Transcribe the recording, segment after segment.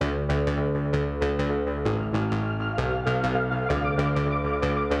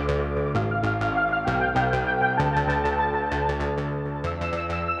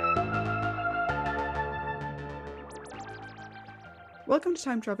Welcome to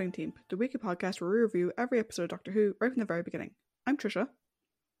Time Traveling Team, the weekly podcast where we review every episode of Doctor Who right from the very beginning. I'm Tricia.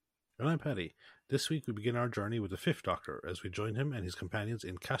 And I'm Paddy. This week we begin our journey with the Fifth Doctor as we join him and his companions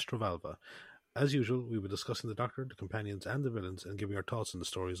in Castrovalva. As usual, we will be discussing the Doctor, the companions and the villains and giving our thoughts on the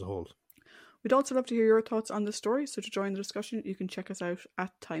story as a whole. We'd also love to hear your thoughts on the story, so to join the discussion you can check us out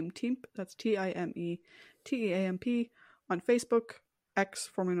at Time Teamp, that's TIMETEAMP, on Facebook, X,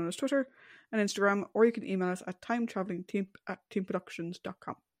 formerly known as Twitter, and Instagram, or you can email us at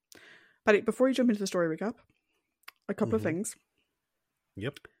timetravelingteam@teamproductions.com. Paddy, before you jump into the story recap, a couple of things.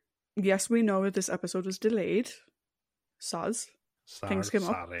 Yep. Yes, we know that this episode was delayed. Things came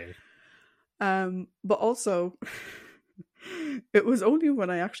up. But also, it was only when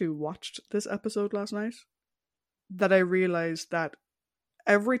I actually watched this episode last night that I realised that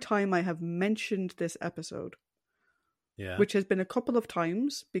every time I have mentioned this episode, which has been a couple of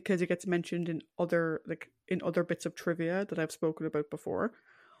times because it gets mentioned in other bits of trivia that I've spoken about before.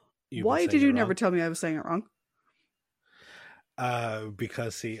 Why did you never tell me I was saying it wrong?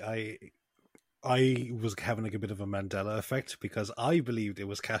 Because see, I was having like a bit of a Mandela effect because I believed it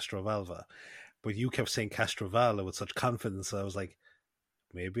was Castrovalva, but you kept saying Castrovalva with such confidence. I was like,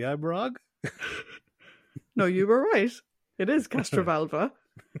 maybe I'm wrong. No, you were right. It is Castrovalva.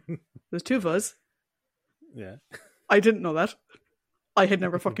 There's two of us. Yeah. I didn't know that. I had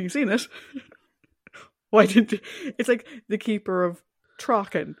never fucking seen it. Why didn't you? It's like the Keeper of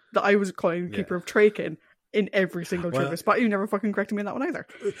Traken that I was calling the Keeper of Traken in every single trivia spot. You never fucking corrected me in that one either.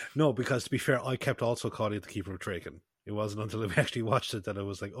 No, because to be fair, I kept also calling it the Keeper of Traken. It wasn't until we actually watched it that I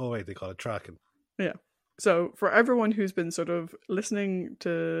was like, oh wait, they call it Traken. Yeah. So for everyone who's been sort of listening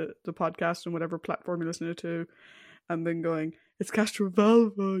to the podcast on whatever platform you're listening to and been going, it's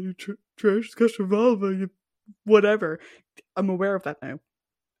Castrovalva, you trash, it's Castrovalva, you whatever. I'm aware of that now.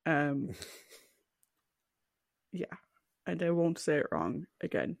 Yeah. And I won't say it wrong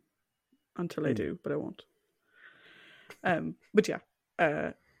again until I do, but I won't. But yeah,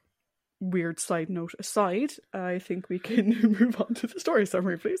 weird side note aside, I think we can move on to the story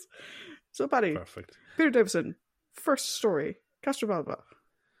summary, please. So, Paddy, Perfect. Peter Davison, first story, Castrovalva.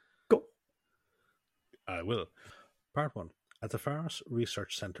 Go. I will. Part 1. At the Faris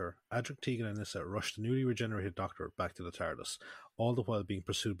Research Centre, Adric, Tegan and Nyssa rush the newly regenerated Doctor back to the TARDIS, all the while being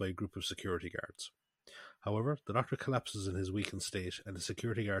pursued by a group of security guards. However, the Doctor collapses in his weakened state and the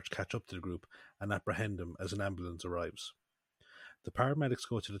security guards catch up to the group and apprehend him as an ambulance arrives. The paramedics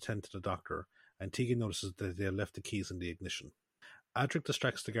go to attend to the Doctor and Tegan notices that they have left the keys in the ignition. Adric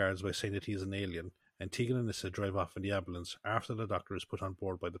distracts the guards by saying that he is an alien and Tegan and Nyssa drive off in the ambulance after the Doctor is put on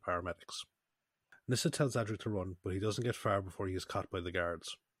board by the paramedics. Nyssa tells Adric to run, but he doesn't get far before he is caught by the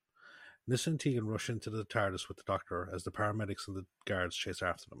guards. Nyssa and Tegan rush into the TARDIS with the Doctor as the paramedics and the guards chase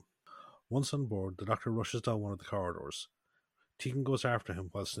after them. Once on board, the Doctor rushes down one of the corridors. Tegan goes after him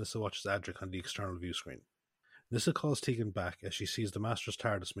whilst Nyssa watches Adric on the external view screen. Nyssa calls Tegan back as she sees the Master's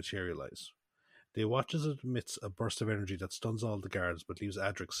TARDIS materialise. They watch as it emits a burst of energy that stuns all the guards but leaves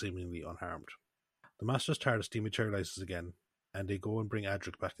Adric seemingly unharmed. The Master's TARDIS dematerialises again, and they go and bring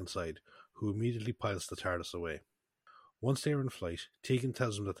Adric back inside, who immediately pilots the TARDIS away. Once they are in flight, Tegan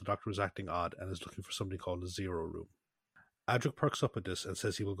tells him that the Doctor is acting odd and is looking for something called the Zero Room. Adric perks up at this and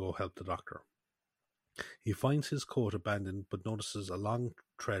says he will go help the Doctor. He finds his coat abandoned but notices a long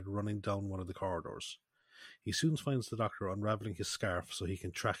thread running down one of the corridors. He soon finds the Doctor unravelling his scarf so he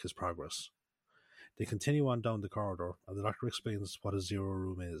can track his progress. They continue on down the corridor and the Doctor explains what a Zero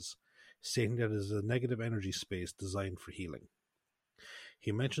Room is, stating that it is a negative energy space designed for healing.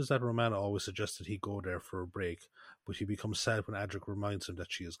 He mentions that Romana always suggested he go there for a break, but he becomes sad when Adric reminds him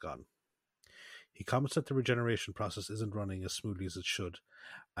that she is gone. He comments that the regeneration process isn't running as smoothly as it should,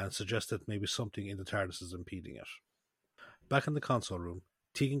 and suggests that maybe something in the TARDIS is impeding it. Back in the console room,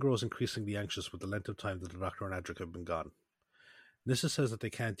 Tegan grows increasingly anxious with the length of time that the Doctor and Adric have been gone. Nyssa says that they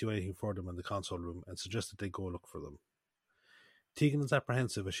can't do anything for them in the console room and suggests that they go look for them. Tegan is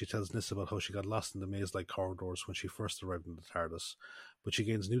apprehensive as she tells Nyssa about how she got lost in the maze-like corridors when she first arrived in the TARDIS, but she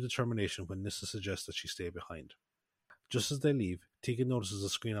gains new determination when Nyssa suggests that she stay behind. Just as they leave, Tegan notices a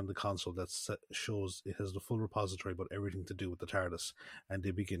screen on the console that shows it has the full repository about everything to do with the TARDIS, and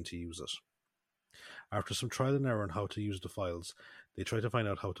they begin to use it. After some trial and error on how to use the files, they try to find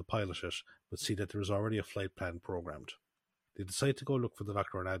out how to pilot it, but see that there is already a flight plan programmed. They decide to go look for the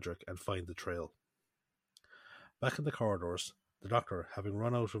Doctor and Adric and find the trail. Back in the corridors, the Doctor, having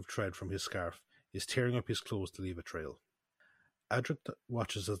run out of thread from his scarf, is tearing up his clothes to leave a trail. Adric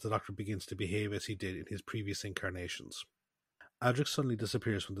watches as the Doctor begins to behave as he did in his previous incarnations. Adric suddenly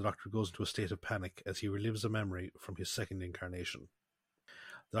disappears when the Doctor goes into a state of panic as he relives a memory from his second incarnation.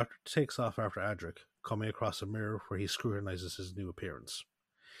 The Doctor takes off after Adric, coming across a mirror where he scrutinizes his new appearance.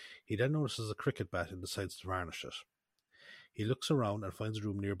 He then notices a cricket bat and decides to varnish it. He looks around and finds a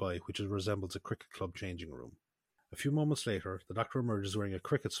room nearby which resembles a cricket club changing room. A few moments later, the Doctor emerges wearing a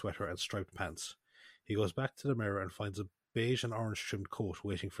cricket sweater and striped pants. He goes back to the mirror and finds a beige and orange trimmed coat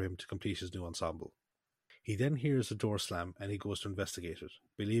waiting for him to complete his new ensemble. He then hears a door slam and he goes to investigate it,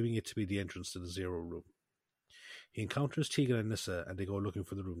 believing it to be the entrance to the Zero Room. He encounters Tegan and Nyssa and they go looking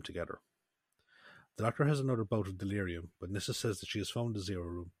for the room together. The Doctor has another bout of delirium, but Nyssa says that she has found the Zero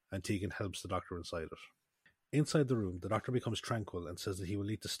Room and Tegan helps the Doctor inside it. Inside the room, the Doctor becomes tranquil and says that he will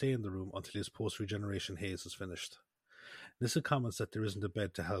need to stay in the room until his post-regeneration haze is finished. Nyssa comments that there isn't a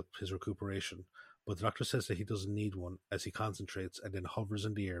bed to help his recuperation, but the Doctor says that he doesn't need one as he concentrates and then hovers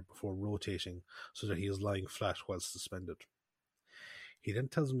in the air before rotating so that he is lying flat whilst suspended. He then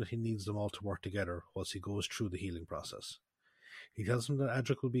tells him that he needs them all to work together whilst he goes through the healing process. He tells him that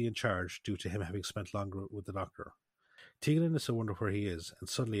Adric will be in charge due to him having spent longer with the Doctor. Tegan and Nyssa wonder where he is, and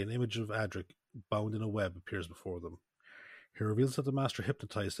suddenly an image of Adric bound in a web appears before them. He reveals that the Master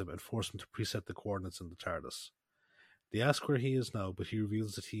hypnotized him and forced him to preset the coordinates in the TARDIS. They ask where he is now, but he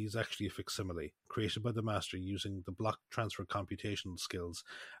reveals that he is actually a facsimile, created by the Master using the block transfer computational skills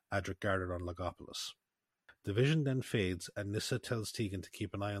Adric garnered on Logopolis. The vision then fades, and Nyssa tells Tegan to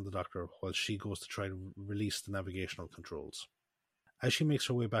keep an eye on the Doctor while she goes to try and release the navigational controls. As she makes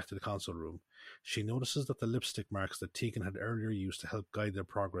her way back to the console room, she notices that the lipstick marks that Tegan had earlier used to help guide their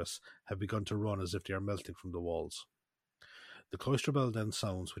progress have begun to run as if they are melting from the walls. The cloister bell then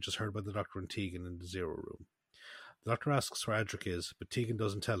sounds, which is heard by the Doctor and Tegan in the Zero Room. The Doctor asks where Adric is, but Tegan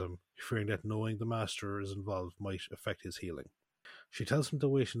doesn't tell him, fearing that knowing the Master is involved might affect his healing. She tells him to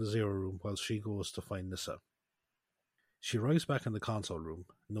wait in the Zero Room while she goes to find Nyssa. She arrives back in the console room,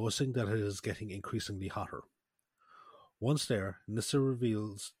 noticing that it is getting increasingly hotter. Once there, Nyssa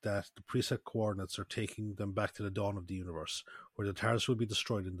reveals that the preset coordinates are taking them back to the dawn of the universe, where the TARDIS will be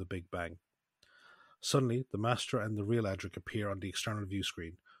destroyed in the Big Bang. Suddenly, the Master and the real Adric appear on the external view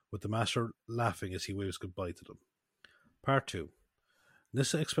screen, with the Master laughing as he waves goodbye to them. Part 2.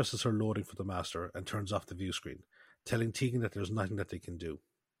 Nyssa expresses her loathing for the Master and turns off the view screen, telling Tegan that there is nothing that they can do.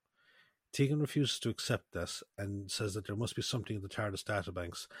 Tegan refuses to accept this and says that there must be something in the TARDIS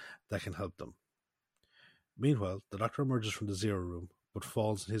databanks that can help them. Meanwhile, the Doctor emerges from the Zero Room, but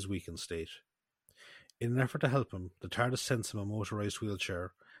falls in his weakened state. In an effort to help him, the TARDIS sends him a motorized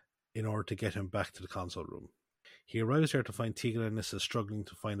wheelchair in order to get him back to the console room. He arrives there to find Tegan and Nyssa struggling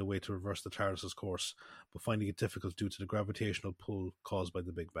to find a way to reverse the TARDIS's course, but finding it difficult due to the gravitational pull caused by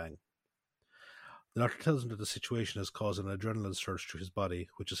the Big Bang. The Doctor tells him that the situation has caused an adrenaline surge through his body,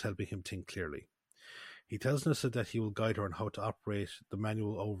 which is helping him think clearly. He tells Nyssa that he will guide her on how to operate the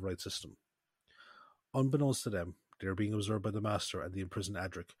manual override system. Unbeknownst to them, they are being observed by the Master and the imprisoned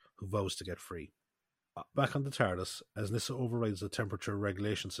Adric, who vows to get free. Back on the TARDIS, as Nyssa overrides the temperature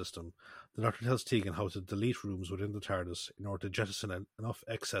regulation system, the Doctor tells Tegan how to delete rooms within the TARDIS in order to jettison enough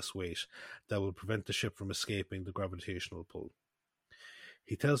excess weight that will prevent the ship from escaping the gravitational pull.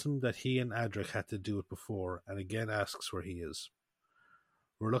 He tells him that he and Adric had to do it before, and again asks where he is.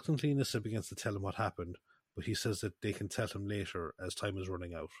 Reluctantly, Nyssa begins to tell him what happened, but he says that they can tell him later as time is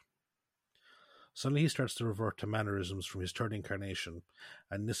running out. Suddenly he starts to revert to mannerisms from his third incarnation,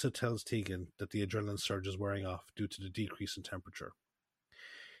 and Nyssa tells Tegan that the adrenaline surge is wearing off due to the decrease in temperature.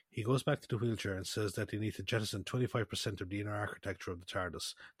 He goes back to the wheelchair and says that they need to jettison 25% of the inner architecture of the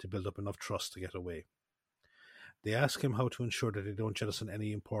TARDIS to build up enough trust to get away. They ask him how to ensure that they don't jettison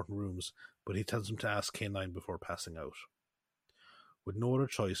any important rooms, but he tells them to ask K9 before passing out. With no other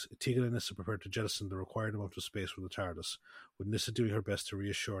choice, Tegan and Nyssa prepare to jettison the required amount of space from the TARDIS, with Nyssa doing her best to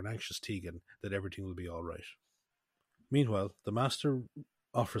reassure an anxious Tegan that everything will be alright. Meanwhile, the Master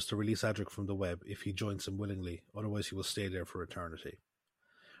offers to release Adric from the web if he joins him willingly, otherwise he will stay there for eternity.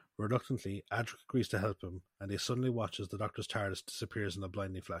 Reluctantly, Adric agrees to help him, and they suddenly watch as the Doctor's TARDIS disappears in a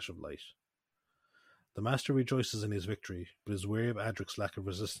blinding flash of light. The Master rejoices in his victory, but is wary of Adric's lack of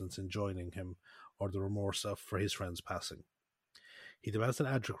resistance in joining him or the remorse for his friend's passing. He demands that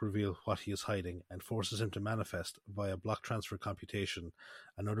Adric reveal what he is hiding and forces him to manifest, via block transfer computation,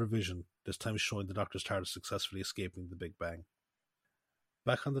 another vision, this time showing the Doctor's TARDIS successfully escaping the Big Bang.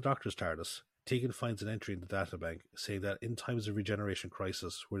 Back on the Doctor's TARDIS, Tegan finds an entry in the databank saying that in times of regeneration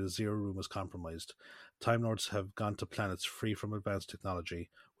crisis, where the Zero Room is compromised, Time Lords have gone to planets free from advanced technology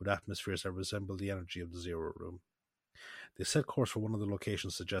with atmospheres that resemble the energy of the Zero Room. They set course for one of the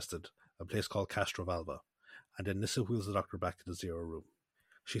locations suggested, a place called Castrovalva, and then Nyssa wheels the Doctor back to the Zero Room.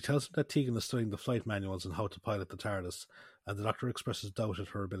 She tells him that Tegan is studying the flight manuals and how to pilot the TARDIS, and the Doctor expresses doubt at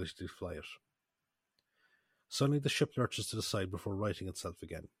her ability to fly it. Suddenly the ship lurches to the side before righting itself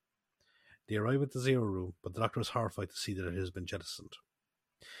again. They arrive at the Zero Room, but the Doctor is horrified to see that it has been jettisoned.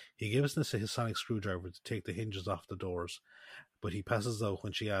 He gives Nyssa his sonic screwdriver to take the hinges off the doors, but he passes out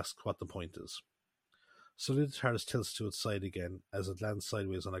when she asks what the point is. Suddenly the TARDIS tilts to its side again as it lands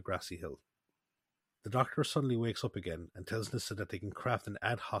sideways on a grassy hill. The Doctor suddenly wakes up again and tells Nyssa that they can craft an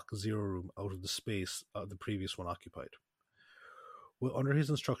ad hoc Zero Room out of the space the previous one occupied. Well, under his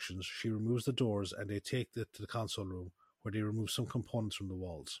instructions, she removes the doors and they take it to the console room, where they remove some components from the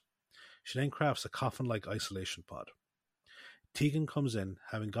walls. She then crafts a coffin-like isolation pod. Tegan comes in,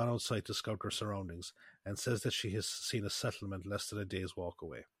 having gone outside to scout her surroundings, and says that she has seen a settlement less than a day's walk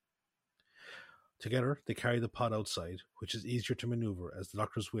away. Together, they carry the pod outside, which is easier to maneuver as the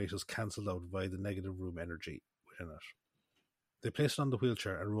Doctor's weight is cancelled out via the negative room energy within it. They place it on the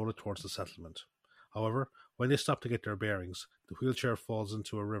wheelchair and roll it towards the settlement. However, when they stop to get their bearings, the wheelchair falls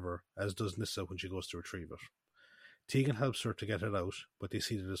into a river, as does Nyssa when she goes to retrieve it. Tegan helps her to get it out, but they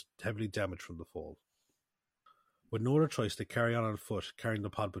see that it is heavily damaged from the fall. With no other choice, they carry on foot, carrying the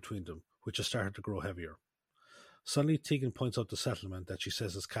pod between them, which has started to grow heavier. Suddenly, Tegan points out the settlement that she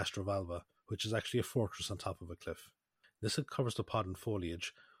says is Castrovalva, which is actually a fortress on top of a cliff. Nyssa covers the pod in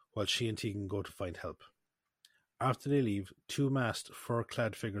foliage, while she and Tegan go to find help. After they leave, two masked,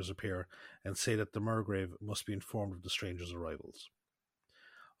 fur-clad figures appear and say that the Murgrave must be informed of the strangers' arrivals.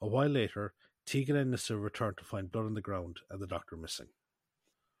 A while later, Tegan and Nyssa return to find blood on the ground and the Doctor missing.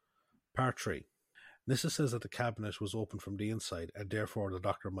 Part 3. Nyssa says that the cabinet was opened from the inside and therefore the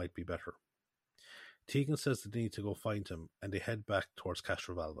Doctor might be better. Tegan says that they need to go find him and they head back towards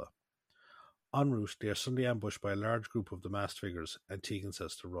Castrovalva. En route, they are suddenly ambushed by a large group of the masked figures and Tegan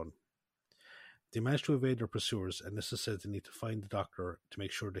says to run. They manage to evade their pursuers and Nyssa says they need to find the Doctor to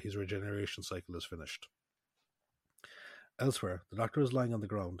make sure that his regeneration cycle is finished. Elsewhere, the Doctor is lying on the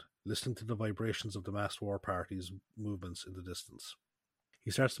ground, listening to the vibrations of the masked war party's movements in the distance.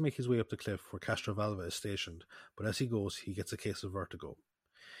 He starts to make his way up the cliff where Castrovalva is stationed, but as he goes, he gets a case of vertigo.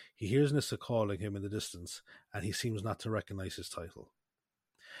 He hears Nyssa calling him in the distance, and he seems not to recognize his title.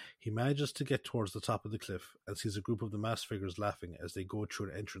 He manages to get towards the top of the cliff and sees a group of the masked figures laughing as they go through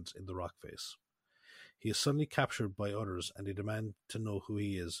an entrance in the rock face. He is suddenly captured by others and they demand to know who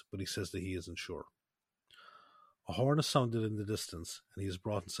he is, but he says that he isn't sure. A horn is sounded in the distance and he is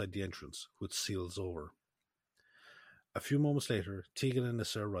brought inside the entrance, which seals over. A few moments later, Tegan and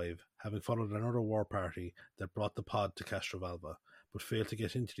Nyssa arrive, having followed another war party that brought the pod to Castrovalva, but failed to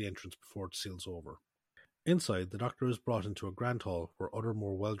get into the entrance before it seals over. Inside, the Doctor is brought into a grand hall where other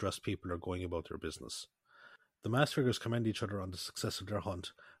more well-dressed people are going about their business. The masked figures commend each other on the success of their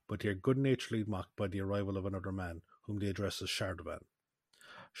hunt, but they are good-naturedly mocked by the arrival of another man, whom they address as Shardavan.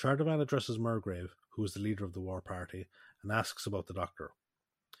 Shardavan addresses Murgrave, who is the leader of the war party, and asks about the Doctor.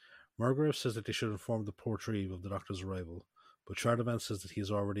 Murgrave says that they should inform the Portreeve of the Doctor's arrival, but Shardavan says that he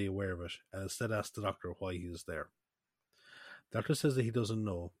is already aware of it, and instead asks the Doctor why he is there. The Doctor says that he doesn't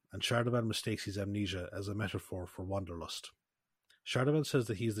know, and Shardavan mistakes his amnesia as a metaphor for wanderlust. Shardavan says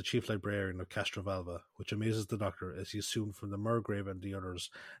that he is the chief librarian of Castrovalva, which amazes the Doctor as he assumed from the Murgrave and the others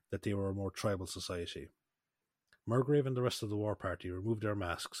that they were a more tribal society. Murgrave and the rest of the war party remove their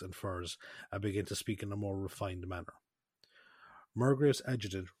masks and furs and begin to speak in a more refined manner. Murgrave's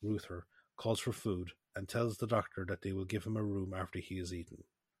adjutant, Ruther, calls for food and tells the Doctor that they will give him a room after he is eaten.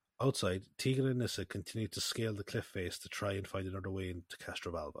 Outside, Tegan and Nyssa continue to scale the cliff face to try and find another way into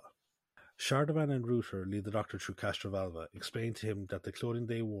Castrovalva. Shardavan and Ruther lead the Doctor through Castrovalva, explaining to him that the clothing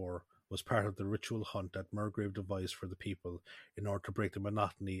they wore was part of the ritual hunt that Murgrave devised for the people in order to break the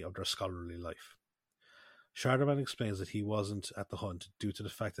monotony of their scholarly life. Shardavan explains that he wasn't at the hunt due to the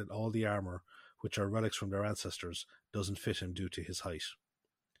fact that all the armour, which are relics from their ancestors, doesn't fit him due to his height.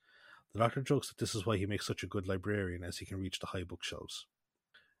 The Doctor jokes that this is why he makes such a good librarian, as he can reach the high bookshelves.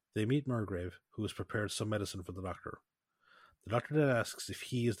 They meet Murgrave, who has prepared some medicine for the Doctor. The Doctor then asks if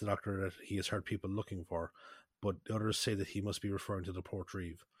he is the Doctor that he has heard people looking for, but the others say that he must be referring to the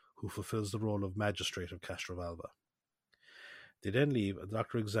Portreeve, who fulfills the role of magistrate of Castrovalva. They then leave, and the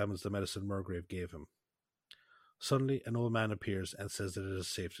Doctor examines the medicine Murgrave gave him. Suddenly, an old man appears and says that it is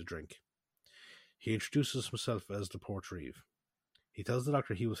safe to drink. He introduces himself as the Portreeve. He tells the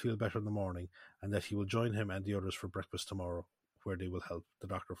Doctor he will feel better in the morning and that he will join him and the others for breakfast tomorrow, where they will help the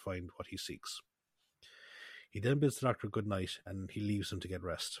Doctor find what he seeks. He then bids the Doctor good night and he leaves him to get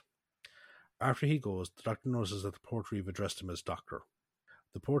rest. After he goes, the Doctor notices that the Portreeve addressed him as Doctor.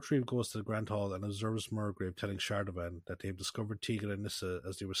 The Portreeve goes to the Grand Hall and observes Murgrave telling Shardavan that they have discovered Tegan and Nyssa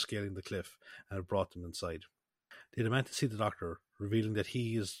as they were scaling the cliff and have brought them inside. They demand to see the Doctor, revealing that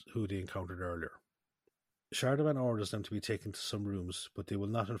he is who they encountered earlier. Shardavan orders them to be taken to some rooms, but they will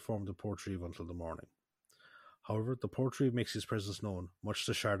not inform the Portreeve until the morning. However, the Portreeve makes his presence known, much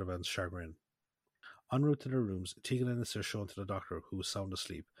to Shardavan's chagrin. En route to their rooms, Tegan and Nissa are shown to the doctor, who is sound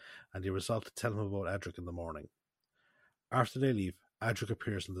asleep, and they resolve to tell him about Adric in the morning. After they leave, Adric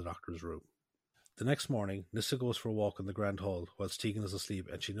appears in the doctor's room. The next morning, Nissa goes for a walk in the Grand Hall whilst Tegan is asleep,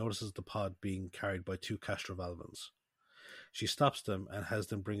 and she notices the pod being carried by 2 Castrovalvans. She stops them and has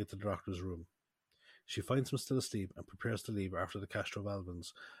them bring it to the doctor's room. She finds him still asleep and prepares to leave after the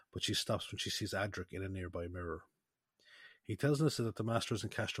Castrovalvans, but she stops when she sees Adric in a nearby mirror. He tells Nissa that the Master is in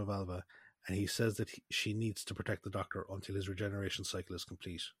Castrovalva, and he says that she needs to protect the Doctor until his regeneration cycle is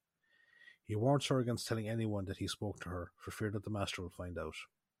complete. He warns her against telling anyone that he spoke to her, for fear that the Master will find out.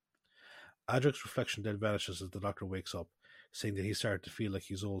 Adric's reflection then vanishes as the Doctor wakes up, saying that he started to feel like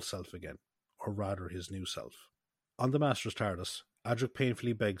his old self again, or rather his new self. On the Master's TARDIS, Adric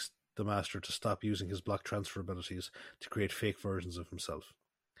painfully begs the Master to stop using his block transfer abilities to create fake versions of himself.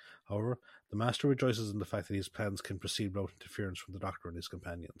 However, the Master rejoices in the fact that his plans can proceed without interference from the Doctor and his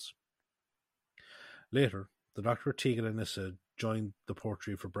companions. Later, the Doctor, Tegan and Nissa join the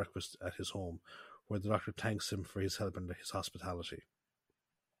Portrait for breakfast at his home, where the Doctor thanks him for his help and his hospitality.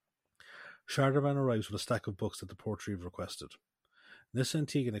 Shardavan arrives with a stack of books that the Portrait requested. Nissa and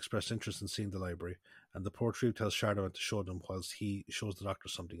Tegan express interest in seeing the library, and the Portrait tells Shardavan to show them whilst he shows the Doctor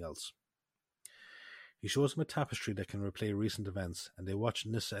something else. He shows him a tapestry that can replay recent events, and they watch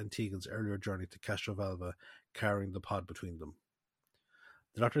Nissa and Tegan's earlier journey to Castrovalva, carrying the pod between them.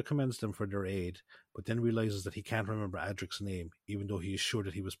 The Doctor commends them for their aid, but then realizes that he can't remember Adric's name, even though he is sure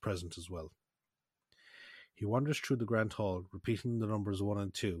that he was present as well. He wanders through the Grand Hall, repeating the numbers 1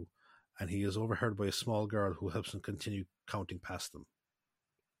 and 2, and he is overheard by a small girl who helps him continue counting past them.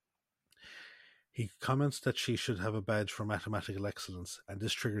 He comments that she should have a badge for mathematical excellence, and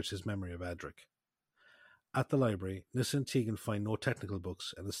this triggers his memory of Adric. At the library, Nissa and Tegan find no technical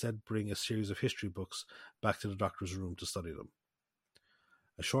books and instead bring a series of history books back to the Doctor's room to study them.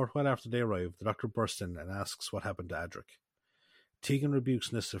 A short while after they arrive, the Doctor bursts in and asks what happened to Adric. Tegan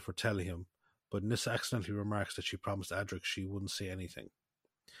rebukes Nissa for telling him, but Nissa accidentally remarks that she promised Adric she wouldn't say anything.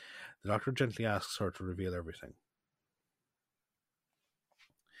 The Doctor gently asks her to reveal everything.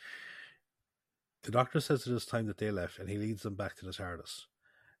 The Doctor says it is time that they left, and he leads them back to the TARDIS.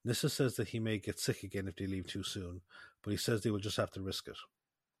 Nissa says that he may get sick again if they leave too soon, but he says they will just have to risk it.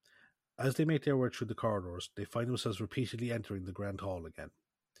 As they make their way through the corridors, they find themselves repeatedly entering the Grand Hall again.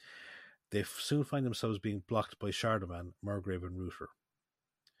 They soon find themselves being blocked by Shardavan, Murgrave and Rooter.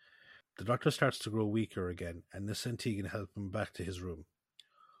 The Doctor starts to grow weaker again, and Nissa and Tegan help him back to his room.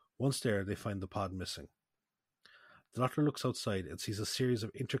 Once there, they find the pod missing. The Doctor looks outside and sees a series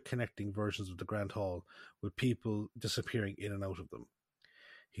of interconnecting versions of the Grand Hall, with people disappearing in and out of them.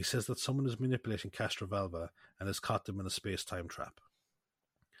 He says that someone is manipulating Castrovalva and has caught them in a space-time trap.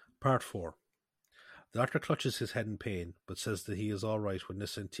 Part 4. The Doctor clutches his head in pain, but says that he is alright when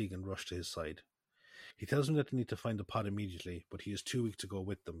Nissa and Tegan rush to his side. He tells them that they need to find the pod immediately, but he is too weak to go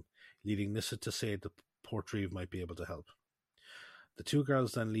with them, leading Nissa to say the Portrait might be able to help. The 2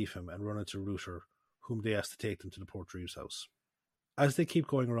 girls then leave him and run into Rooter, whom they ask to take them to the Portrait's house. As they keep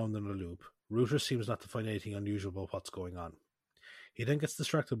going around in a loop, Rooter seems not to find anything unusual about what's going on. He then gets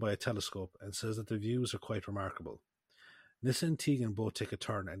distracted by a telescope and says that the views are quite remarkable. Nissa and Tegan both take a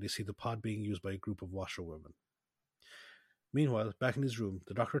turn and they see the pod being used by a group of washerwomen. Meanwhile, back in his room,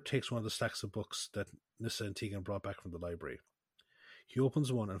 the Doctor takes one of the stacks of books that Nissa and Tegan brought back from the library. He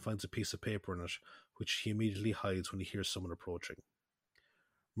opens one and finds a piece of paper in it, which he immediately hides when he hears someone approaching.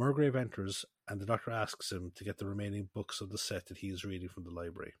 Murgrave enters, and the Doctor asks him to get the remaining books of the set that he is reading from the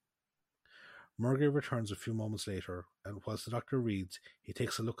library. Murgrave returns a few moments later, and whilst the Doctor reads, he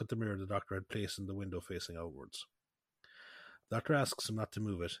takes a look at the mirror the Doctor had placed in the window facing outwards. The Doctor asks him not to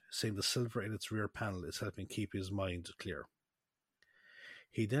move it, saying the silver in its rear panel is helping keep his mind clear.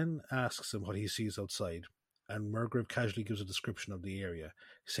 He then asks him what he sees outside, and Murgrave casually gives a description of the area,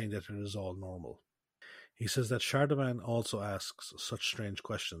 saying that it is all normal. He says that Shardavan also asks such strange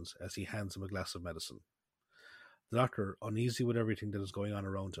questions as he hands him a glass of medicine. The Doctor, uneasy with everything that is going on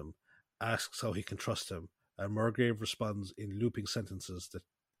around him, asks how he can trust him, and Murgrave responds in looping sentences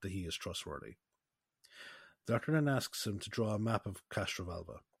that he is trustworthy. The Doctor then asks him to draw a map of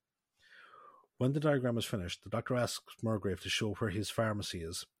Castrovalva. When the diagram is finished, the Doctor asks Murgrave to show where his pharmacy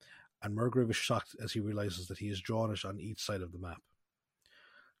is, and Murgrave is shocked as he realizes that he has drawn it on each side of the map.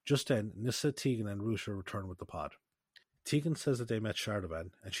 Just then, Nissa, Tegan and Rooter return with the pod. Tegan says that they met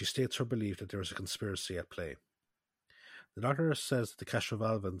Shardavan, and she states her belief that there is a conspiracy at play. The Doctor says that the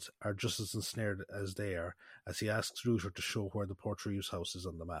Castrovalvans are just as ensnared as they are, as he asks Rooter to show where the Portrait's house is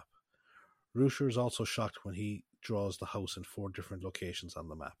on the map. Rooter is also shocked when he draws the house in 4 different locations on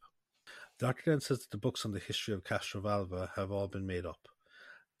the map. The Doctor then says that the books on the history of Castrovalva have all been made up.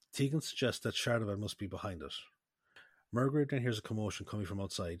 Tegan suggests that Shardovan must be behind it. Murgrave then hears a commotion coming from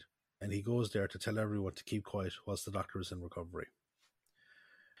outside, and he goes there to tell everyone to keep quiet whilst the doctor is in recovery.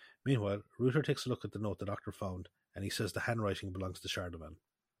 Meanwhile, Ruther takes a look at the note the doctor found, and he says the handwriting belongs to Shardovan.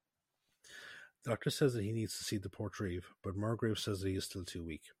 The doctor says that he needs to see the Portreeve, but Murgrave says that he is still too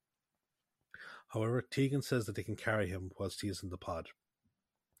weak. However, Tegan says that they can carry him whilst he is in the pod.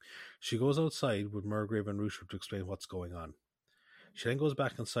 She goes outside with Murgrave and Ruther to explain what's going on. She then goes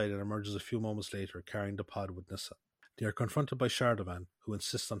back inside and emerges a few moments later carrying the pod with Nyssa. They are confronted by Shardovan, who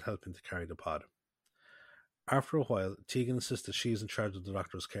insists on helping to carry the pod. After a while, Tegan insists that she is in charge of the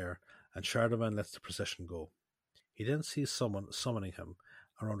doctor's care, and Shardovan lets the procession go. He then sees someone summoning him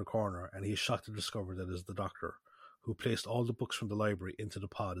around the corner, and he is shocked to discover that it is the doctor, who placed all the books from the library into the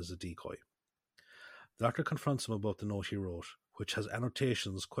pod as a decoy. The doctor confronts him about the note he wrote, which has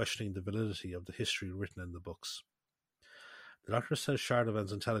annotations questioning the validity of the history written in the books. The doctor says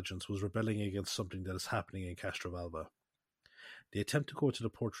Shardovan's intelligence was rebelling against something that is happening in Castrovalva. They attempt to go to the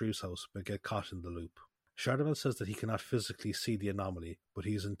Portreeve's house, but get caught in the loop. Shardovan says that he cannot physically see the anomaly, but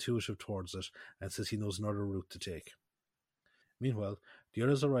he is intuitive towards it and says he knows another route to take. Meanwhile, the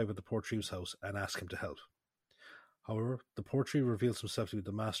others arrive at the Portreeve's house and ask him to help. However, the Portreeve reveals himself to be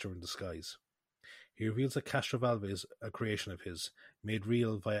the master in disguise. He reveals that Castrovalva is a creation of his, made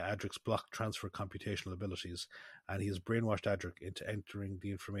real via Adric's block transfer computational abilities, and he has brainwashed Adric into entering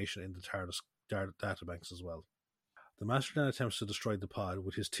the information in the TARDIS databanks as well. The Master then attempts to destroy the pod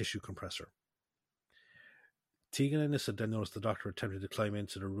with his tissue compressor. Tegan and Nyssa then notice the doctor attempting to climb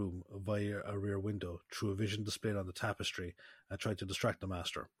into the room via a rear window through a vision displayed on the tapestry and try to distract the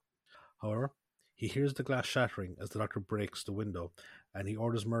Master. However, he hears the glass shattering as the doctor breaks the window, and he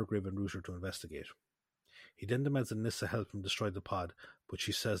orders Murgrave and Ruther to investigate. He then demands that Nyssa help him destroy the pod, but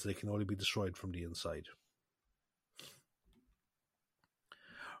she says that it can only be destroyed from the inside.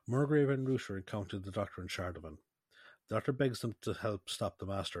 Murgrave and Ruther encounter the doctor and Shardovan. The doctor begs them to help stop the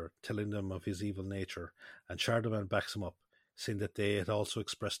Master, telling them of his evil nature, and Shardovan backs him up, saying that they had also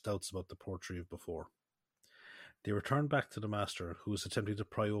expressed doubts about the Portreeve before. They return back to the Master, who is attempting to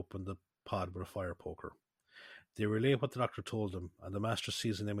pry open the pod with a fire poker. They relay what the doctor told them, and the Master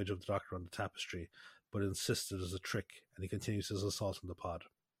sees an image of the doctor on the tapestry, but insists it is a trick, and he continues his assault on the pod.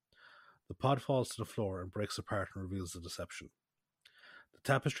 The pod falls to the floor and breaks apart and reveals the deception. The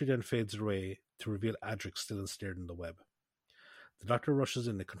tapestry then fades away to reveal Adric still ensnared in the web. The doctor rushes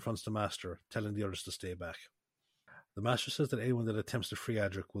in and confronts the Master, telling the others to stay back. The Master says that anyone that attempts to free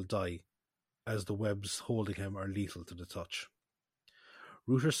Adric will die, as the webs holding him are lethal to the touch.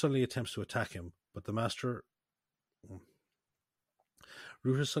 Ruther suddenly attempts to attack him, but the Master...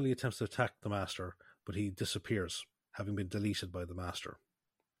 Ruther suddenly attempts to attack the Master, but he disappears, having been deleted by the Master.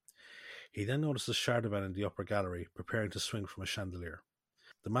 He then notices Shardovan in the upper gallery, preparing to swing from a chandelier.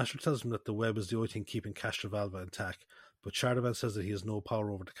 The Master tells him that the web is the only thing keeping Castrovalva intact, but Shardovan says that he has no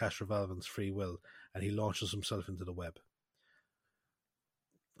power over the Castrovalvan's free will, and he launches himself into the web.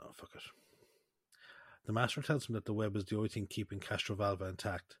 Oh, fuck it. The Master tells him that the web is the only thing keeping Castrovalva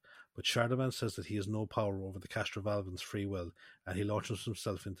intact, but Shardovan says that he has no power over the Castrovalvan's free will, and he launches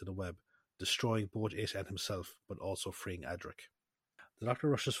himself into the web, destroying both it and himself, but also freeing Adric. The Doctor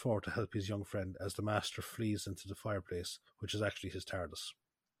rushes forward to help his young friend as the Master flees into the fireplace, which is actually his TARDIS.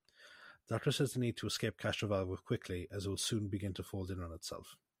 The Doctor says they need to escape Castrovalva quickly, as it will soon begin to fold in on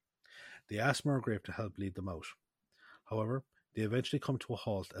itself. They ask Murgrave to help lead them out. However, they eventually come to a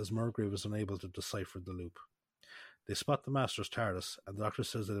halt as Murgrave is unable to decipher the loop. They spot the Master's TARDIS, and the Doctor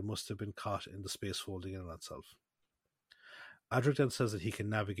says that it must have been caught in the space folding in on itself. Adric then says that he can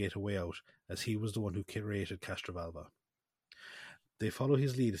navigate a way out, as he was the one who created Castrovalva. They follow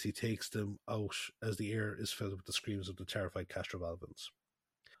his lead as he takes them out as the air is filled with the screams of the terrified Castrovalvans.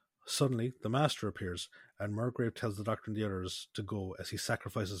 Suddenly, the Master appears, and Murgrave tells the Doctor and the others to go as he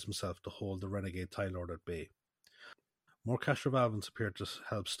sacrifices himself to hold the renegade Time Lord at bay. More Castrovalvans appear to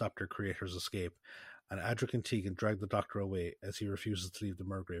help stop their creator's escape, and Adric and Tegan drag the Doctor away as he refuses to leave the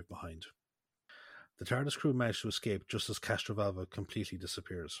Murgrave behind. The TARDIS crew manage to escape just as Castrovalva completely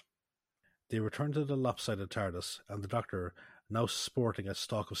disappears. They return to the lopsided TARDIS, and the Doctor, now sporting a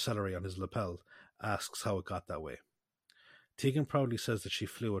stalk of celery on his lapel, asks how it got that way. Tegan proudly says that she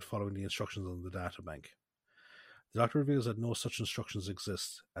flew it following the instructions on the databank. The Doctor reveals that no such instructions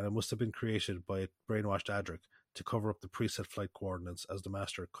exist, and it must have been created by a brainwashed Adric to cover up the preset flight coordinates, as the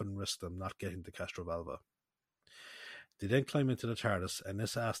Master couldn't risk them not getting to Castrovalva. They then climb into the TARDIS, and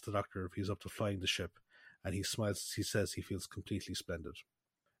Nyssa asks the Doctor if he's up to flying the ship, and he smiles as he says he feels completely splendid.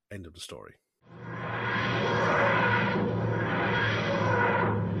 End of the story.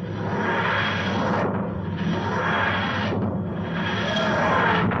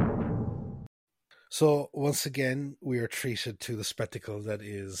 So once again, we are treated to the spectacle that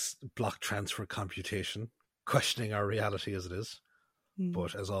is block transfer computation, questioning our reality as it is.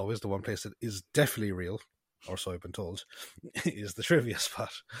 But as always, the one place that is definitely real, or so I've been told, is the trivia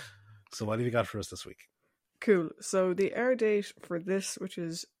spot. So what have you got for us this week? Cool. So the air date for this, which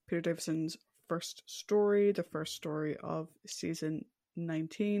is Peter Davison's first story, the first story of season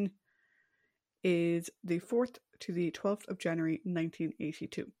 19, is the 4th to the 12th of January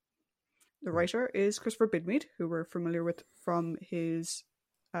 1982. The writer is Christopher Bidmead, who we're familiar with from his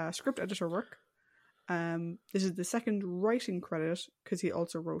script editor work. This is the second writing credit because he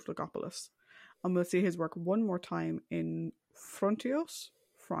also wrote Logopolis. And we'll see his work one more time in Frontios.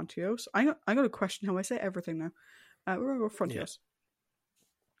 I'm going to question how I say everything now. We're going to go Frontios.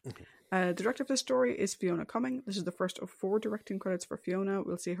 Yeah. Okay. The director of this story is Fiona Cumming. This is the first of 4 directing credits for Fiona.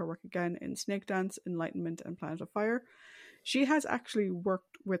 We'll see her work again in Snake Dance, Enlightenment, and Planet of Fire. She has actually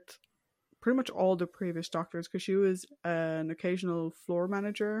worked with pretty much all the previous Doctors because she was an occasional floor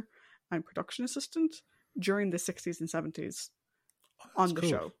manager and production assistant during the 60s and 70s on the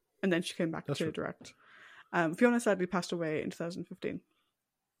show. And then she came back to direct. Fiona sadly passed away in 2015.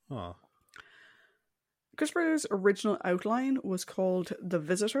 Oh. Christopher's original outline was called The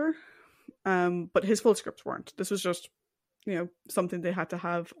Visitor, but his full scripts weren't. This was just, something they had to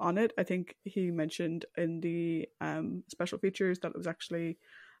have on it. I think he mentioned in the special features that it was actually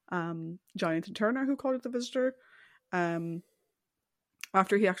Jonathan Turner who called it The Visitor.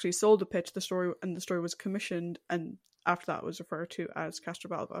 After he actually sold the pitch, the story was commissioned, and after that was referred to as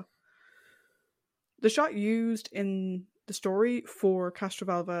Castrovalva. The shot used in the story for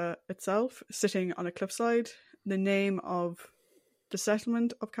Castrovalva itself, sitting on a cliffside, the name of the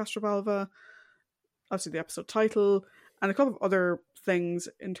settlement of Castrovalva, obviously the episode title, and a couple of other things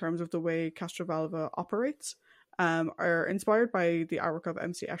in terms of the way Castrovalva operates, are inspired by the artwork of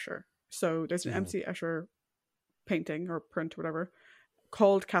M.C. Escher. So there's an M.C. Escher painting or print or whatever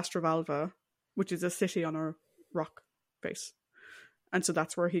called Castrovalva, which is a city on a rock face. And so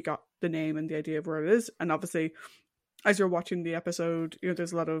that's where he got the name and the idea of where it is. And obviously, as you're watching the episode,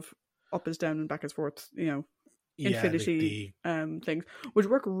 there's a lot of up is down and back and forth, infinity things, which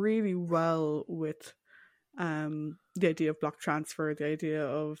work really well with the idea of block transfer, the idea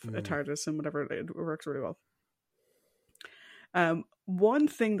of a TARDIS and whatever. It works really well. One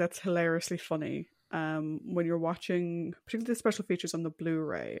thing that's hilariously funny when you're watching, particularly the special features on the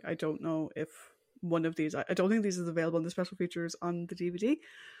Blu-ray, I don't know if one of these, I don't think these is available in the special features on the DVD.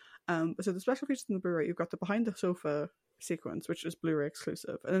 So the special features in the Blu-ray, you've got the behind the sofa sequence, which is Blu-ray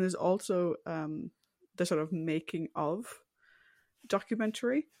exclusive, and then there's also the sort of making of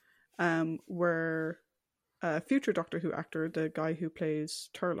documentary, where future Doctor Who actor, the guy who plays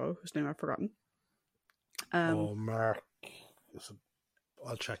Turlough, whose name I've forgotten. Mark.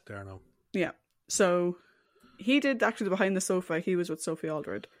 I'll check there now. Yeah, so he did actually the behind the sofa. He was with Sophie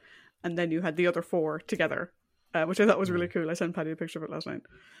Aldred, and then you had the other 4 together, which I thought was really cool. I sent Paddy a picture of it last night.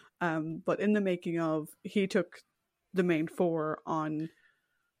 But in the making of, he took the main 4 on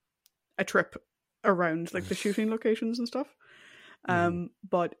a trip around like the shooting locations and stuff.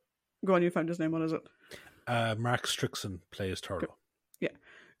 But go on, you found his name. What is it? Mark Strickson plays Turlough. Yeah.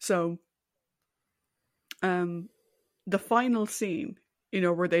 So the final scene,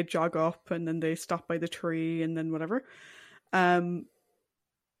 where they jog up and then they stop by the tree and then whatever. There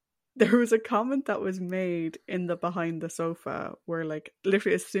was a comment that was made in the behind the sofa where, like,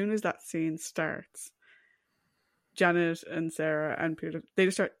 literally as soon as that scene starts, Janet and Sarah and Peter, they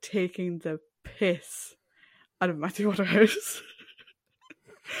just start taking the piss out of Matthew Waterhouse.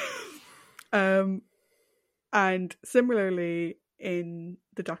 And similarly, in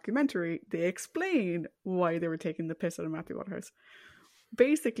the documentary, they explain why they were taking the piss out of Matthew Waterhouse.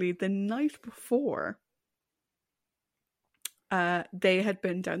 Basically, the night before, they had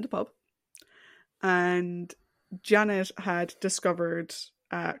been down the pub, and Janet had discovered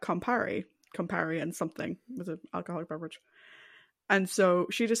Campari and something was an alcoholic beverage, and so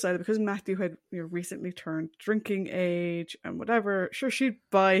she decided, because Matthew had recently turned drinking age and whatever, sure, she'd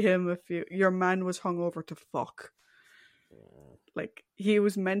buy him a few. Your man was hungover to fuck. Like, he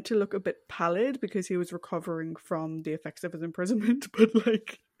was meant to look a bit pallid because he was recovering from the effects of his imprisonment, but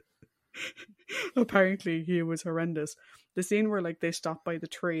like, apparently he was horrendous. The scene where like they stop by the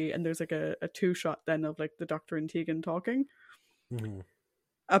tree and there's like a 2-shot then of like the Doctor and Tegan talking.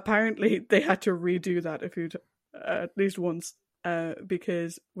 Apparently they had to redo that at least once,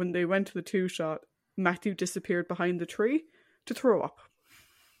 because when they went to the 2-shot, Matthew disappeared behind the tree to throw up.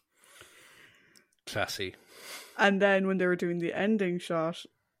 Classy. And then when they were doing the ending shot,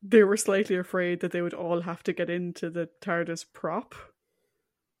 they were slightly afraid that they would all have to get into the TARDIS prop.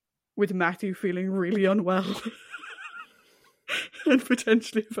 with Matthew feeling really unwell and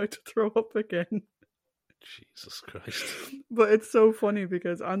potentially about to throw up again. Jesus Christ. But it's so funny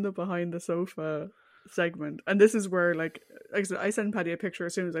because on the behind the sofa segment, and this is where like I sent Paddy a picture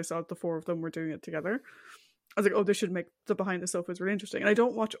as soon as I saw the four of them were doing it together. I was like, oh, this should make the behind the sofas really interesting. And I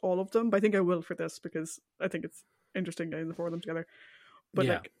don't watch all of them, but I think I will for this because I think it's interesting getting the four of them together. But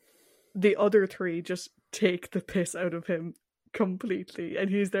like the other three just take the piss out of him completely, and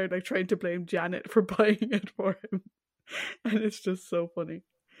he's there like trying to blame Janet for buying it for him, and it's just so funny.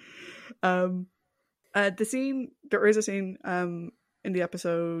 The scene, there is a scene in the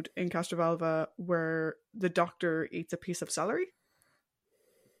episode in Castrovalva where the doctor eats a piece of celery.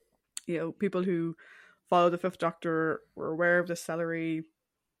 You know, people who follow the Fifth Doctor were aware of the celery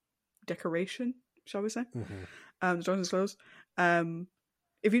decoration, shall we say? The Doctor's clothes.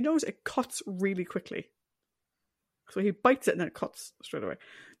 If you notice, it cuts really quickly. So he bites it and then it cuts straight away.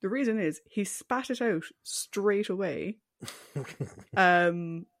 The reason is he spat it out straight away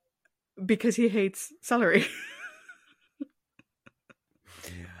because he hates celery.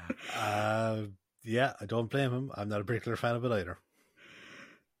 Yeah, I don't blame him. I'm not a particular fan of it either.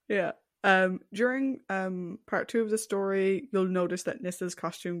 Yeah. During part 2 of the story, you'll notice that Nissa's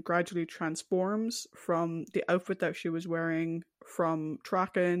costume gradually transforms from the outfit that she was wearing from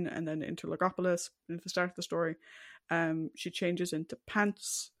Traken and then into Logopolis, into the start of the story. She changes into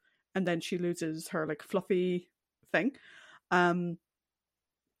pants and then she loses her like fluffy thing.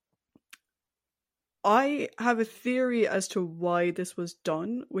 I have a theory as to why this was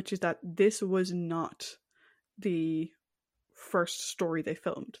done, which is that this was not the first story they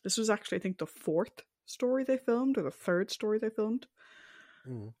filmed. This was actually, I think, the fourth story they filmed, or the third story they filmed.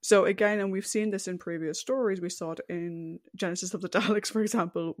 So again, and we've seen this in previous stories, we saw it in Genesis of the Daleks, for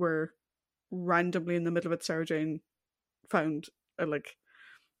example, where randomly in the middle of it, Sarah Jane found like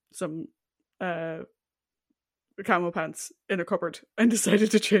some camo pants in a cupboard and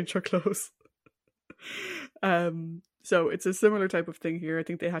decided to change her clothes. So it's a similar type of thing here. I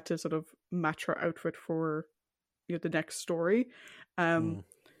think they had to sort of match her outfit for, you know, the next story.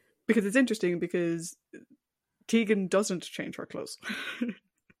 Because it's interesting because Tegan doesn't change her clothes.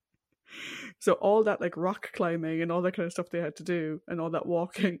 So all that like rock climbing and all that kind of stuff they had to do and all that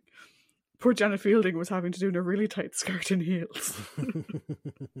walking, poor Janet Fielding was having to do in a really tight skirt and heels.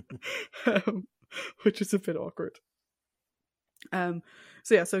 Which is a bit awkward.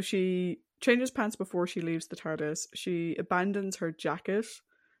 So she changes pants before she leaves the TARDIS. She abandons her jacket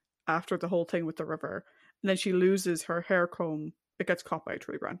after the whole thing with the river. And then she loses her hair comb. It gets caught by a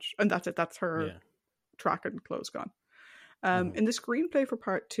tree branch. And that's it. That's her track and clothes gone. In the screenplay for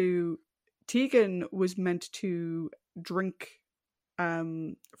part 2, Tegan was meant to drink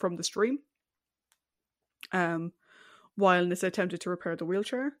from the stream while Nissa attempted to repair the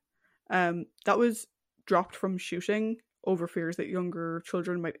wheelchair. That was dropped from shooting over fears that younger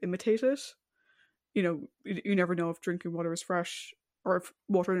children might imitate it. You know, you never know if drinking water is fresh or if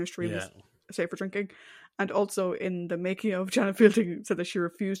water in a stream is safe for drinking. And also in the making of, Janet Fielding said that she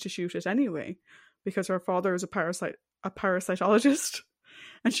refused to shoot it anyway because her father is a parasitologist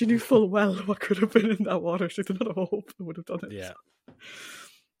and she knew full well what could have been in that water. She did not hope it would have done it. Yeah.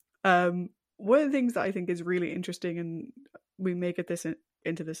 One of the things that I think is really interesting, and we may get this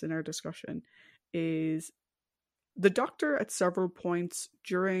into this in our discussion, is the Doctor at several points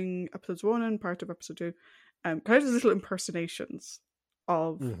during episodes 1 and part of episode 2 kind of does little impersonations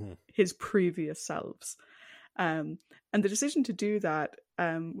of his previous selves. And the decision to do that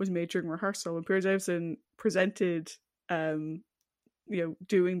was made during rehearsal when Piers Davison presented doing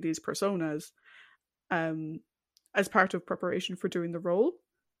these personas as part of preparation for doing the role.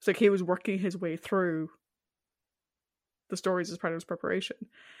 It's like he was working his way through the stories as part of his preparation.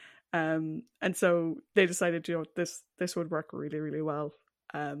 And so they decided, this would work really, really well.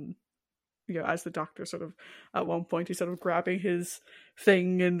 As the Doctor sort of, at one point, he's sort of grabbing his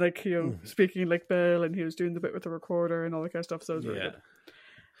thing and speaking like Bill, and he was doing the bit with the recorder and all that kind of stuff. So it was really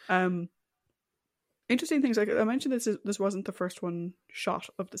good. Interesting things, like I mentioned, this wasn't the first one shot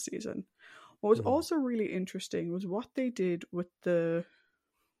of the season. What was also really interesting was what they did with the,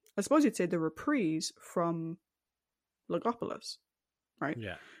 I suppose you'd say, the reprise from Logopolis, right?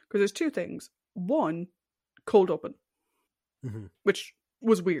 Yeah. Because there's two things. One, cold open, which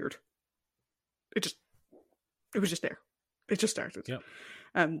was weird. It was just there. It just started. Yeah.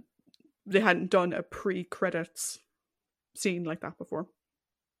 They hadn't done a pre-credits scene like that before.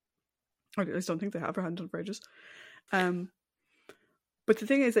 I just don't think they have. Or hadn't done for ages. But the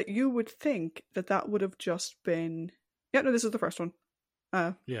thing is that you would think that would have just been. Yeah, no, this is the first one.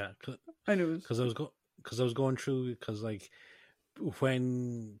 Yeah, I knew because I was going through, because like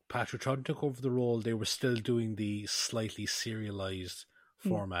when Patrick Troughton took over the role, they were still doing the slightly serialized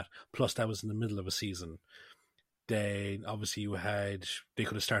format. Plus, that was in the middle of a season. Then obviously they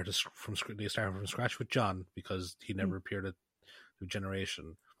could have started from scratch with John because he never appeared at the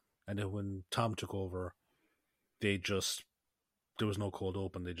Generation, and then when Tom took over, there was no cold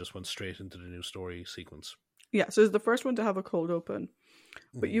open. They just went straight into the new story sequence. Yeah, so it's the first one to have a cold open,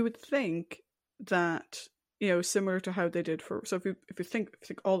 but you would think that, similar to how they did for. So if you think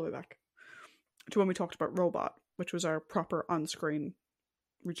all the way back to when we talked about Robot, which was our proper on-screen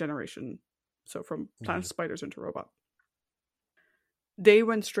regeneration. So from Planet of Spiders into Robot. They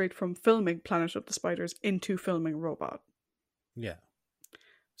went straight from filming Planet of the Spiders into filming Robot. Yeah.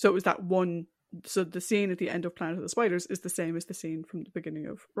 So it was that one. So the scene at the end of Planet of the Spiders is the same as the scene from the beginning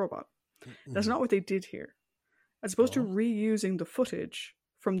of Robot. That's not what they did here. As opposed to reusing the footage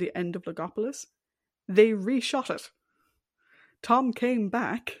from the end of Logopolis, they reshot it. Tom came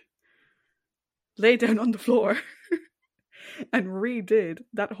back, lay down on the floor, and redid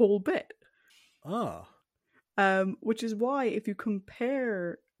that whole bit. Which is why if you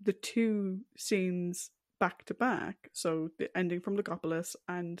compare the two scenes back to back, so the ending from Logopolis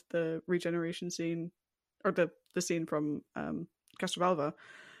and the regeneration scene, or the scene from Castrovalva,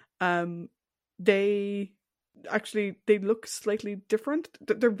 they look slightly different.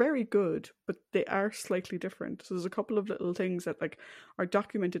 They're very good, but they are slightly different. So there's a couple of little things that are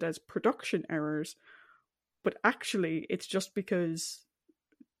documented as production errors, but actually it's just because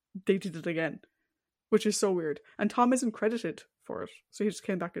they did it again, which is so weird. And Tom isn't credited for it, so he just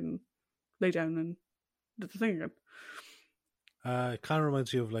came back and lay down and did the thing again. It kind of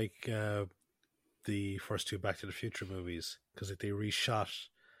reminds you of the first two Back to the Future movies, because they reshot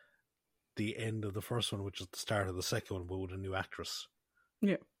the end of the first one, which is the start of the second one, but with a new actress.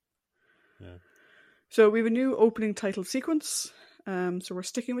 Yeah. So we have a new opening title sequence. So we're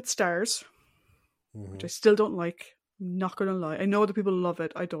sticking with stars, which I still don't like. I'm not going to lie. I know that people love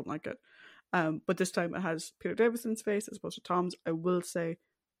it. I don't like it. But this time it has Peter Davison's face as opposed to Tom's. I will say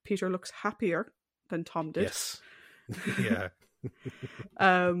Peter looks happier than Tom did. Yes. Yeah.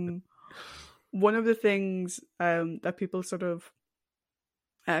 One of the things that people sort of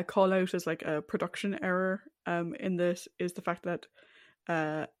call out as a production error in this is the fact that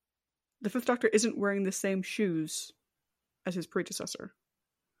the Fifth Doctor isn't wearing the same shoes as his predecessor.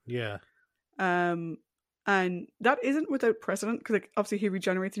 Yeah. And that isn't without precedent, because obviously he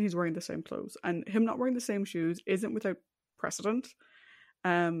regenerates and he's wearing the same clothes, and him not wearing the same shoes isn't without precedent.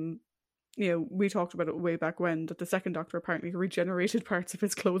 We talked about it way back when, that the Second Doctor apparently regenerated parts of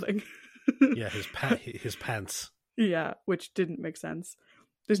his clothing. Yeah, his pants. Yeah, which didn't make sense.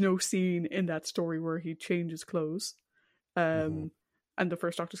 There's no scene in that story where he changes clothes. And the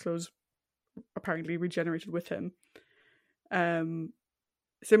First Doctor's clothes apparently regenerated with him.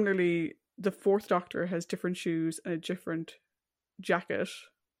 Similarly, the Fourth Doctor has different shoes and a different jacket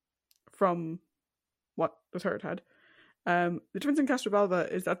from what the Third had. The difference in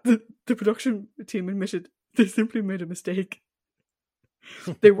Castrovalva is that the production team admitted they simply made a mistake.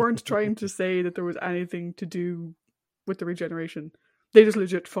 They weren't trying to say that there was anything to do with the regeneration. They just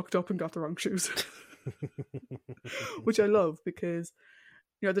legit fucked up and got the wrong shoes. Which I love, because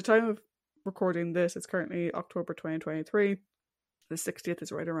at the time of recording this, it's currently October 2023. The 60th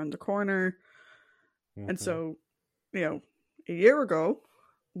is right around the corner. And so, a year ago,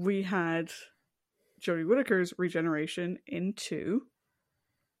 we had Jodie Whittaker's regeneration into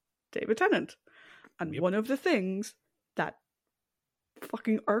David Tennant. And one of the things that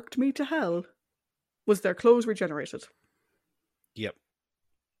fucking irked me to hell was their clothes regenerated. Yep.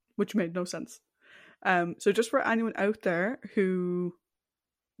 Which made no sense. So just for anyone out there who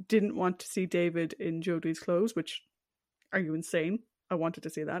didn't want to see David in Jodie's clothes, which, are you insane? I wanted to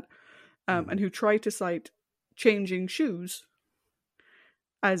see that. And who tried to cite changing shoes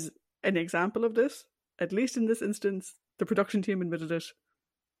as an example of this, at least in this instance, the production team admitted it.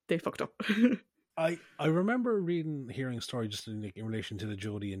 They fucked up. I remember hearing a story just in relation to the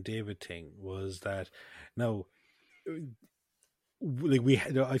Jodie and David thing, was that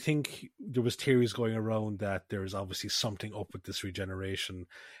I think there was theories going around that there's obviously something up with this regeneration,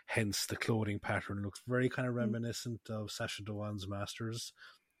 hence the clothing pattern looks very kind of reminiscent of Sacha Dhawan's Masters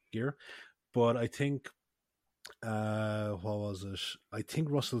gear. But I think what was it? I think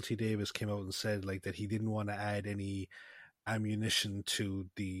Russell T Davies came out and said that he didn't want to add any ammunition to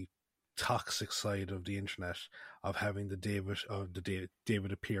the toxic side of the internet of having the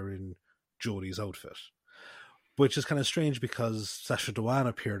David appear in Jodie's outfit. Which is kind of strange because Sacha Dhawan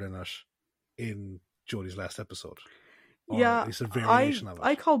appeared in it in Jodie's last episode. Or at least a variation of it.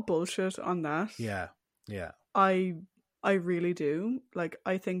 I call bullshit on that. Yeah. I I really do. Like,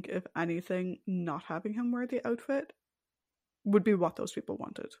 I think if anything, not having him wear the outfit would be what those people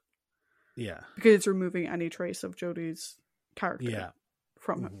wanted. Yeah. Because it's removing any trace of Jodie's character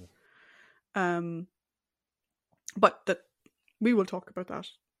from him. But that we will talk about that.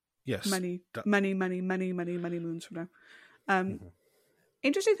 Yes. Many moons from now.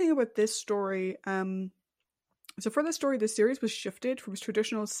 Interesting thing about this story, so for this story, the series was shifted from its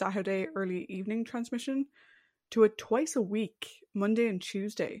traditional Saturday early evening transmission to a twice a week, Monday and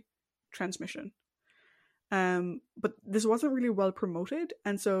Tuesday transmission. But this wasn't really well promoted,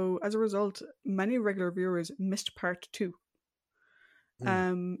 and so as a result, many regular viewers missed part 2.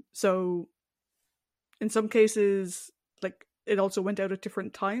 So in some cases, like, it also went out at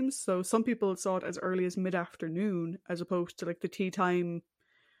different times. So some people saw it as early as mid-afternoon, as opposed to like the tea time,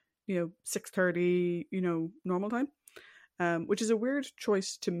 6:30, normal time, which is a weird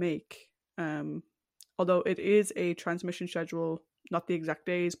choice to make. Although it is a transmission schedule, not the exact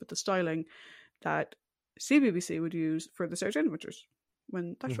days, but the styling that CBBC would use for the Sarah Jane Adventures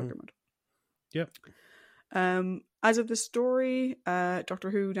when that show came out. Yep. As of the story, Doctor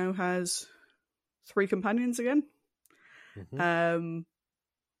Who now has 3 companions again. The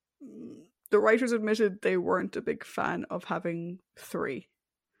writers admitted they weren't a big fan of having 3,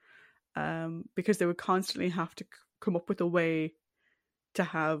 because they would constantly have to come up with a way to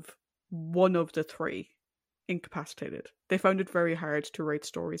have one of the 3 incapacitated. They found it very hard to write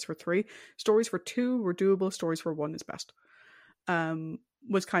stories for 3. Stories for 2 were doable, stories for 1 is best.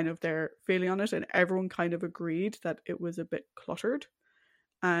 Was kind of their feeling on it, and everyone kind of agreed that it was a bit cluttered.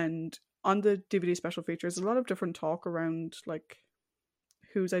 And on the DVD special features, a lot of different talk around, like,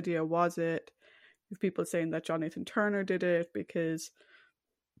 whose idea was it? With people saying that John Nathan Turner did it because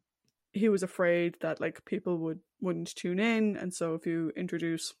he was afraid that, like, people wouldn't tune in, and so if you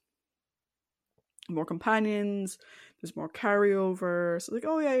introduce more companions, there's more carryover. So like,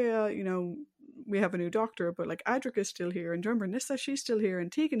 oh yeah, we have a new Doctor, but like Adric is still here, and remember Nissa, she's still here,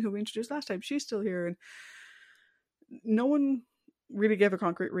 and Tegan, who we introduced last time, she's still here, and no one really gave a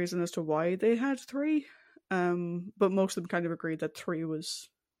concrete reason as to why they had 3, but most of them kind of agreed that 3 was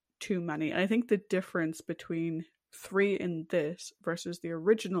too many. And I think the difference between 3 in this versus the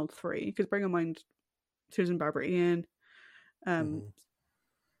original 3, because bearing in mind Susan, Barbara, Ian,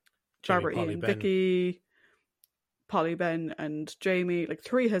 Barbara, Polly, Ian, Ben. Vicky, Polly, Ben, and Jamie, like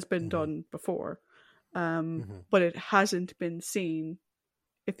 3 has been done before, but it hasn't been seen,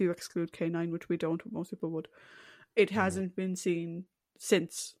 if you exclude K9, which we don't, but most people would. It hasn't been seen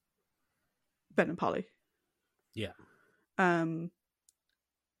since Ben and Polly. Yeah. And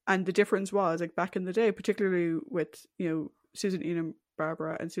the difference was, like, back in the day, particularly with, Susan, Ian, and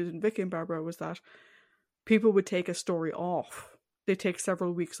Barbara, and Susan, Vicky, and Barbara, was that people would take a story off. They'd take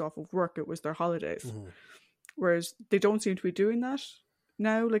several weeks off of work. It was their holidays. Whereas they don't seem to be doing that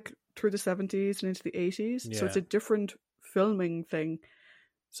now, like, through the 70s and into the 80s. Yeah. So it's a different filming thing.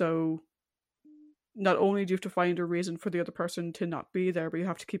 So not only do you have to find a reason for the other person to not be there, but you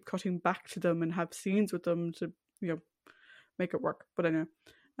have to keep cutting back to them and have scenes with them to, make it work. But anyway,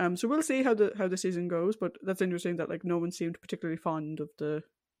 so we'll see how the season goes. But that's interesting that, like, no one seemed particularly fond of the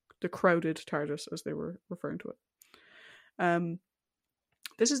crowded TARDIS, as they were referring to it.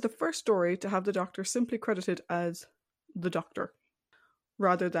 This is the first story to have the Doctor simply credited as the Doctor,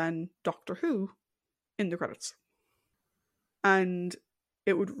 rather than Doctor Who in the credits. And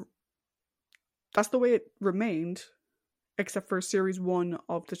that's the way it remained, except for Series 1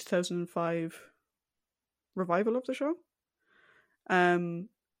 of the 2005 revival of the show. And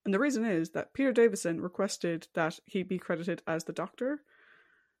the reason is that Peter Davison requested that he be credited as the Doctor,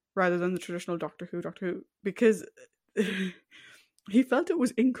 rather than the traditional Doctor Who, because he felt it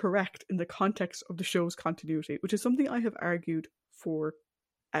was incorrect in the context of the show's continuity, which is something I have argued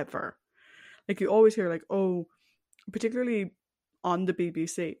forever. Like, you always hear, like, oh, particularly on the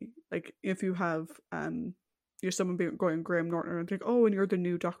BBC, like, if you have you're someone going Graham Norton and think, oh, and you're the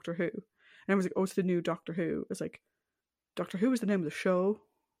new Doctor Who, and everyone's like, oh, it's the new Doctor Who. It's like, Doctor Who is the name of the show.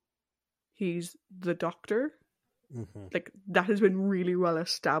 He's the Doctor. Like, that has been really well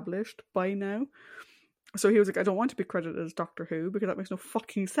established by now. So he was like, I don't want to be credited as Doctor Who because that makes no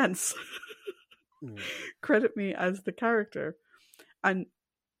fucking sense. Credit me as the character. And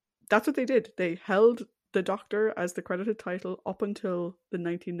that's what they did. They held the Doctor as the credited title up until the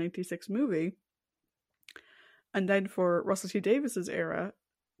 1996 movie. And then for Russell T Davies's era,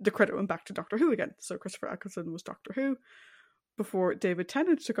 the credit went back to Doctor Who again. So Christopher Eccleston was Doctor Who before David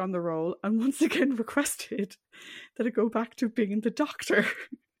Tennant took on the role and once again requested that it go back to being the Doctor.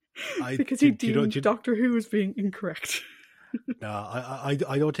 Because he deemed Doctor Who as being incorrect. No, I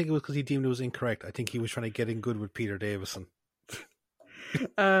don't think it was because he deemed it was incorrect. I think he was trying to get in good with Peter Davison.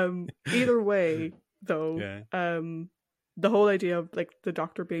 Either way, though, Yeah. the whole idea of like the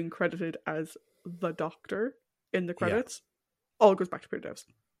Doctor being credited as the Doctor in the credits all goes back to Peter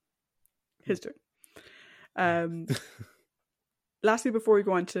Davison. His doing. Lastly, before we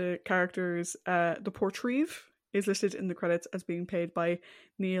go on to characters, the Portreeve is listed in the credits as being played by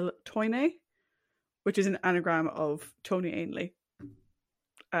Neil Toynay, which is an anagram of Tony Ainley.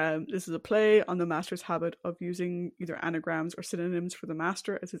 This is a play on the Master's habit of using either anagrams or synonyms for the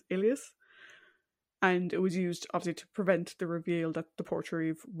Master as his alias. And it was used, obviously, to prevent the reveal that the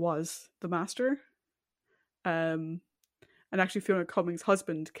Portreeve was the Master. And actually, Fiona Cummings'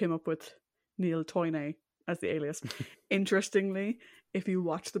 husband came up with Neil Toynay as the alias. Interestingly, if you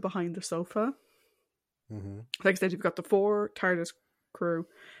watch the Behind the Sofa, like I said, you've got the 4 TARDIS crew,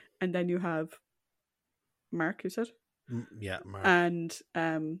 and then you have Mark, you said? Yeah, Mark. And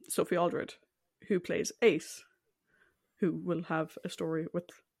Sophie Aldred, who plays Ace, who will have a story with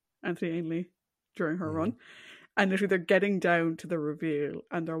Anthony Ainley during her run. And literally they're getting down to the reveal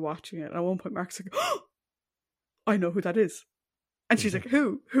and they're watching it. And at one point Mark's like, oh, I know who that is. And she's like,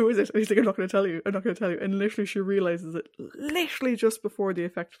 who? Who is it? And he's like, I'm not going to tell you. I'm not going to tell you. And literally she realises it literally just before the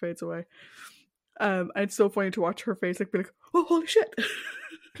effect fades away. And it's so funny to watch her face like be like, oh, holy shit.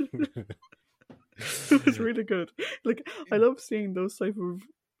 It was really good. Like, I love seeing those type of,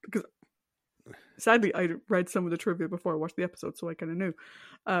 because sadly I read some of the trivia before I watched the episode, so I kind of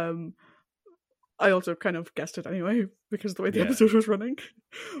knew. I also kind of guessed it anyway because of the way the episode was running.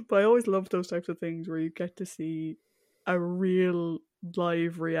 But I always love those types of things where you get to see a real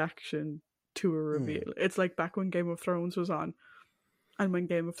live reaction to a reveal. It's like back when Game of Thrones was on, and when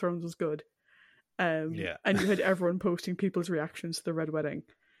Game of Thrones was good. And you had everyone posting people's reactions to the Red Wedding.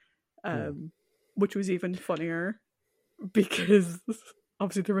 Which was even funnier because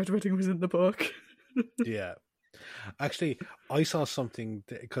obviously the Red Wedding was in the book. Yeah. Actually, I saw something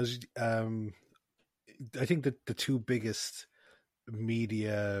because I think that the 2 biggest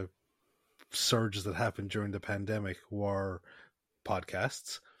media surges that happened during the pandemic were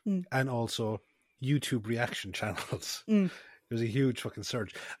podcasts and also YouTube reaction channels. There's a huge fucking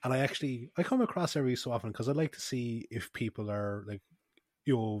surge. And I come across every so often because I like to see if people are like,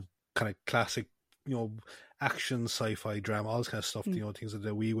 you know, kind of classic, you know, action, sci-fi, drama, all this kind of stuff, you know, things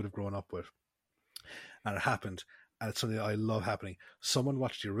that we would have grown up with. And it happened. And it's something that I love happening. Someone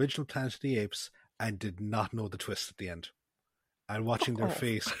watched the original Planet of the Apes and did not know the twist at the end. And watching their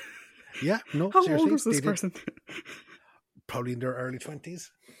face. Yeah, no, How seriously. old was this person? Probably in their early 20s.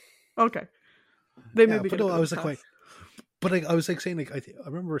 Okay. They maybe but no, I was like, but like, I was like saying, like, I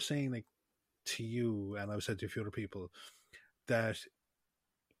remember saying, like, to you, and I was saying to a few other people, that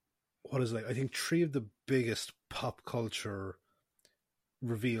what is it, like, I think 3 of the biggest pop culture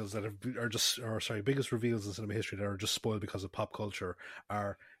reveals that biggest reveals in cinema history that are just spoiled because of pop culture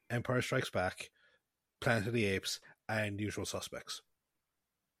are Empire Strikes Back, Planet of the Apes, and Usual Suspects.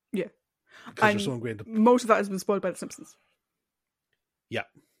 Yeah. Because they're so ingrained. Most of that has been spoiled by The Simpsons. Yeah.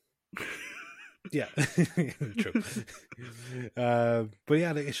 Yeah. True. But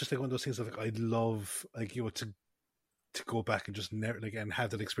yeah, like, it's just like one of those things that, like, I'd love, like, you know, to go back and just never, like, and have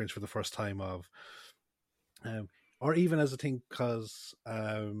that experience for the first time of, or even as a thing, because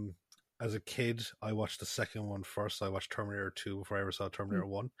as a kid I watched the second one first. I watched Terminator 2 before I ever saw Terminator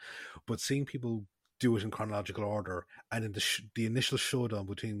 1. But seeing people do it in chronological order, and in the initial showdown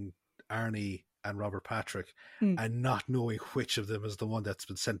between Arnie and Robert Patrick, and not knowing which of them is the one that's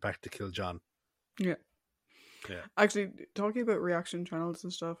been sent back to kill John. Yeah. Actually, talking about reaction channels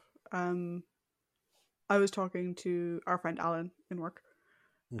and stuff, I was talking to our friend Alan in work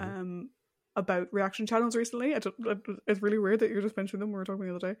about reaction channels recently. It's really weird that you just mentioned them. We were talking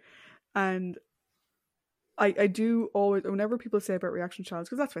the other day. And I do always, whenever people say about reaction channels,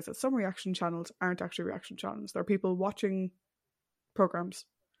 because that's what I said, some reaction channels aren't actually reaction channels. They're people watching programs,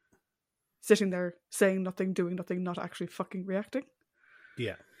 sitting there, saying nothing, doing nothing, not actually fucking reacting.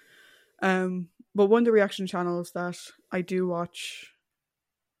 Yeah. But one of the reaction channels that I do watch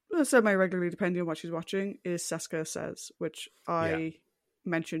semi-regularly, depending on what she's watching, is Seska Says, which I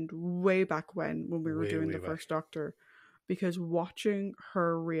mentioned way back when we were doing the first Doctor, because watching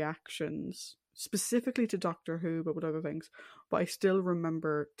her reactions, specifically to Doctor Who, but with other things, but I still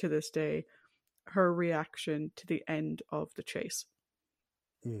remember to this day her reaction to the end of The Chase.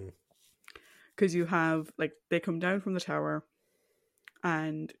 Because you have, like, they come down from the tower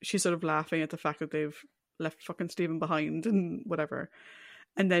and she's sort of laughing at the fact that they've left fucking Stephen behind and whatever.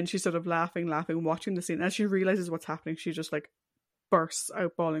 And then she's sort of laughing, watching the scene. As she realizes what's happening, she's just like, bursts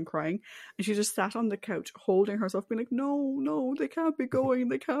out bawling, crying, and she just sat on the couch holding herself, being like, no, they can't be going,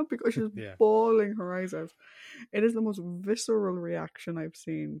 they can't be going. She's Yeah. bawling her eyes out. It is the most visceral reaction I've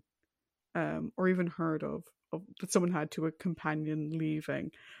seen, or even heard of that someone had to a companion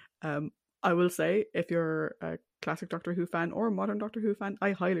leaving. I will say, if you're a classic Doctor Who fan or a modern Doctor Who fan,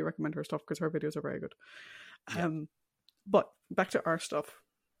 I highly recommend her stuff because her videos are very good. Yeah. But back to our stuff.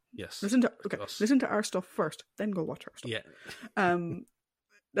 Yes. Listen to our stuff first, then go watch our stuff. Yeah.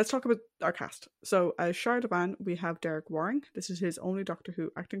 Let's talk about our cast. So as Shardaban, we have Derek Waring. This is his only Doctor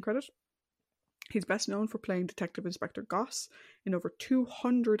Who acting credit. He's best known for playing Detective Inspector Goss in over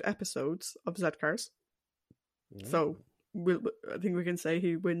 200 episodes of Z-Cars. So I think we can say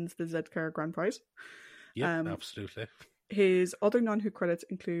he wins the Z-Car Grand Prize. Yeah, absolutely. His other non-Who credits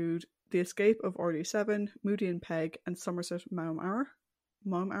include The Escape of RD7, Moody and Peg, and Somerset Mom Hour.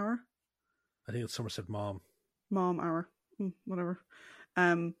 Mom Hour? I think it's Somerset Mom. Mom Hour. Whatever.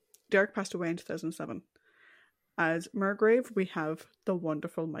 Derek passed away in 2007. As Murgrave, we have the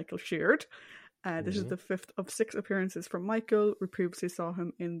wonderful Michael Sheard. This is the 5th of 6 appearances from Michael. We previously saw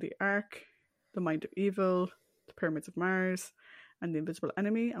him in The Ark, The Mind of Evil, The Pyramids of Mars, and The Invisible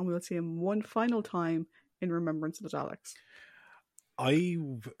Enemy, and we'll see him one final time in Remembrance of the Daleks. I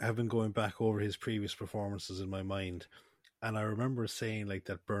have been going back over his previous performances in my mind, and I remember saying like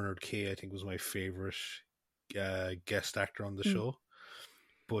that Bernard Kay, I think, was my favourite guest actor on the show.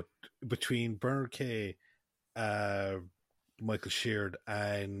 But between Bernard Kay, Michael Sheard,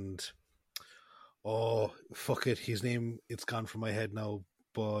 and his name, it's gone from my head now,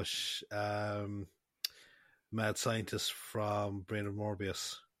 but mad scientist from Brain of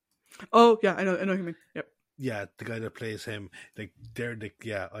Morbius. Oh yeah, I know who you mean. Yep. Yeah, the guy that plays him, I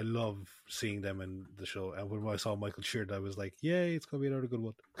love seeing them in the show. And when I saw Michael Sheard, I was like, yay, it's gonna be another good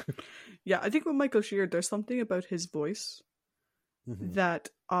one. Yeah, I think with Michael Sheard, there's something about his voice that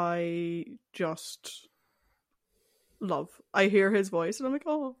I just love. I hear his voice and I'm like,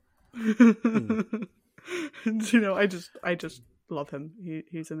 oh. And, I just love him.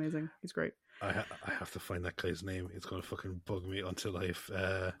 He's amazing. He's great. I have to find that guy's name. It's gonna fucking bug me until I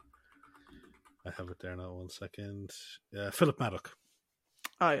have it there now. 1 second. Philip Maddock.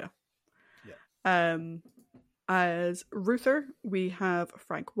 Oh yeah. As Ruther, we have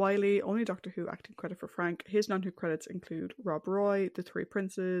Frank Wiley, only Doctor Who acting credit for Frank. His non-Who credits include Rob Roy, The Three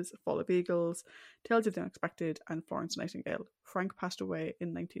Princes, Fall of Eagles, Tales of the Unexpected, and Florence Nightingale. Frank passed away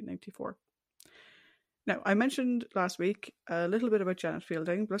in 1994. Now, I mentioned last week a little bit about Janet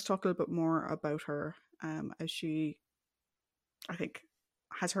Fielding, but let's talk a little bit more about her, as she, I think,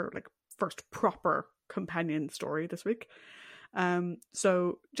 has her first proper companion story this week.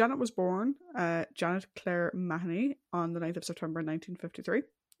 So Janet was born Janet Claire Mahoney on the 9th of September 1953,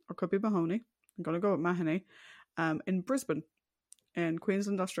 or could be Mahoney. I'm going to go with Mahoney, in Brisbane, in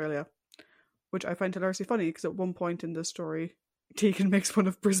Queensland, Australia, which I find hilariously funny because at one point in this story, Tegan makes fun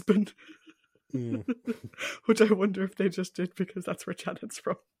of Brisbane, which I wonder if they just did because that's where Janet's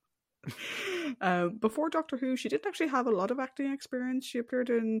from. Before Doctor Who, she didn't actually have a lot of acting experience. She appeared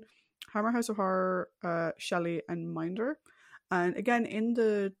in Hammer House of Horror, Shelley, and Minder. And again, in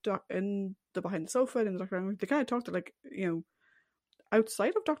the Behind the Sofa, in the Doctor, they kind of talked that,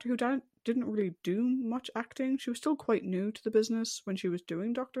 outside of Doctor Who, Janet didn't really do much acting. She was still quite new to the business when she was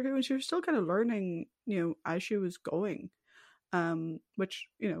doing Doctor Who, and she was still kind of learning, as she was going. Which,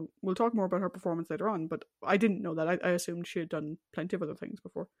 we'll talk more about her performance later on, but I didn't know that. I assumed she had done plenty of other things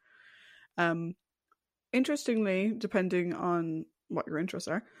before. Interestingly, depending on what your interests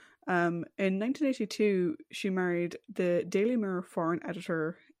are, in 1982, she married the Daily Mirror foreign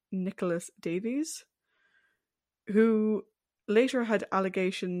editor Nicholas Davies, who later had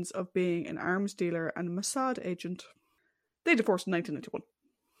allegations of being an arms dealer and a Mossad agent. They divorced in 1991.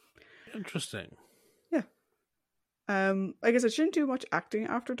 Interesting. Yeah. I guess she didn't do much acting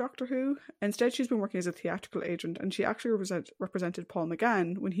after Doctor Who. Instead, she's been working as a theatrical agent, and she actually represented Paul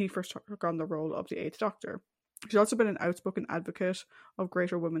McGann when he first took on the role of the Eighth Doctor. She's also been an outspoken advocate of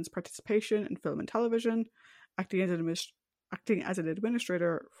greater women's participation in film and television, acting as an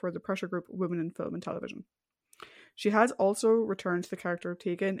administrator for the pressure group Women in Film and Television. She has also returned to the character of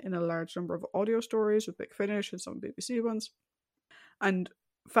Tegan in a large number of audio stories with Big Finish and some BBC ones. And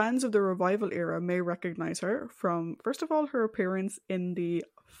fans of the revival era may recognise her from, first of all, her appearance in the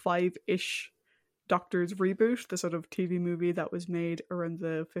 5-ish Doctors reboot, the sort of TV movie that was made around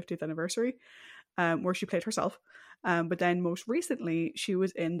the 50th anniversary, where she played herself. But then most recently, she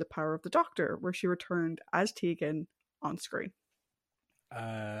was in The Power of the Doctor, where she returned as Tegan on screen.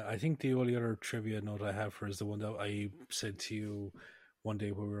 I think the only other trivia note I have for her is the one that I said to you one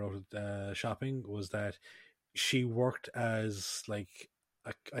day when we were out shopping, was that she worked as like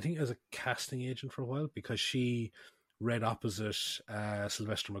I think as a casting agent for a while, because she read opposite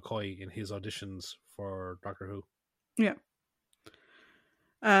Sylvester McCoy in his auditions for Doctor Who. Yeah.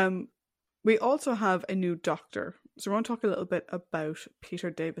 We also have a new Doctor, so we're going to talk a little bit about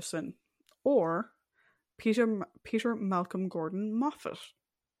Peter Davison, or Peter Malcolm Gordon Moffat,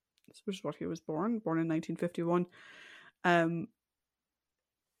 which is what he was born in 1951.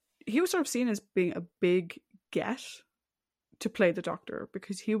 He was sort of seen as being a big get to play the Doctor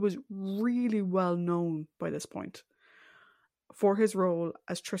because he was really well known by this point for his role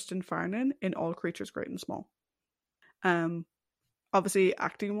as Tristan Farnan in All Creatures Great and Small. Obviously,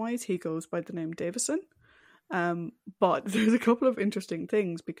 acting-wise, he goes by the name Davison. But there's a couple of interesting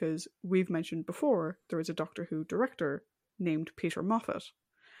things because we've mentioned before there is a Doctor Who director named Peter Moffat.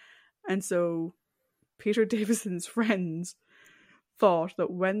 And so Peter Davison's friends thought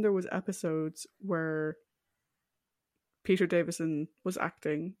that when there was episodes where Peter Davison was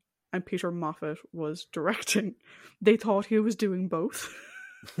acting and Peter Moffat was directing, they thought he was doing both.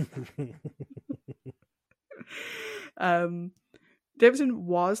 Davison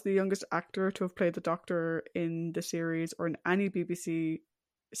was the youngest actor to have played the Doctor in the series or in any BBC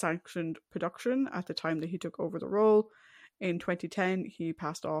sanctioned production at the time that he took over the role. In 2010, he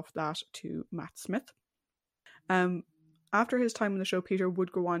passed off that to Matt Smith. After his time on the show, Peter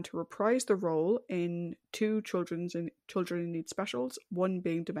would go on to reprise the role in two Children in Need specials, one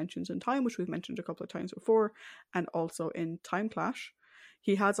being Dimensions in Time, which we've mentioned a couple of times before, and also in Time Clash.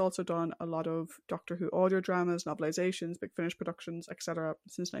 He has also done a lot of Doctor Who audio dramas, novelizations, Big Finish productions, etc.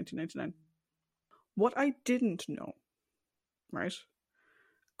 since 1999. What I didn't know, right?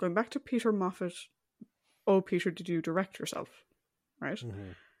 Going back to Peter Moffat, oh Peter, did you direct yourself? Right?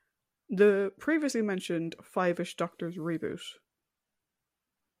 Mm-hmm. The previously mentioned Five-ish Doctors reboot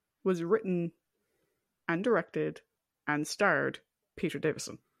was written and directed and starred Peter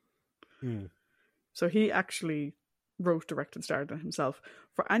Davison. So he actually wrote, directed, and starred it himself.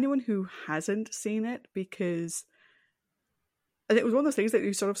 For anyone who hasn't seen it, because I think it was one of those things that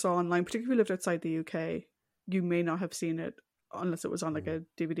you sort of saw online, particularly if you lived outside the UK, you may not have seen it unless it was on like a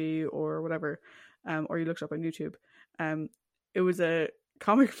DVD or whatever, or you looked up on YouTube. It was a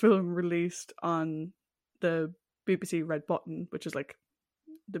comic film released on the BBC Red Button, which is like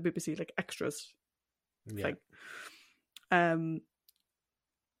the BBC like extras thing. For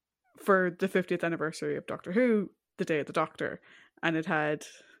the 50th anniversary of Doctor Who, the Day of the Doctor, and it had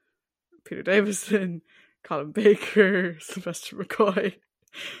Peter Davison, Colin Baker, Sylvester McCoy,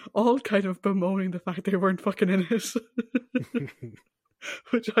 all kind of bemoaning the fact they weren't fucking in it,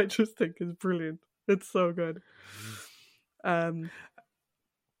 which I just think is brilliant. It's so good.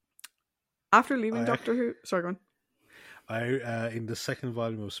 After leaving Doctor Who, sorry, go on. In the second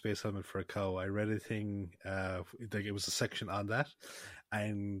volume of Space Helmet for a Cow, I read a thing, like it was a section on that,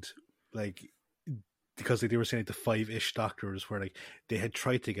 and like because they were saying like the Five-ish Doctors where like they had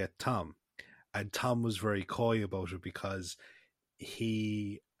tried to get Tom, and Tom was very coy about it because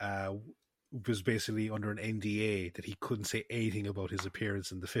he was basically under an NDA that he couldn't say anything about his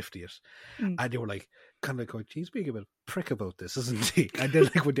appearance in the 50th. And they were like, kind of going, he's being a bit prick about this, isn't he? And then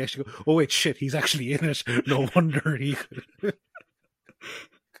like when they actually go, oh wait, shit, he's actually in it. No wonder he could.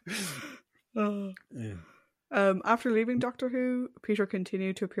 After leaving Doctor Who, Peter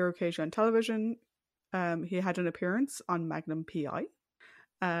continued to appear occasionally on television. He had an appearance on Magnum P.I.,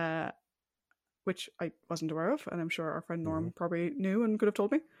 which I wasn't aware of, and I'm sure our friend Norm probably knew and could have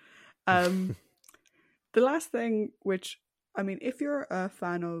told me. The last thing, which, I mean, if you're a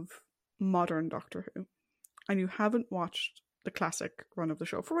fan of modern Doctor Who, and you haven't watched the classic run of the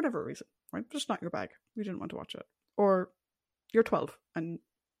show for whatever reason, right? Just not your bag. You didn't want to watch it. Or you're 12 and,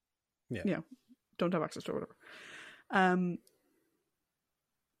 don't have access to it or whatever.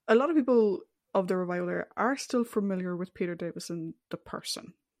 A lot of people of the revival era are still familiar with Peter Davison, the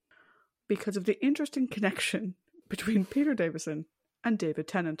person, because of the interesting connection between Peter Davison and David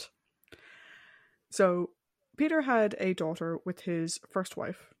Tennant. So, Peter had a daughter with his first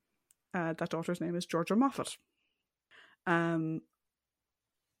wife. That daughter's name is Georgia Moffat. Georgia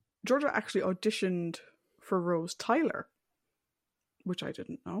actually auditioned for Rose Tyler, which I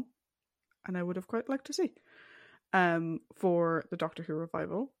didn't know, and I would have quite liked to see, for the Doctor Who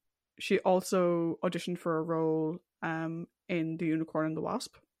revival. She also auditioned for a role in The Unicorn and the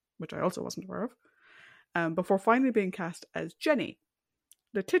Wasp, which I also wasn't aware of, before finally being cast as Jenny,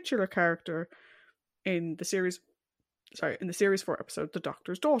 the titular character in the series 4 episode The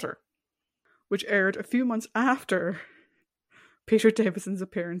Doctor's Daughter, which aired a few months after Peter Davison's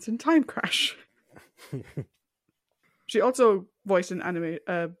appearance in Time Crash. She also voiced an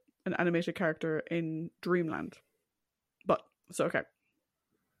an animated character in Dreamland. But it's okay.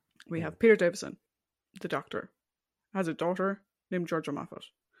 We have Peter Davison, the Doctor, has a daughter named Georgia Moffat.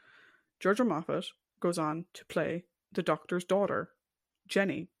 Georgia Moffat goes on to play the Doctor's daughter,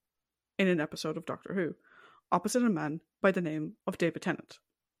 Jenny, in an episode of Doctor Who, opposite a man by the name of David Tennant.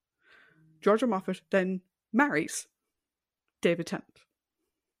 Georgia Moffat then marries David Tennant.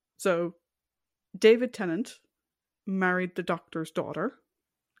 So, David Tennant married the Doctor's daughter,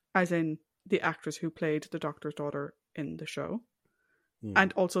 as in the actress who played the Doctor's daughter in the show,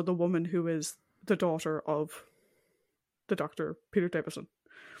 and also the woman who is the daughter of the Doctor, Peter Davison.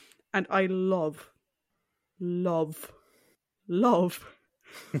 And I love when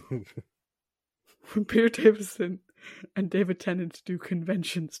Peter Davison and David Tennant do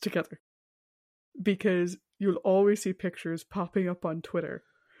conventions together. Because you'll always see pictures popping up on Twitter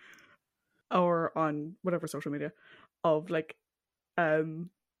or on whatever social media of like them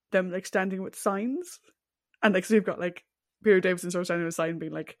like standing with signs, and like so you've got like Peter Davison sort of standing with a sign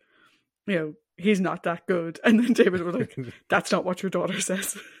being like, you know, he's not that good, and then David was like, that's not what your daughter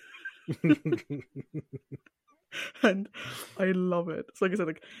says. And I love it. So like I said,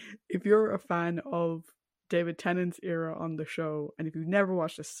 like if you're a fan of David Tennant's era on the show, and if you've never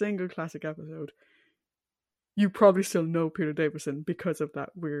watched a single classic episode, you probably still know Peter Davison because of that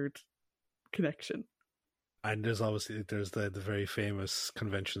weird connection. And there's the very famous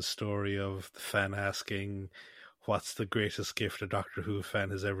convention story of the fan asking, what's the greatest gift a Doctor Who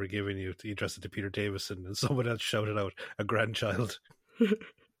fan has ever given you? He addressed it to Peter Davison, and someone else shouted out, a grandchild.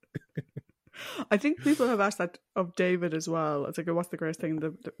 I think people have asked that of David as well. It's like, what's the greatest thing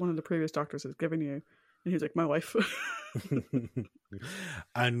that one of the previous Doctors has given you? And he's like, my wife.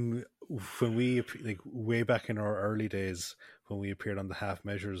 And when we, like, way back in our early days, when we appeared on the Half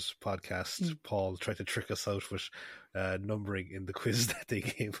Measures podcast, Paul tried to trick us out with numbering in the quiz that they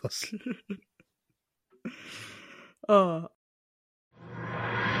gave us. Oh.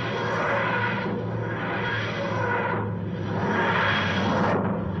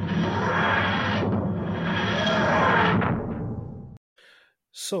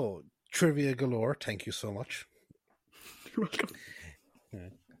 So, trivia galore, thank you so much. You're welcome. Yeah.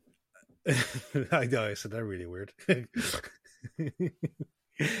 I know, I said that really weird.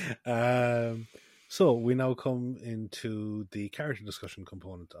 So we now come into the character discussion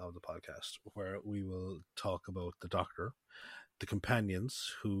component of the podcast, where we will talk about the Doctor, the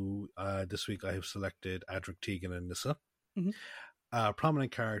companions, who this week I have selected Adric, Tegan, and Nyssa.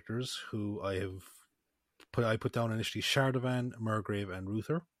 Prominent characters who I put down initially Shardavan, Murgrave, and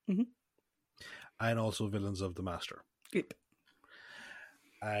Ruther, and also villains of the Master. Yep.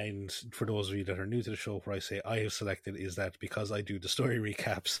 And for those of you that are new to the show, where I say I have selected is that because I do the story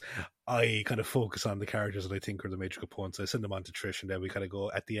recaps, I kind of focus on the characters that I think are the major components. I send them on to Trish, and then we kind of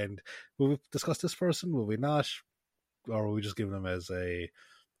go at the end, will we discuss this person? Will we not? Or will we just give them as a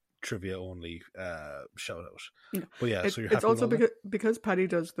trivia only shout out? Yeah. But yeah, so you're happy. It's also because Paddy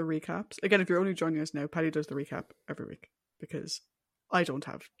does the recaps. Again, if you're only joining us now, Paddy does the recap every week because I don't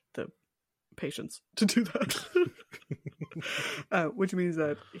have the patience to do that. Which means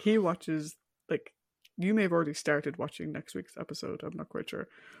that he watches, like, you may have already started watching next week's episode, I'm not quite sure,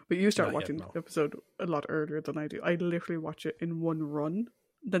 but you start watching the episode a lot earlier than I do. I literally watch it in one run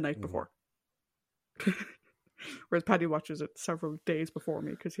the night before. Whereas Paddy watches it several days before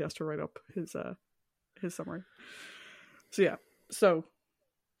me because he has to write up his summary. So yeah, so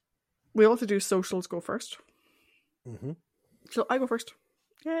we also do socials go first. So I go first.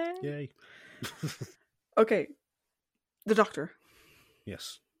 Yay. Okay, the Doctor.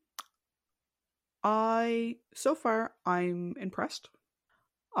 Yes. So far, I'm impressed.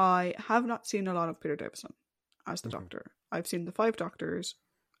 I have not seen a lot of Peter Davison as the Doctor. I've seen the 5 Doctors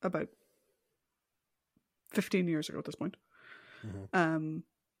about 15 years ago at this point. And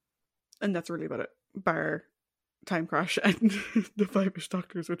that's really about it. Bar Time Crash and the 5-ish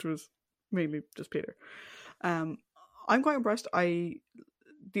Doctors, which was mainly just Peter. I'm quite impressed.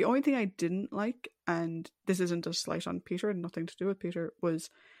 The only thing I didn't like, and this isn't a slight on Peter, nothing to do with Peter, was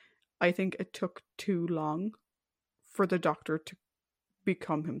I think it took too long for the Doctor to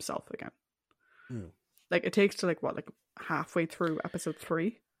become himself again. Like, it takes to like halfway through episode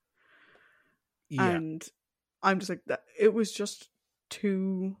 3. Yeah. And I'm just like, that it was just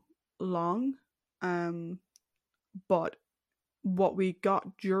too long. But what we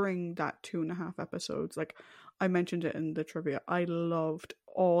got during that 2.5 episodes, like I mentioned it in the trivia, I loved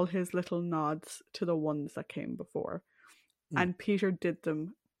all his little nods to the ones that came before. And Peter did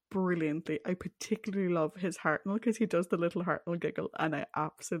them brilliantly. I particularly love his Hartnell because he does the little Hartnell giggle and I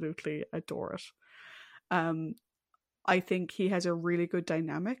absolutely adore it. I think he has a really good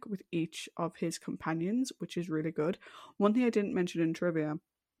dynamic with each of his companions, which is really good. One thing I didn't mention in trivia,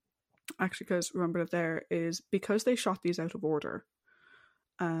 actually, because remember that there is because they shot these out of order,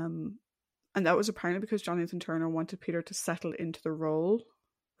 and that was apparently because Jonathan Turner wanted Peter to settle into the role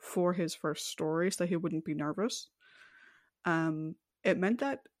for his first story, so he wouldn't be nervous. It meant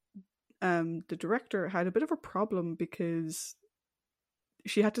that the director had a bit of a problem because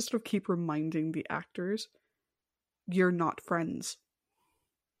she had to sort of keep reminding the actors, "You're not friends.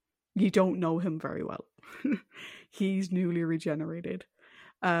 You don't know him very well. He's newly regenerated,"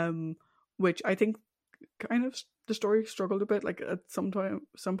 which I think kind of the story struggled a bit. Like at some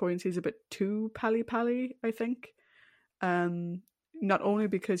points he's a bit too pally, I think. Not only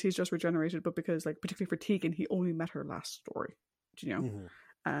because he's just regenerated, but because, like, particularly for Tegan, he only met her last story, you know.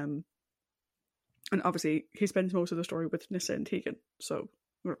 Mm-hmm. And obviously he spends most of the story with Nissa and Tegan, so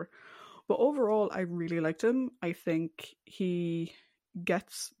whatever. But overall, I really liked him. I think he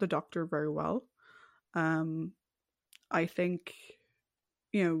gets the Doctor very well. I think,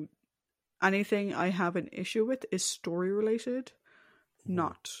 you know, anything I have an issue with is story related,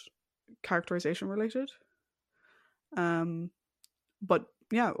 not characterization related. But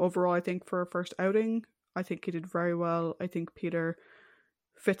yeah, overall, I think for a first outing, I think he did very well. I think Peter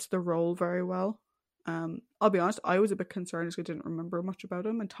fits the role very well. I'll be honest, I was a bit concerned because I didn't remember much about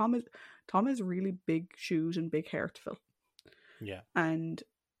him. And Tom has really big shoes and big hair to fill. Yeah. And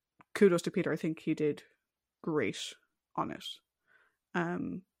kudos to Peter. I think he did great on it.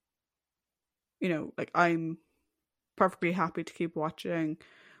 You know, like, I'm perfectly happy to keep watching.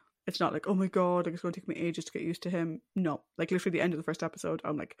 It's not like, oh my god, like, it's going to take me ages to get used to him. No, like, literally the end of the first episode,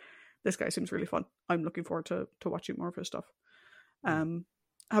 I'm like, this guy seems really fun. I'm looking forward to watching more of his stuff. How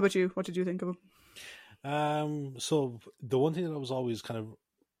about you? What did you think of him? So the one thing that I was always kind of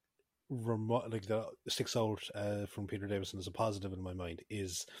like that sticks out from Peter Davison as a positive in my mind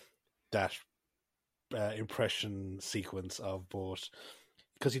is that impression sequence of both,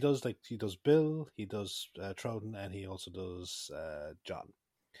 because he does Bill, he does Troughton, and he also does John.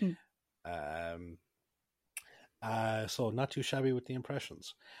 So not too shabby with the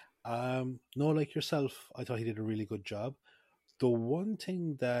impressions. No, like yourself, I thought he did a really good job. The one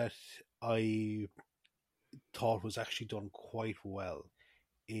thing that I thought was actually done quite well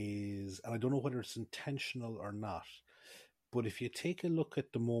is, and I don't know whether it's intentional or not, but if you take a look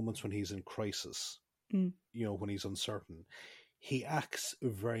at the moments when he's in crisis, you know, when he's uncertain, he acts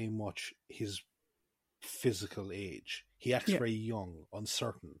very much his physical age. He acts very young,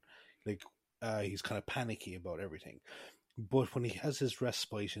 uncertain, like he's kind of panicky about everything. But when he has his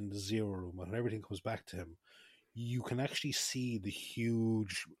respite in the zero room and everything comes back to him, you can actually see the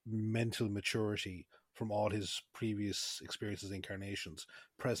huge mental maturity from all his previous experiences, incarnations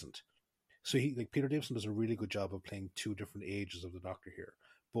present. So he, like, Peter Davison does a really good job of playing two different ages of the Doctor here,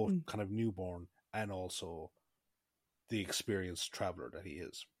 both kind of newborn and also the experienced traveler that he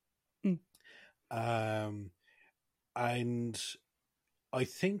is. And I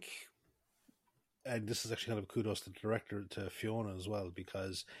think, and this is actually kind of kudos to the director, to Fiona as well,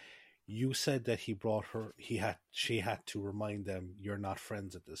 because you said that he brought her, she had to remind them, you're not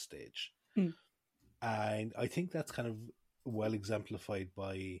friends at this stage. And I think that's kind of well exemplified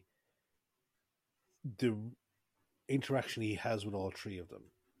by the interaction he has with all three of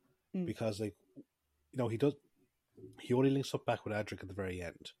them. Because, like, you know, he only links up back with Adric at the very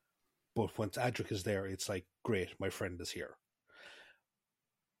end. But once Adric is there, it's like, great, my friend is here.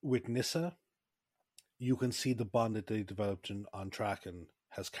 With Nissa, you can see the bond that they developed on Traken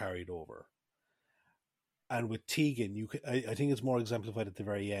has carried over. And with Tegan, I think it's more exemplified at the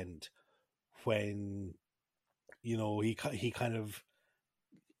very end, when, you know, he kind of,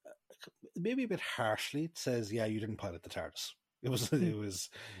 maybe a bit harshly, says, yeah, you didn't pilot the TARDIS. It was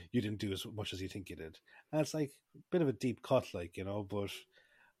you didn't do as much as you think you did. And it's like a bit of a deep cut, like, you know, but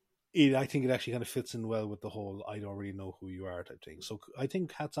I think it actually kind of fits in well with the whole I don't really know who you are type thing. So I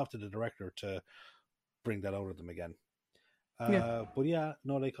think hats off to the director to bring that out of them again. But yeah,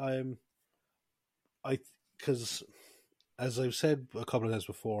 no, like, because as I've said a couple of times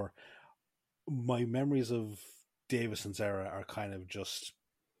before, my memories of Davison's era are kind of just,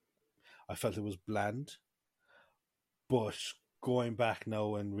 I felt it was bland. But going back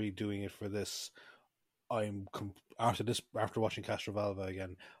now and redoing it for this, after watching Castrovalva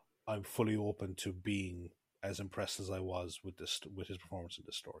again, I'm fully open to being as impressed as I was with his performance in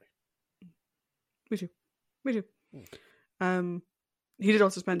this story. Me too. He did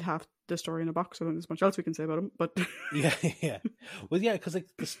also spend half the story in a box. I don't think there's much else we can say about him, but yeah. Well, yeah, because, like,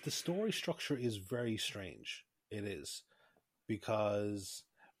 the story structure is very strange. It is, because,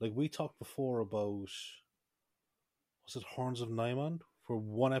 like, we talked before about was it Horns of Nymon? For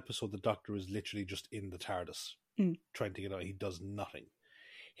one episode, the Doctor is literally just in the TARDIS trying to get out. He does nothing.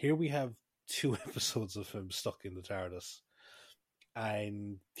 Here we have 2 episodes of him stuck in the TARDIS,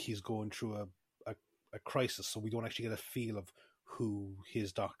 and he's going through a crisis, so we don't actually get a feel of who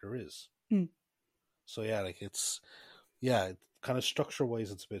his Doctor is. So yeah, like it's kind of structure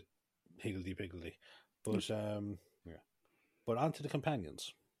wise, it's a bit higgledy-piggledy, but yeah. But on to the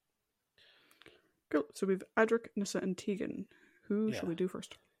companions. Cool. So we've Adric, Nyssa, and Tegan. Who should we do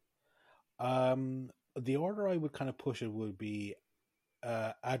first? The order I would kind of push it would be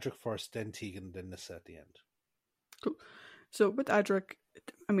Adric first, then Tegan, then Nyssa at the end. Cool. So with Adric,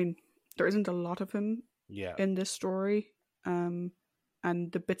 I mean, there isn't a lot of him in this story. And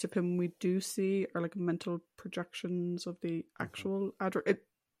the bits of him we do see are like mental projections of the actual Adric.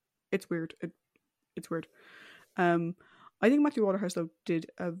 It's weird. It's weird. I think Matthew Waterhouse, though, did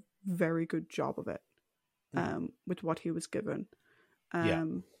a very good job of it with what he was given.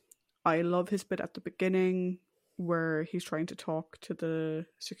 I love his bit at the beginning where he's trying to talk to the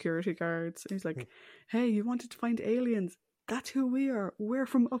security guards. He's like, hey, you wanted to find aliens. That's who we are. We're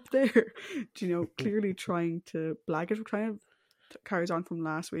from up there. Clearly trying to blag it. Kind of carries on from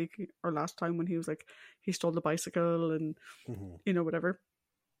last week or last time when he was like, he stole the bicycle and, whatever.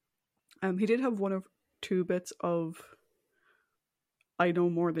 He did have one of 2 bits of I know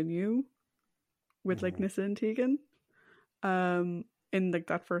more than you with like Nyssa and Tegan. In like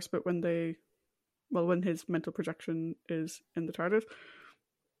that first bit when his mental projection is in the TARDIS.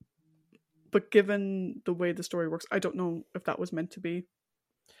 But given the way the story works, I don't know if that was meant to be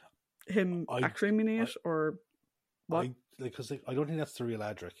him actually meaning it or what. Because I don't think that's the real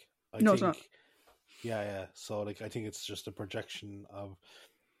Adric. It's not. Yeah. So I think it's just a projection of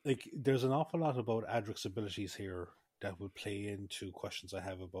there's an awful lot about Adric's abilities here that will play into questions I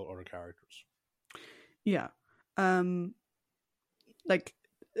have about other characters. Yeah. I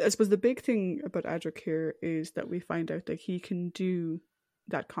suppose the big thing about Adric here is that we find out that he can do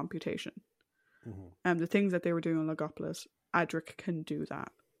that computation. The things that they were doing on Logopolis, Adric can do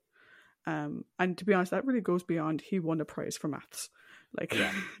that. And to be honest, that really goes beyond he won a prize for maths. That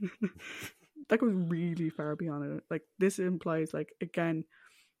goes really far beyond it. Like, this implies, again,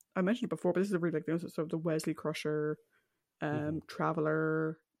 I mentioned it before, but this is a really sort of the Wesley Crusher,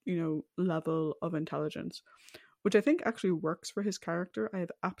 Traveller, level of intelligence, which I think actually works for his character. I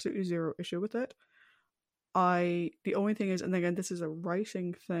have absolutely zero issue with it. The only thing is, and again, this is a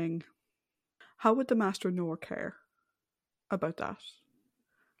writing thing, how would the Master know or care about that?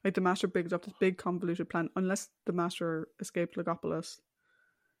 Like, the Master bigs up this big convoluted plan, unless the Master escaped Logopolis,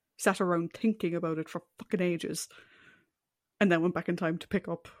 sat around thinking about it for fucking ages, and then went back in time to pick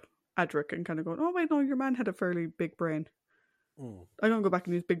up Adric and kind of going, oh wait, no, your man had a fairly big brain. I'm gonna go back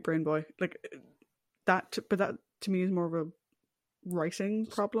and use big brain boy. But that to me is more of a writing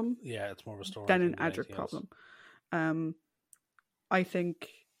problem. Yeah, it's more of a story than an Adric problem. I think,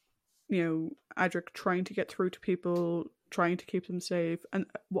 Adric trying to get through to people, trying to keep them safe. And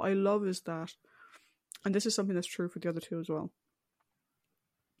what I love is that, and this is something that's true for the other 2 as well,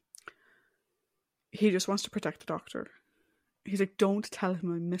 he just wants to protect the Doctor. He's like, don't tell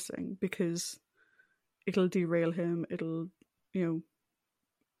him I'm missing because it'll derail him. It'll,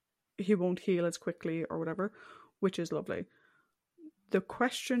 he won't heal as quickly or whatever, which is lovely. The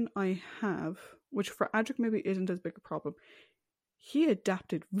question I have, which for Adric maybe isn't as big a problem, he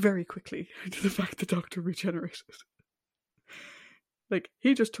adapted very quickly to the fact the Doctor regenerated.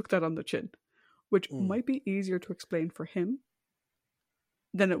 He just took that on the chin, which might be easier to explain for him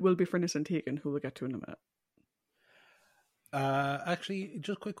than it will be for Nyssa and Tegan, who we'll get to in a minute. Actually,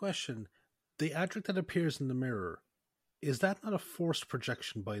 just a quick question. The Adric that appears in the mirror, is that not a forced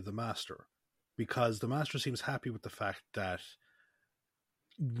projection by the Master? Because the Master seems happy with the fact that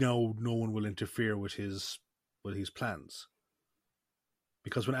no one will interfere with his plans.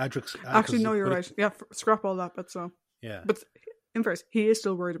 Because when Adric's... Actually, no, you're right. Yeah, scrap all that, but so... Yeah. But in first, he is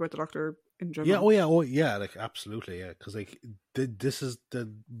still worried about the Doctor in general. Yeah, absolutely, yeah. Because, this is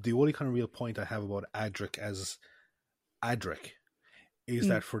the only kind of real point I have about Adric as Adric is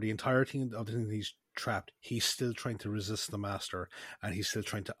that for the entirety of the thing he's trapped, he's still trying to resist the Master and he's still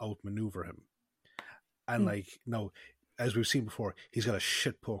trying to outmaneuver him. And no, as we've seen before, he's got a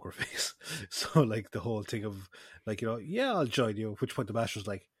shit poker face. So the whole thing of I'll join you, at which point the Master's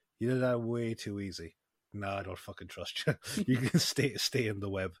like, you did that way too easy. No, I don't fucking trust you. You can stay in the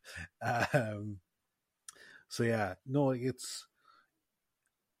web. So yeah, no, it's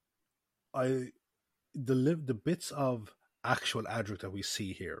the bits of actual Adric that we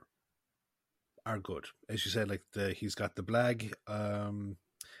see here are good. As you said, he's got the blag.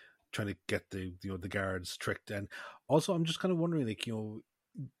 trying to get the the guards tricked. And also, I'm just kind of wondering, like,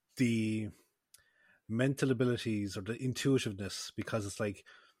 the mental abilities or the intuitiveness, because it's like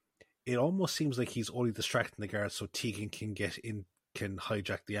it almost seems like he's only distracting the guards so Tegan can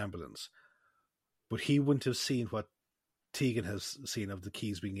hijack the ambulance, but he wouldn't have seen what Tegan has seen of the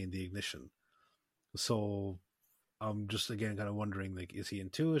keys being in the ignition. So I'm just again kind of wondering, like, is he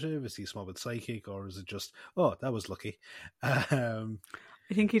intuitive? Is he small bit psychic, or is it just, oh, that was lucky? I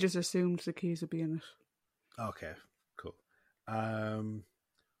think he just assumed the keys would be in it. Okay, cool.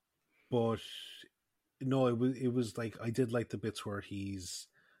 But no, it was like, I did like the bits where he's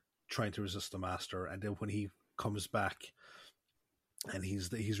trying to resist the master, and then when he comes back and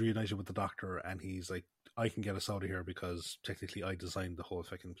he's reunited with the doctor, and he's like, I can get us out of here because technically I designed the whole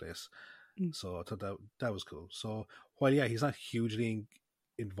fucking place. So I thought that was cool. So while he's not hugely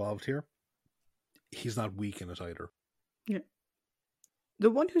involved here, he's not weak in it either. Yeah. The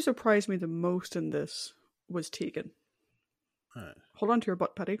one who surprised me the most in this was Tegan. Right. Hold on to your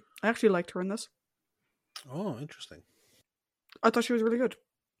butt, Paddy. I actually liked her in this. Oh, interesting. I thought she was really good.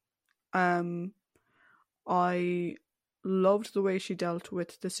 I loved the way she dealt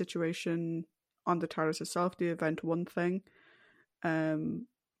with the situation on the TARDIS itself, the Event 1 thing.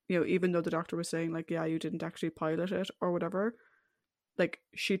 Even though the doctor was saying, like, yeah, you didn't actually pilot it or whatever, like,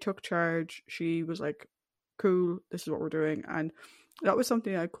 she took charge. She was like, cool, this is what we're doing. And that was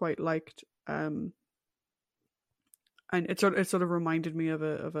something I quite liked. And it sort of reminded me of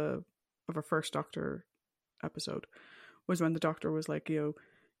a First Doctor episode, was when the doctor was like,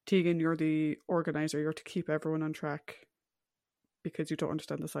 Tegan, you're the organizer, you're to keep everyone on track because you don't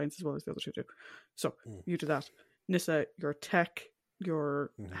understand the science as well as the other two do. So you do that. Nyssa, you're tech, you're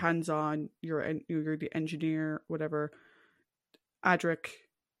hands-on, you're the engineer, whatever. Adric,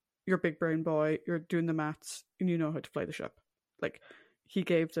 you're big brain boy, you're doing the maths, and you know how to fly the ship. Like, he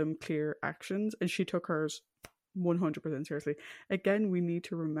gave them clear actions, and she took hers 100% seriously. Again, we need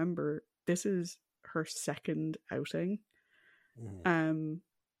to remember this is her second outing.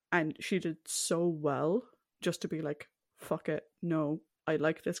 And she did so well just to be like, fuck it, no, I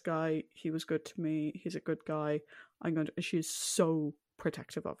like this guy, he was good to me, he's a good guy, she's so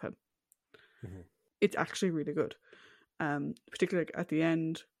protective of him. It's actually really good. Particularly at the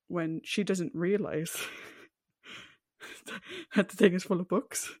end when she doesn't realise that the thing is full of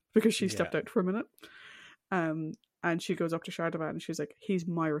books because she stepped out for a minute. And she goes up to Shardavan and she's like, he's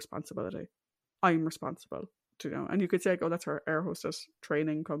my responsibility. I'm responsible. And you could say, like, oh, that's her air hostess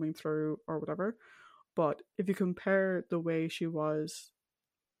training coming through or whatever. But if you compare the way she was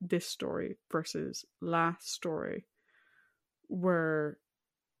this story versus last story, where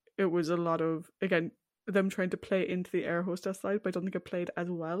it was a lot of, again, them trying to play into the air hostess side, but I don't think it played as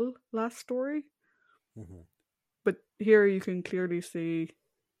well last story. But here you can clearly see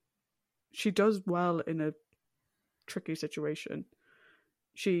she does well in a tricky situation.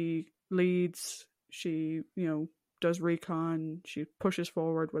 She leads, she, does recon, she pushes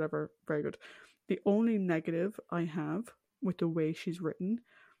forward, whatever, very good. The only negative I have with the way she's written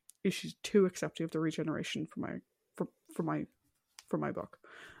is she's too accepting of the regeneration for my book.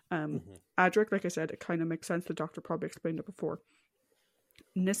 Adric, like I said, it kind of makes sense. The doctor probably explained it before.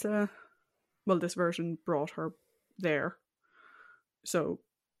 Nyssa, well, this version brought her there, so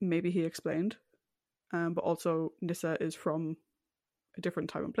maybe he explained. But also Nyssa is from a different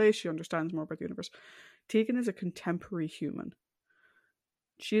time and place. She understands more about the universe. Tegan is a contemporary human.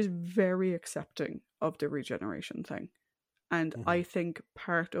 She is very accepting of the regeneration thing. And I think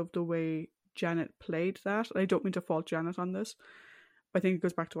part of the way Janet played that, and I don't mean to fault Janet on this, but I think it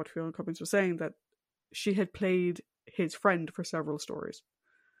goes back to what Fiona Cummings was saying, that she had played his friend for several stories.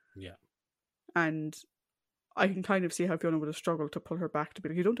 Yeah. And I can kind of see how Fiona would have struggled to pull her back to be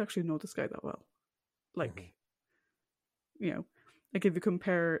like, you don't actually know this guy that well. Like, like if you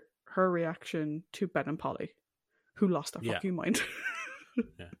compare her reaction to Ben and Polly, who lost their fucking mind.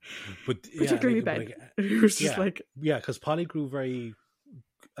 But particularly Ben, who was just because Polly grew very,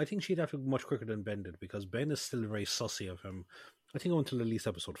 I think she'd have to much quicker than Ben did, because Ben is still very sussy of him, I think, until at least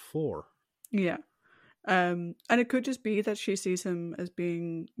episode 4. Yeah. And it could just be that she sees him as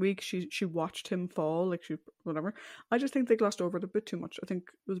being weak. She watched him fall, like, she, whatever. I just think they glossed over it a bit too much. I think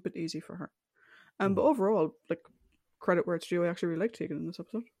it was a bit easy for her. But overall, like, credit where it's due, I actually really liked Tegan in this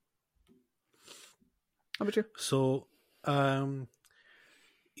episode. How about you? So,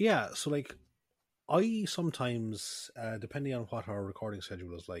 so like, I sometimes, depending on what our recording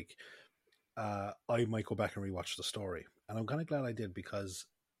schedule is like, I might go back and rewatch the story, and I'm kind of glad I did, because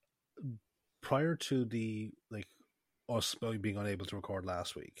prior to the, like, us being unable to record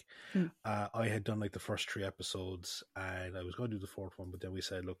last week, I had done like the first 3 episodes, and I was going to do the 4th one, but then we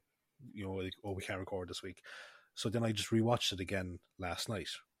said, look, like, oh, we can't record this week. So then I just rewatched it again last night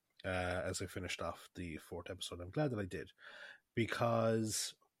as I finished off the 4th episode. I'm glad that I did,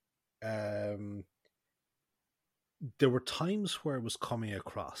 because there were times where it was coming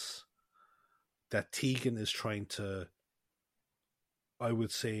across that Tegan is trying to, I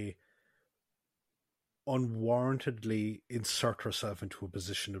would say, unwarrantedly insert herself into a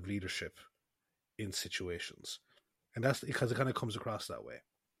position of leadership in situations. And that's because it kind of comes across that way.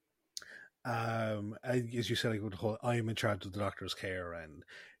 As you said, like with the whole I am in charge of the doctor's care, and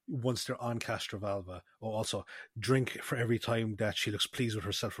once they're on Castrovalva, also drink for every time that she looks pleased with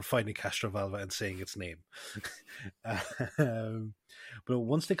herself for finding Castrovalva and saying its name. But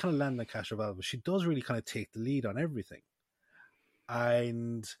once they kind of land on Castrovalva, she does really kind of take the lead on everything.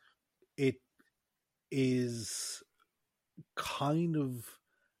 And it is kind of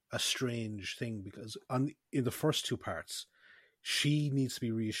a strange thing, because in the first 2 parts, she needs to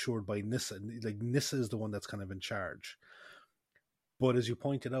be reassured by Nyssa. Like, Nyssa is the one that's kind of in charge. But as you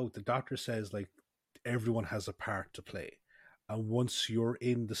pointed out, the doctor says, like, everyone has a part to play. And once you're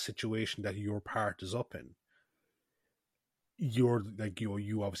in the situation that your part is up in, you're like,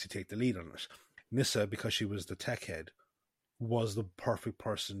 you obviously take the lead on it. Nyssa, because she was the tech head, was the perfect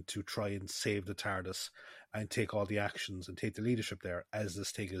person to try and save the TARDIS and take all the actions and take the leadership there, as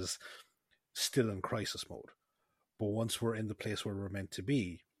this thing is still in crisis mode. But once we're in the place where we're meant to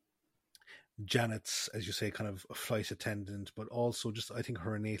be, Janet's, as you say, kind of a flight attendant, but also just, I think,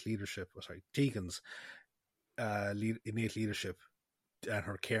 her innate leadership, Tegan's innate leadership and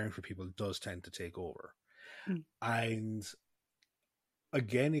her caring for people does tend to take over. And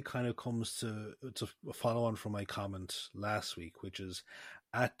again, it kind of comes to a follow on from my comment last week, which is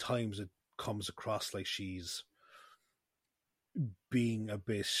at times it comes across like she's being a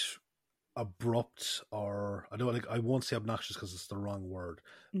bit abrupt, or I won't say obnoxious because it's the wrong word,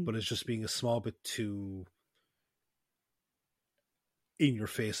 but it's just being a small bit too in your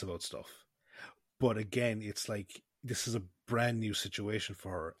face about stuff. But again, it's like this is a brand new situation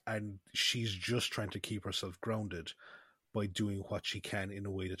for her, and she's just trying to keep herself grounded by doing what she can in the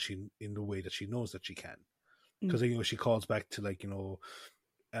way that she knows that she can. Because she calls back to, like,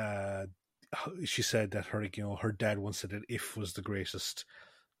 she said that her dad once said that if was the greatest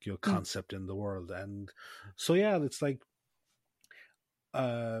concept in the world. And so it's like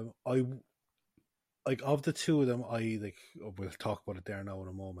I like, of the two of them, we'll talk about it there now in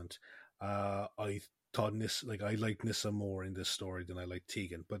a moment. I thought I liked Nyssa more in this story than I liked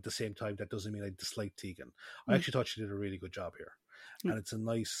Tegan, but at the same time that doesn't mean I dislike Tegan. I actually thought she did a really good job here, and it's a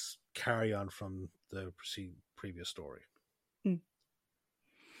nice carry on from the previous story.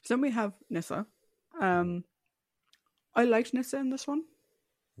 So then we have Nyssa. I liked Nyssa in this one.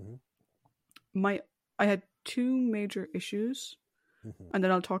 I had 2 major issues, and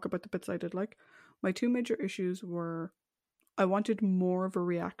then I'll talk about the bits I did like. My 2 major issues were, I wanted more of a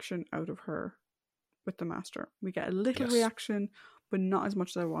reaction out of her with the Master. We get a little reaction, but not as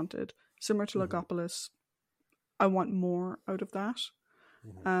much as I wanted. Similar to Logopolis, I want more out of that.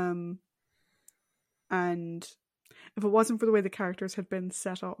 And if it wasn't for the way the characters had been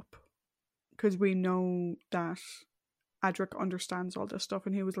set up, because we know that Adric understands all this stuff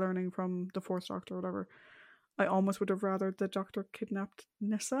and he was learning from the 4th Doctor or whatever, I almost would have rather the Doctor kidnapped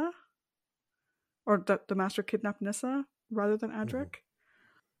Nyssa, or that the Master kidnapped Nyssa rather than Adric.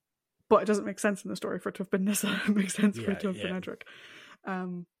 But it doesn't make sense in the story for it to have been Nyssa. It makes sense for it to have been Adric.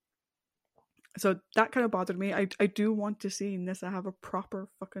 So that kind of bothered me. I do want to see Nyssa have a proper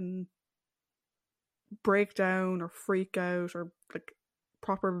fucking breakdown or freak out or like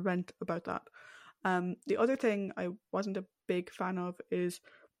proper vent about that. The other thing I wasn't a big fan of is,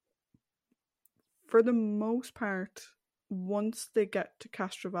 for the most part, once they get to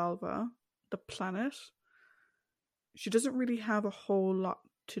Castrovalva, the planet, she doesn't really have a whole lot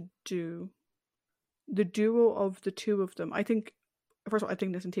to do. The duo of the 2 of them, I think, first of all, I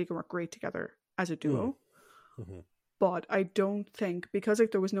think Nyssa and Tegan work great together as a duo. But I don't think, because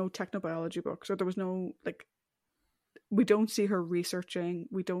like there was no technobiology books, or there was no, like, we don't see her researching,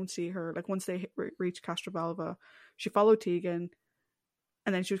 we don't see her, like, once they reach Castrovalva, she followed Tegan,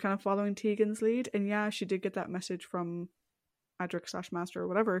 and then she was kind of following Tegan's lead, and she did get that message from Adric / Master or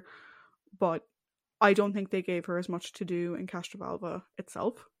whatever, but I don't think they gave her as much to do in Castrovalva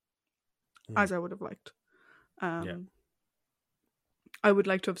itself as I would have liked. I would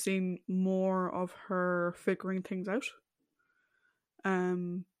like to have seen more of her figuring things out.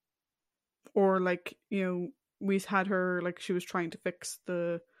 Or like, we had her, like, she was trying to fix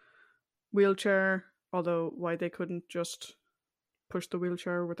the wheelchair, although why they couldn't just push the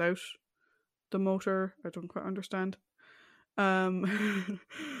wheelchair without the motor, I don't quite understand. But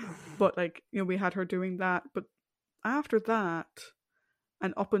But like, you know, we had her doing that, but after that,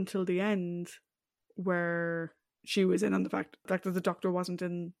 and up until the end, where she was in on the fact that the doctor wasn't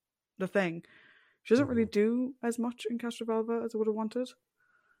in the thing, she doesn't really do as much in Castrovalva as I would have wanted.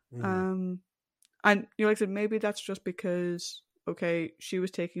 And you know, like I said, maybe that's just because, okay, she was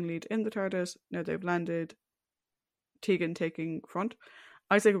taking lead in the TARDIS, now they've landed, Tegan taking front.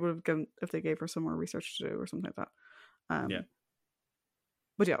 I think it would have given if they gave her some more research to do or something like that. Yeah.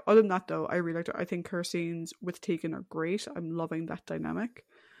 But yeah, other than that though, I really liked her. I think her scenes with Tegan are great. I'm loving that dynamic.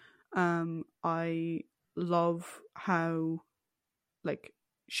 I love how, like,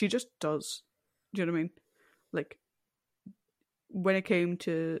 she just does. Do you know what I mean? Like, when it came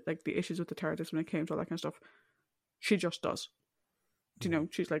to like the issues with the TARDIS, when it came to all that kind of stuff, she just does. Do you know?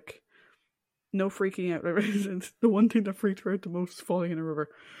 She's like, no freaking out. The one thing that freaked her out the most is falling in a river.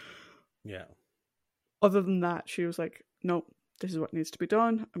 Yeah. Other than that, she was like, no, this is what needs to be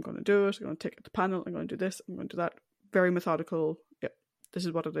done. I'm going to do it. I'm going to take it to panel. I'm going to do this. I'm going to do that. Very methodical. Yep, this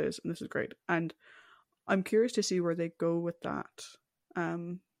is what it is, and this is great. And I'm curious to see where they go with that.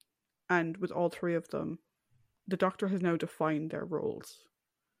 And with all three of them, the Doctor has now defined their roles.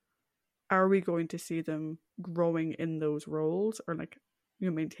 Are we going to see them growing in those roles, or like, you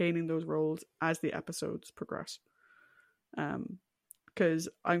know, maintaining those roles as the episodes progress? Because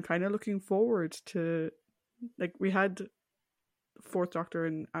I'm kind of looking forward to, like, we had the Fourth Doctor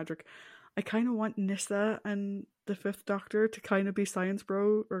and Adric. I kind of want Nyssa and the Fifth Doctor to kind of be Science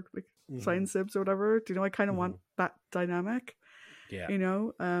Bro or like Science Sibs or whatever. Do you know? I kind of want that dynamic. Yeah. You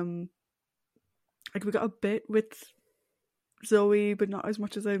know, like we got a bit with Zoe, but not as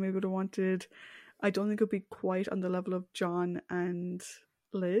much as I maybe would have wanted. I don't think it'll be quite on the level of John and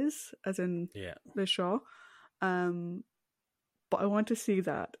Liz, as in Liz Shaw. But I want to see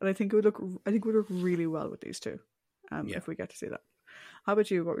that, and I think it would look. I think it would work really well with these two, if we get to see that. How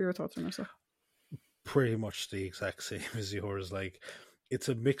about you? What were your thoughts on this? Pretty much the exact same as yours. Like, it's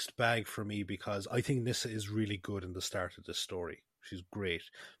a mixed bag for me because I think Nyssa is really good in the start of this story. She's great.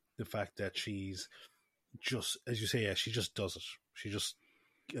 The fact that she's just, as you say, yeah, she just does it. She just,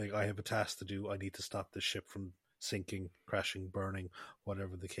 like, I have a task to do. I need to stop this ship from sinking, crashing, burning,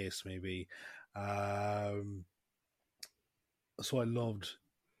 whatever the case may be. So I loved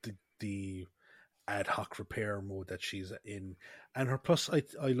the ad hoc repair mode that she's in, and her plus I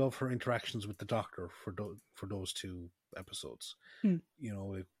love her interactions with the Doctor for those two episodes. You know,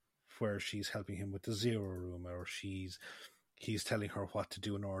 like, where she's helping him with the Zero Room, or he's telling her what to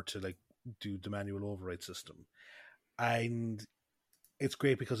do in order to like do the manual override system, and it's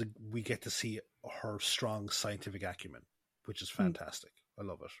great because we get to see her strong scientific acumen, which is fantastic. I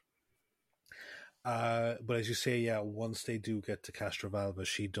love it. But as you say, yeah, once they do get to Castrovalva,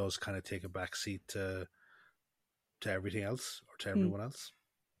 she does kind of take a backseat to everything else, or to everyone else,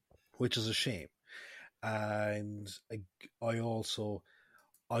 which is a shame. And I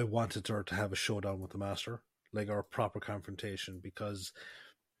wanted her to have a showdown with the Master, like, or a proper confrontation, because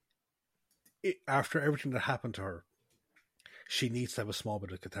after everything that happened to her, she needs to have a small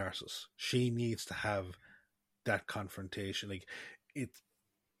bit of catharsis. She needs to have that confrontation. Like,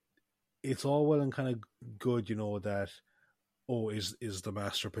 it's all well and kind of good, you know, that, oh, is the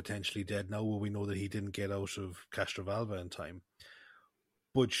Master potentially dead now? Well, we know that he didn't get out of Castrovalva in time.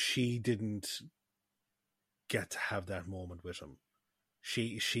 But she didn't get to have that moment with him.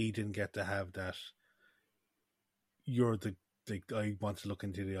 She didn't get to have that, I want to look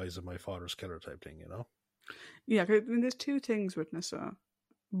into the eyes of my father's killer type thing, you know? Yeah, I mean, there's two things with Nyssa.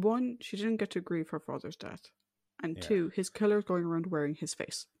 One, she didn't get to grieve her father's death. And two, his killer's going around wearing his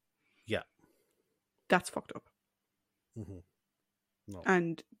face. Yeah. That's fucked up. No.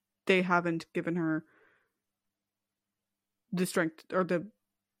 And they haven't given her the strength or the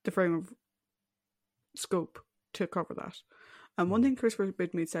frame of scope to cover that. And one thing Christopher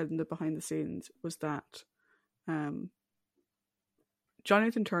Bidmead said in the behind the scenes was that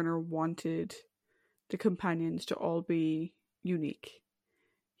Jonathan Turner wanted the companions to all be unique.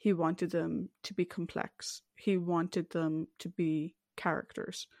 He wanted them to be complex. He wanted them to be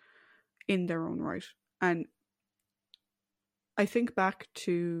characters in their own right. And I think back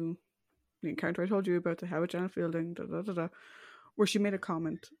to the encounter I told you about, the How with Janet Fielding, where she made a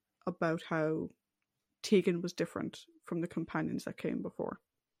comment about how Tegan was different from the companions that came before.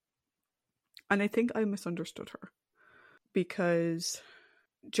 And I think I misunderstood her, because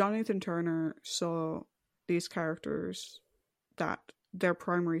Jonathan Turner saw these characters that their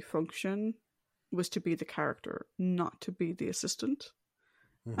primary function was to be the character, not to be the assistant.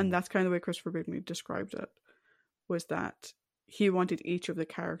 And that's kind of the way Christopher Bidmead described it, was that he wanted each of the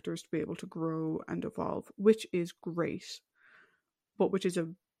characters to be able to grow and evolve, which is great, but which is a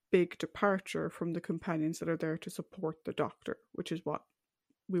big departure from the companions that are there to support the Doctor, which is what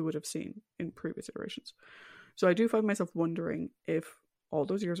we would have seen in previous iterations. So I do find myself wondering if all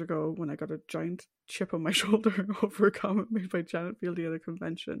those years ago, when I got a giant chip on my shoulder over a comment made by Janet Fieldy at a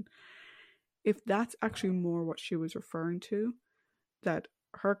convention, if that's actually more what she was referring to, that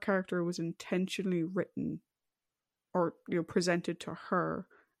her character was intentionally written or presented to her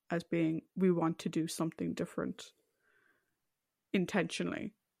as being, we want to do something different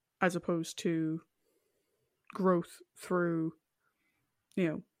intentionally, as opposed to growth through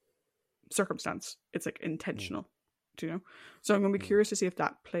circumstance. It's like intentional. So I'm going to be curious to see if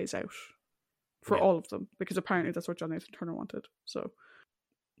that plays out for all of them, because apparently that's what John Nathan Turner wanted. So,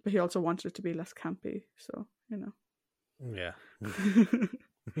 but he also wanted it to be less campy, so yeah.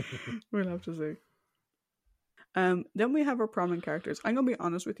 We'll have to see. Then we have our prominent characters. I'm going to be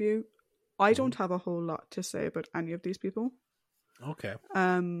honest with you, I don't have a whole lot to say about any of these people. Okay.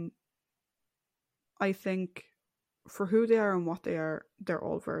 I think for who they are and what they are, they're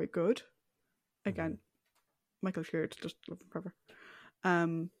all very good. Again, Michael Sheard, just love him forever.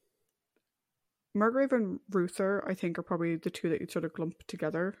 Margrave and Ruther, I think, are probably the two that you'd sort of lump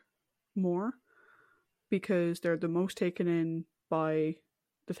together more, because they're the most taken in by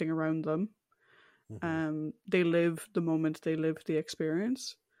the thing around them. They live the moment, they live the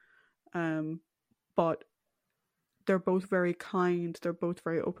experience. But they're both very kind, they're both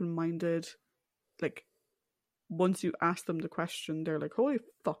very open-minded. Like, once you ask them the question, they're like, holy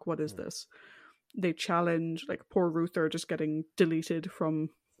fuck, what is this? They challenge, like, poor Ruther just getting deleted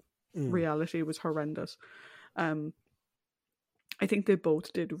from reality was horrendous. I think they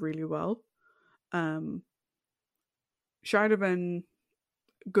both did really well. Shardavan,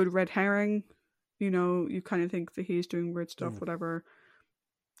 good red herring. You kind of think that he's doing weird stuff, whatever.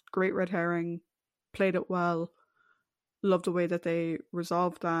 Great red herring. Played it well. Love the way that they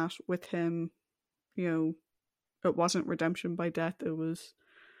resolved that with him. It wasn't redemption by death. It was,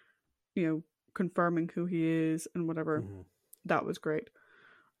 confirming who he is and whatever. That was great.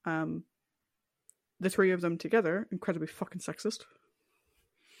 The three of them together, incredibly fucking sexist.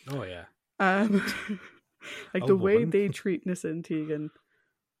 Oh yeah. Like the way they treat Nyssa and Tegan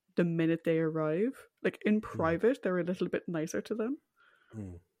the minute they arrive, like in private, they're a little bit nicer to them.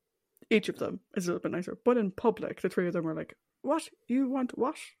 Each of them is a little bit nicer, but in public, the three of them are like, "What you want?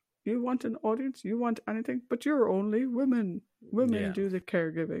 What you want? An audience? You want anything? But you're only women. Women do the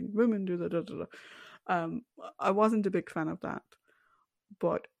caregiving. Women do the da da da." I wasn't a big fan of that,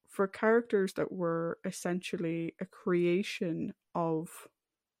 but for characters that were essentially a creation of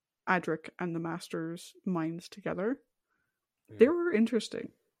Adric and the Master's minds together, they were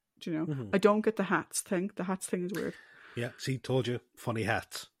interesting. I don't get the hats thing. The hats thing is weird. Yeah, see, told you, funny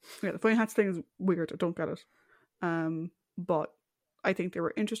hats. Yeah, the funny hats thing is weird. I don't get it. But I think they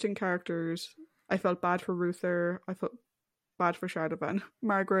were interesting characters. I felt bad for Ruther. I felt bad for Shardavan.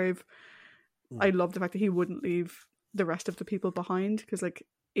 Margrave, I love the fact that he wouldn't leave the rest of the people behind, because like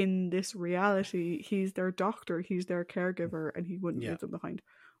in this reality, he's their doctor, he's their caregiver, and he wouldn't leave them behind,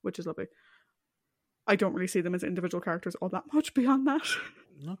 which is lovely. I don't really see them as individual characters all that much beyond that.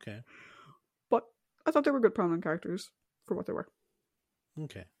 Okay. But I thought they were good prominent characters for what they were.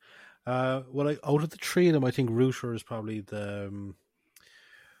 Okay. Well, out of the three of them, I think Ruther is probably the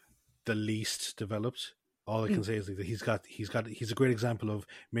least developed. All I can say is that he's a great example of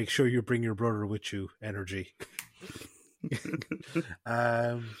make sure you bring your brother with you energy.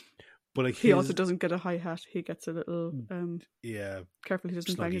 But like he also doesn't get a high hat. He gets a little careful he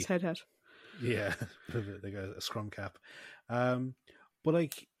doesn't bang his head. Yeah, like a scrum cap. But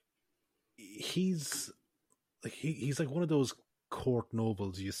like he's like one of those court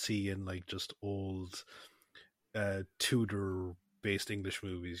nobles you see in like just old Tudor based English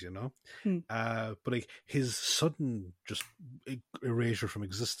movies, but like his sudden just erasure from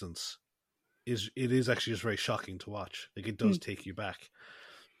existence is actually just very shocking to watch. Like it does take you back.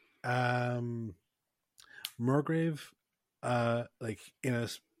 Margrave,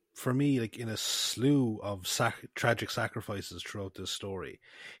 for me, like in a slew of tragic sacrifices throughout this story,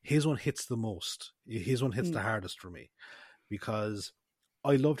 his one hits the most. His one hits the hardest for me, because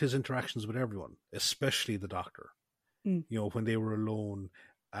I loved his interactions with everyone, especially the Doctor. When they were alone,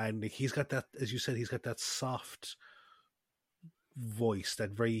 and he's got that, as you said, he's got that soft voice,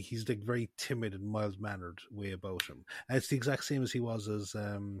 he's like very timid and mild mannered way about him, and it's the exact same as he was as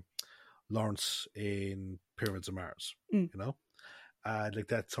Lawrence in Pyramids of Mars. Like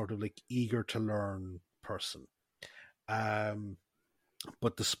that sort of like eager to learn person.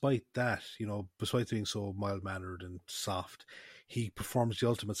 But despite that, despite being so mild mannered and soft, he performs the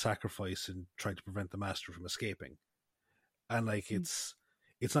ultimate sacrifice in trying to prevent the Master from escaping. And like it's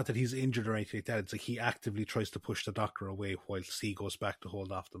it's not that he's injured or anything like that. It's like he actively tries to push the Doctor away whilst he goes back to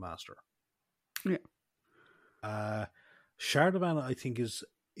hold off the Master. Yeah. Shardavan, I think, is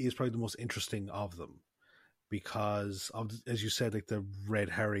probably the most interesting of them because of, as you said, like the red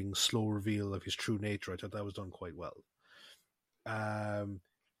herring slow reveal of his true nature. I thought that was done quite well.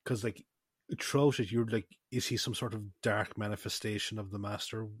 Because like throughout it, you're like, is he some sort of dark manifestation of the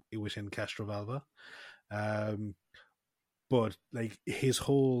Master within Castrovalva? But like his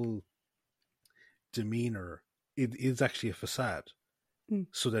whole demeanor, it is actually a facade,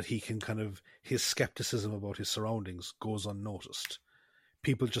 so that he can kind of, his skepticism about his surroundings goes unnoticed.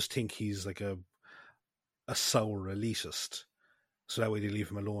 People just think he's like a sour elitist, so that way they leave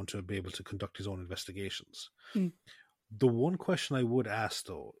him alone to be able to conduct his own investigations. The one question I would ask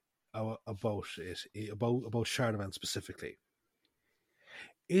though about Shardavan specifically,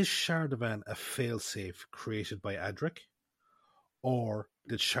 is Shardavan a failsafe created by Adric, or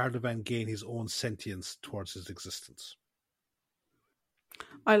did Shardavan gain his own sentience towards his existence?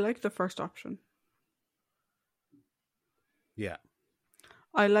 I like the first option. Yeah.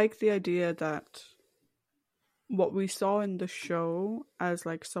 I like the idea that what we saw in the show as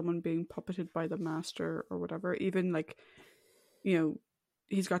like someone being puppeted by the Master or whatever, even like, you know,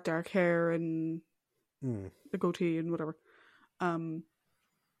 he's got dark hair and the goatee and whatever. I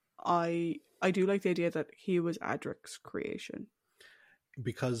do like the idea that he was Adric's creation.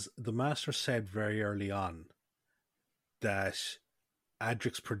 Because the Master said very early on that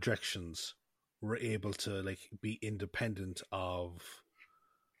Adric's projections were able to like be independent of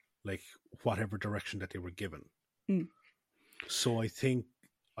like whatever direction that they were given. So I think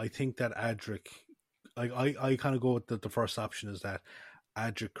that Adric, I kind of go with the first option is that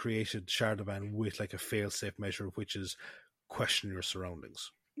Adric created Shardavan with like a fail-safe measure, which is question your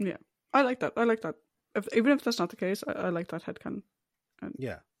surroundings. Yeah, I like that. Even if that's not the case, I like that headcanon. And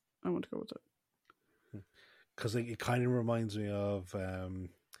yeah, I want to go with it. Because it kind of reminds me of,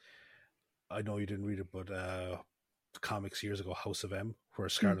 I know you didn't read it, but comics years ago, House of M, where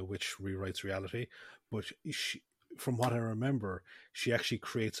Scarlet Witch rewrites reality. But she, from what I remember, she actually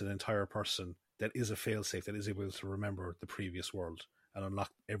creates an entire person that is a failsafe, that is able to remember the previous world and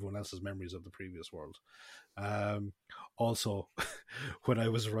unlock everyone else's memories of the previous world. Also, when I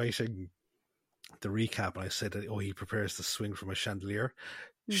was writing the recap, I said that, he prepares to swing from a chandelier.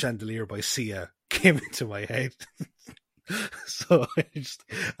 Chandelier by Sia came into my head. So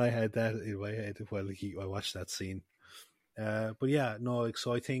I had that in my head while I watched that scene. But yeah, no,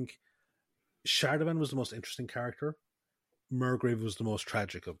 so I think Shardavan was the most interesting character. Murgrave was the most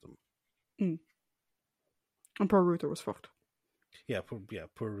tragic of them. And poor Ruther was fucked. Yeah,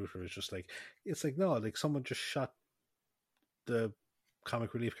 poor Ruther is just like, it's like, no, like someone just shot the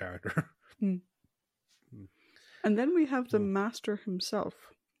comic relief character. And then we have the Master himself.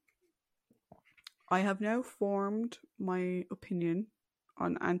 I have now formed my opinion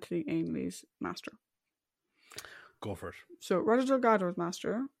on Anthony Ainley's Master. Go for it. So Roger Delgado's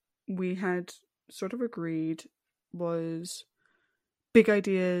Master, we had sort of agreed, was big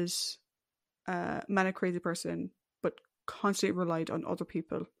ideas, manic crazy person, but constantly relied on other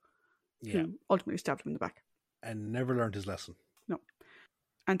people who ultimately stabbed him in the back. And never learned his lesson. No.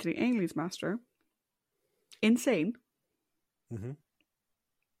 Anthony Ainley's Master, insane.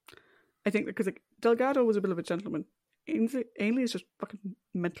 I think because like, Delgado was a bit of a gentleman. Ainley is just fucking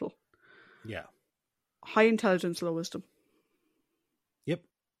mental. Yeah. High intelligence, low wisdom. Yep.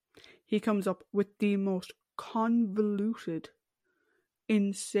 He comes up with the most convoluted,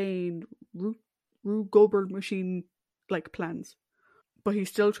 insane, Rube Goldberg machine-like plans. But he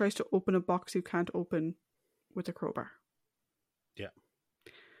still tries to open a box you can't open with a crowbar. Yeah.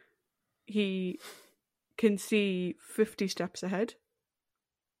 He can see 50 steps ahead,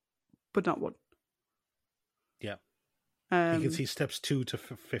 but not one. Yeah. He can see steps 2 to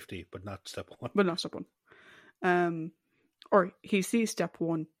 50, but not step 1. But not step 1. Or he sees step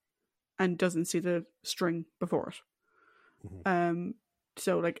 1 and doesn't see the string before it.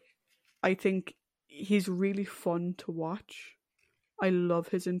 So, like, I think he's really fun to watch. I love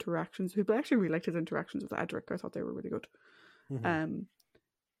his interactions. People actually really liked his interactions with Adric. I thought they were really good.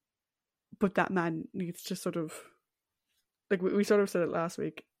 But that man needs to sort of, like we sort of said it last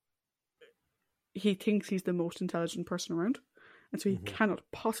week, he thinks he's the most intelligent person around, and so he cannot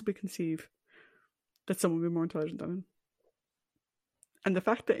possibly conceive that someone would be more intelligent than him. And the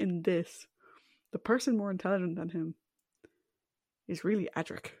fact that in this, the person more intelligent than him is really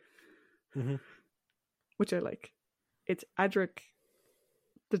Adric. Which I like. It's Adric,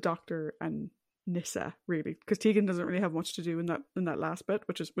 the Doctor, and Nyssa, really, because Tegan doesn't really have much to do in that last bit,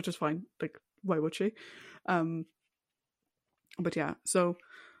 which is fine. Like, why would she? But yeah, so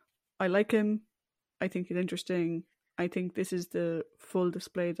I like him. I think he's interesting. I think this is the full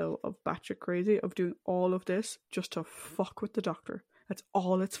display, though, of batshit crazy, of doing all of this just to fuck with the Doctor. That's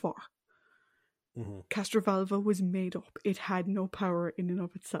all it's for. Mm-hmm. Castrovalva was made up. It had no power in and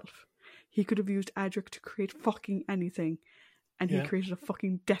of itself. He could have used Adric to create fucking anything, and he created a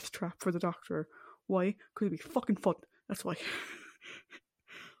fucking death trap for the Doctor. Why? Because it'd be fucking fun. That's why.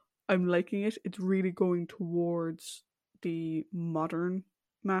 I'm liking it. It's really going towards the modern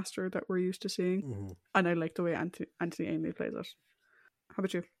Master that we're used to seeing. Mm-hmm. And I like the way Anthony Ainley plays it. How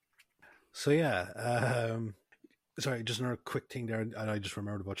about you? So yeah, sorry, just another quick thing there, and I just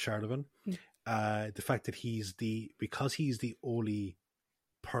remembered about Charlemagne. The fact that because he's the only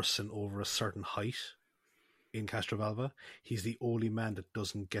person over a certain height in Castrovalva, he's the only man that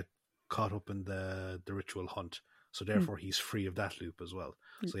doesn't get caught up in the ritual hunt. So therefore, he's free of that loop as well.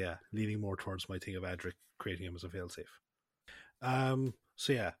 So yeah, leaning more towards my thing of Adric creating him as a failsafe.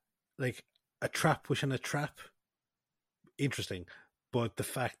 So yeah, like a trap within a trap, interesting. But the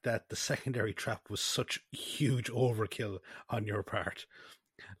fact that the secondary trap was such huge overkill on your part,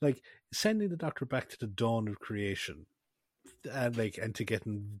 like sending the Doctor back to the dawn of creation, and to get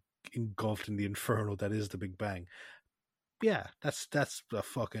engulfed in the inferno that is the Big Bang. Yeah, that's a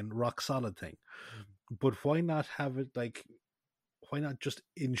fucking rock solid thing. But why not have it like? Why not just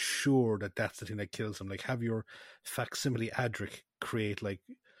ensure that that's the thing that kills him? Like have your facsimile Adric create like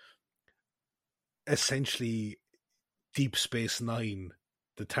essentially Deep Space Nine,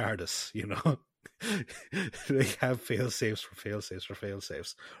 the TARDIS, you know? They have fail safes for fail safes for fail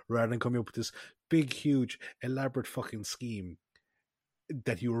safes, rather than coming up with this big, huge, elaborate fucking scheme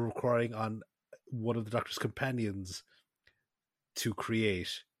that you were requiring on one of the Doctor's companions to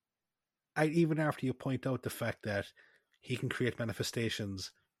create. And even after you point out the fact that he can create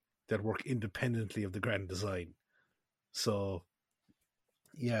manifestations that work independently of the grand design. So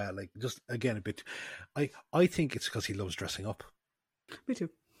yeah, like just again a bit. I think it's because he loves dressing up. Me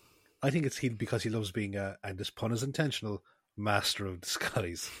too. I think it's because he loves being and this pun is intentional, master of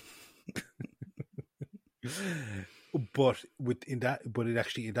disguise. But in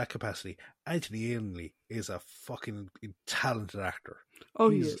that capacity, Anthony Ainley is a fucking talented actor. Oh,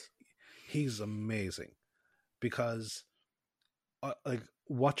 he is. He's amazing because, like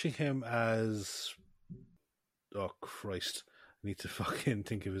watching him as, oh Christ, I need to fucking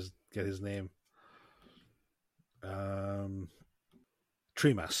get his name.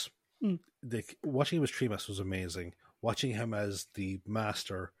 Tremas. Watching him as Tremas was amazing. Watching him as the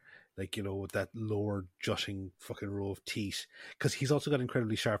Master, like, you know, with that lower jutting fucking row of teeth, because he's also got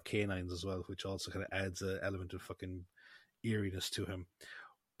incredibly sharp canines as well, which also kind of adds an element of fucking eeriness to him.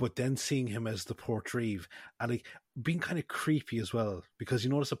 But then seeing him as the Portreeve and like being kind of creepy as well, because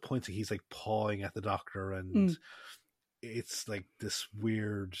you notice at points that he's like pawing at the Doctor, and it's like this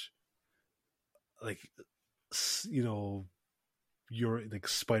weird, like, you know, you're like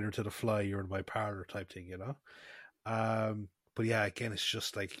spider to the fly, you're in my parlor type thing, you know. But yeah, again, it's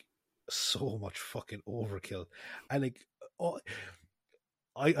just like so much fucking overkill, and like,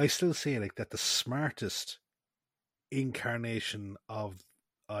 I still say like that the smartest incarnation of,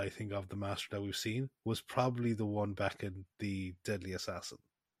 I think, of the Master that we've seen was probably the one back in the Deadly Assassin.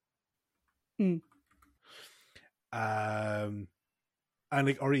 And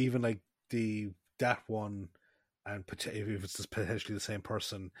like, or even like that one, and if it's potentially the same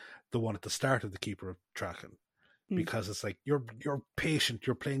person, the one at the start of the Keeper of Traken, because it's like you're patient,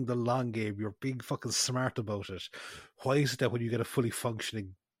 you're playing the long game, you're being fucking smart about it. Why is it that when you get a fully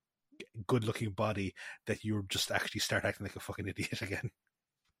functioning, good-looking body, that you just actually start acting like a fucking idiot again?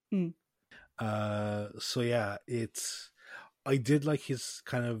 So yeah, I did like his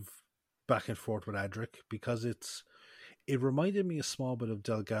kind of back and forth with Adric, because it reminded me a small bit of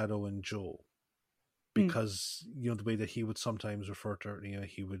Delgado and Joe, because you know the way that he would sometimes refer to her, you know,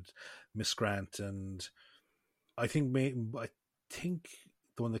 he would Miss Grant, and I think the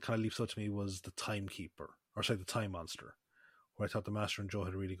one that kind of leaps out to me was the Timekeeper, or sorry, the Time Monster, where I thought the Master and Joe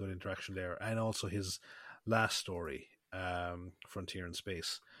had a really good interaction there, and also his last story, Frontier in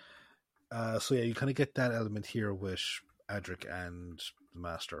Space. So yeah, you kind of get that element here with Adric and the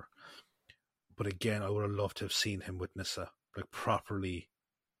Master. But again, I would have loved to have seen him with Nyssa, like properly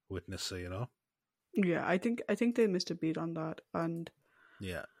with Nyssa, you know? Yeah, I think they missed a beat on that, and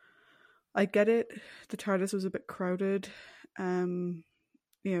yeah, I get it. The TARDIS was a bit crowded. You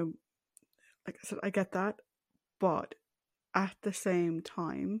know, like I said, I get that, but at the same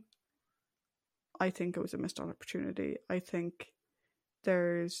time, I think it was a missed opportunity. I think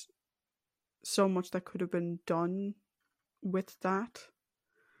there's so much that could have been done with that.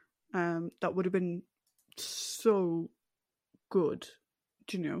 That would have been so good.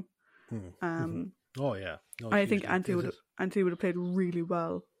 Do you know? Oh yeah. No, I think hugely. Anthony would have played really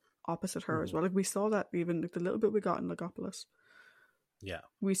well opposite her as well. Like we saw that even like the little bit we got in Legopolis. Yeah.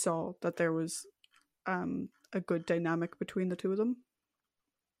 We saw that there was a good dynamic between the two of them.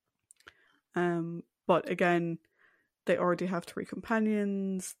 But again, they already have 3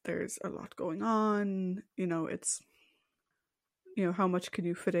 companions. There's a lot going on. You know, it's, you know, how much can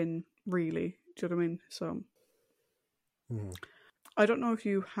you fit in really? Do you know what I mean? So I don't know if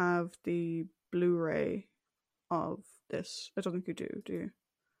you have the Blu-ray of this. I don't think you do you?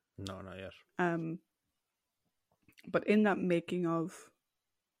 No, not yet. But in that making of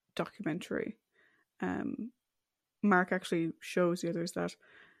documentary, Mark actually shows the others that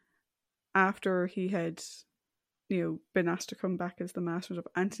after he had, you know, been asked to come back as the Master of,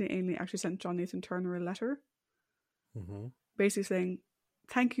 Anthony Ainley actually sent John Nathan Turner a letter, basically saying,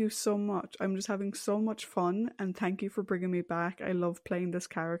 "Thank you so much. I'm just having so much fun, and thank you for bringing me back. I love playing this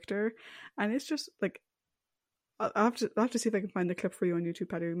character." And it's just like, I have to see if I can find the clip for you on YouTube,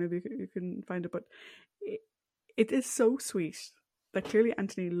 Paddy. Maybe you can find it, but it is so sweet that clearly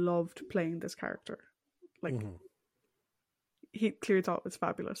Anthony loved playing this character. Like, he clearly thought it was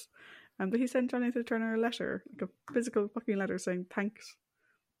fabulous. But he sent John Nathan Turner a letter, like a physical fucking letter saying, Thanks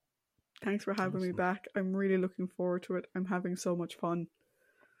for having me back. I'm really looking forward to it. I'm having so much fun."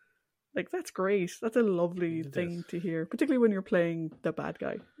 Like, that's great. That's a lovely thing to hear, particularly when you're playing the bad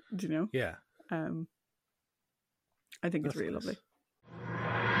guy. Do you know? Yeah. I think it's really lovely.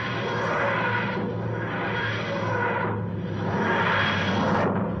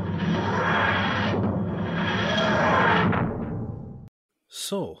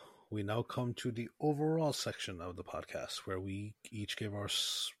 So, we now come to the overall section of the podcast where we each give our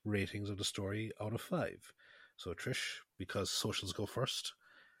ratings of the story out of 5. So, Trish, because socials go first,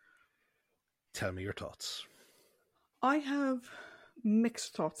 tell me your thoughts. I have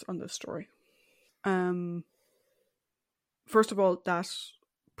mixed thoughts on this story. First of all, that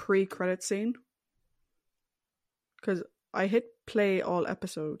pre-credit scene, because I hit play all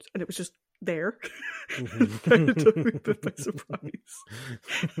episodes and it was just there. It kind of took me a bit by surprise.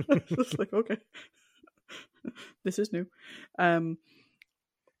 I was just like, okay, this is new. Okay,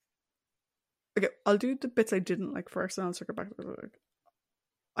 I'll do the bits I didn't like first, and I'll circle back to it.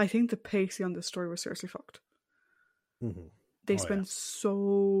 I think the pacing on this story was seriously fucked. They spend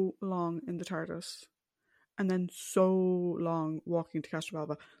so long in the TARDIS, and then so long walking to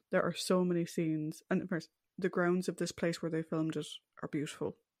Castrovalva. There are so many scenes, and of course, the grounds of this place where they filmed it are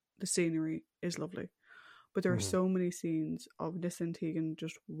beautiful. The scenery is lovely, but there are so many scenes of Nyssa and Tegan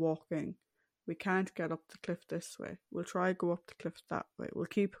just walking. We can't get up the cliff this way. We'll try go up the cliff that way. We'll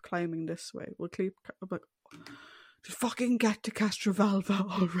keep climbing this way. We'll keep like, just fucking get to Castrovalva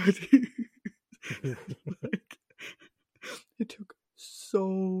already. Like, it took so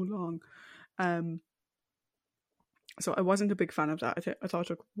long. So I wasn't a big fan of that. I thought it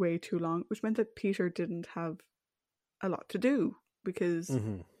took way too long, which meant that Peter didn't have a lot to do because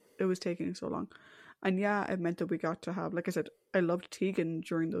it was taking so long. And yeah, it meant that we got to have, like I said, I loved Tegan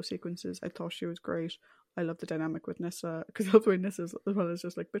during those sequences. I thought she was great. I loved the dynamic with Nyssa, because the way Nyssa as well is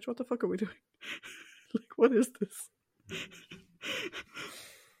just like, bitch, what the fuck are we doing? Like, what is this?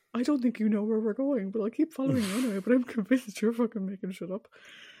 I don't think you know where we're going, but I'll keep following you anyway, but I'm convinced you're fucking making shit up.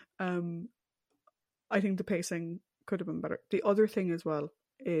 I think the pacing could have been better. The other thing as well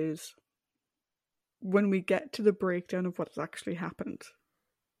is when we get to the breakdown of what's actually happened,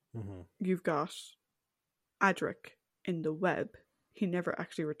 you've got Adric in the web. He never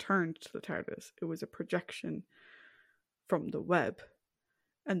actually returned to the TARDIS. It was a projection from the web.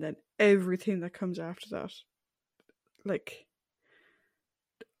 And then everything that comes after that, like,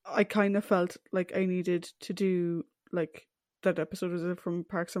 I kind of felt like I needed to do, like, that episode was from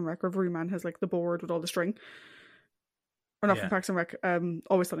Parks and Rec, where every man has, like, the board with all the string. Or not from Parks and Rec,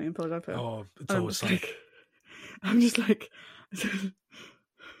 Always Sunny in Philadelphia. Oh, it's Always Sunny. I'm just like,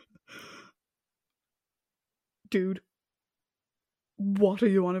 dude, what are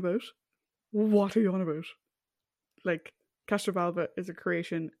you on about? What are you on about? Like, Castrovalva is a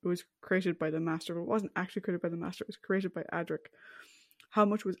creation. It was created by the Master, but it wasn't actually created by the Master. It was created by Adric. How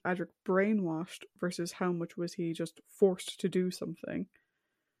much was Adric brainwashed versus how much was he just forced to do something?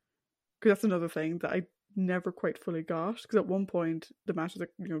 Because that's another thing that I never quite fully got. Because at one point, the Master's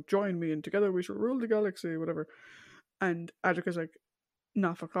like, you know, join me and together we shall rule the galaxy, whatever. And Adric is like,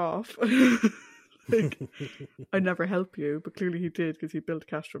 nah, fuck off. Like, I never help you, but clearly he did because he built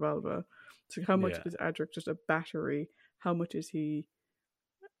Castrovalva. So how much is Adric just a battery? How much is he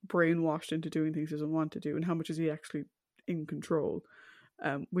brainwashed into doing things he doesn't want to do? And how much is he actually in control?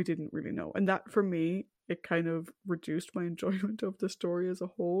 we didn't really know. And that, for me, it kind of reduced my enjoyment of the story as a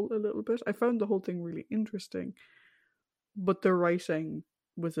whole a little bit. I found the whole thing really interesting, but the writing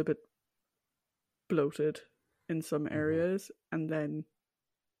was a bit bloated in some areas, and then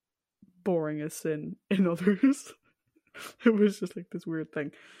boring as sin in others. It was just like this weird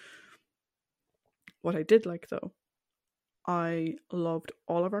thing. What I did like, though, I loved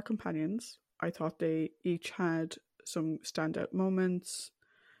all of our companions. I thought they each had some standout moments.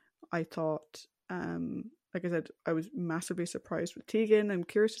 I thought, like I said, I was massively surprised with Tegan. I'm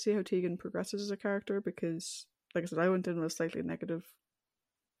curious to see how Tegan progresses as a character because, like I said, I went in with a slightly negative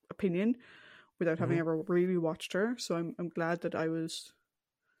opinion without having ever really watched her. So I'm glad that I was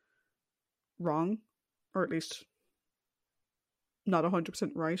wrong, or at least not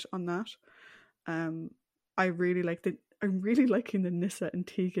 100% right on that. I'm really liking the Nissa and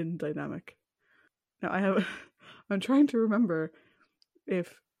Tegan dynamic. Now I'm trying to remember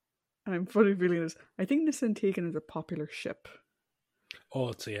if, and I'm fully feeling this, I think Nissa and Tegan is a popular ship. Oh,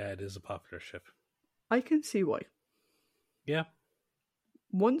 it is a popular ship. I can see why. Yeah.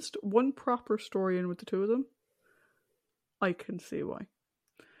 One proper story in with the two of them, I can see why.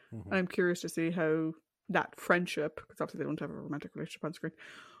 And I'm curious to see how that friendship, because obviously they don't have a romantic relationship on screen,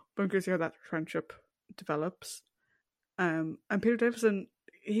 but I'm curious to see how that friendship develops. And Peter Davison,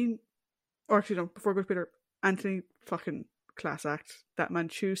 before I go to Peter, Anthony, fucking class act. That man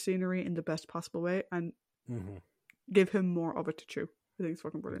chews scenery in the best possible way, and give him more of it to chew. I think it's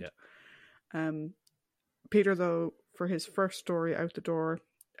fucking brilliant. Yeah. Peter, though, for his first story out the door,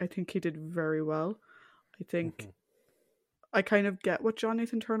 I think he did very well. I think I kind of get what John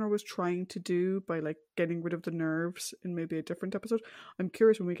Nathan Turner was trying to do by like getting rid of the nerves in maybe a different episode. I'm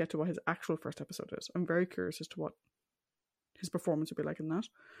curious when we get to what his actual first episode is. I'm very curious as to what his performance would be like in that.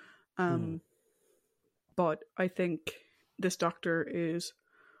 But I think this Doctor is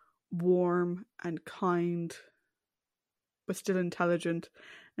warm and kind, but still intelligent,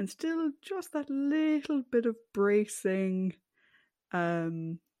 and still just that little bit of bracing.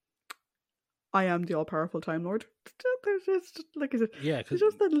 I am the all-powerful Time Lord. There's just, like I said, there's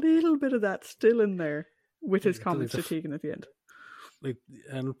just that little bit of that still in there with his comments to Tegan at the end. Like,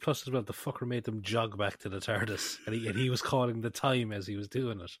 and plus as well, the fucker made them jog back to the TARDIS, and he was calling the time as he was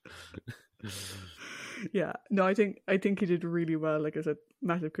doing it. Yeah, no, I think he did really well. Like I said,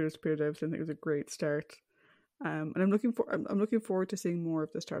 massive kudos to Peter Davison. I think it was a great start, and I'm looking forward to seeing more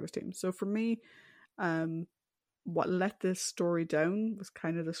of this TARDIS team. So for me, what let this story down was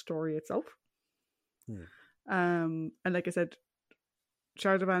kind of the story itself. And like I said,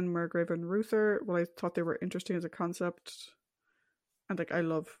 Shardavan, Murgrave, and Ruther, well, I thought they were interesting as a concept, and like I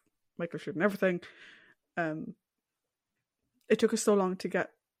love Michael Shute and everything. It took us so long to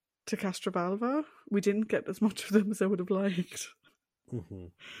get to Castrovalva. We didn't get as much of them as I would have liked.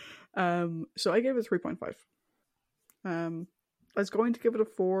 So I gave it 3.5. I was going to give it a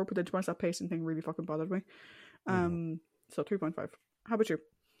 4, but then to be honest, that pacing thing really fucking bothered me. So 3.5. How about you?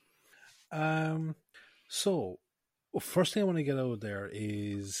 So first thing I want to get out there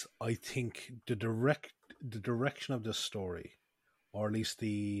is I think the direction of this story, or at least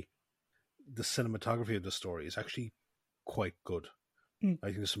the cinematography of the story, is actually quite good. I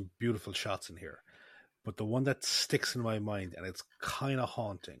think there's some beautiful shots in here. But the one that sticks in my mind, and it's kind of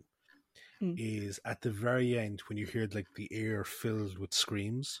haunting, is at the very end when you hear like the air filled with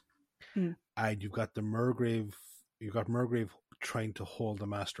screams, and you've got Murgrave trying to hold the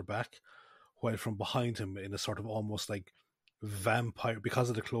Master back, while from behind him, in a sort of almost like vampire, because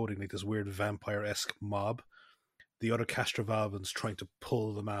of the clothing, like this weird vampire-esque mob, the other Castrovalvans trying to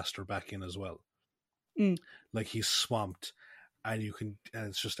pull the Master back in as well. Like he's swamped, and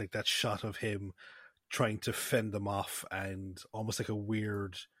it's just like that shot of him trying to fend them off, and almost like a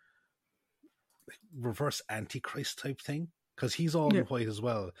weird reverse Antichrist type thing, because he's all in white as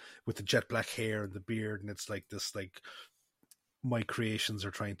well, with the jet black hair and the beard, and it's like this, like, my creations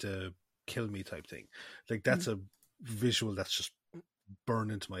are trying to kill me type thing. Like that's a visual that's just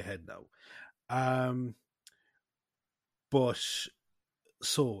burned into my head now. But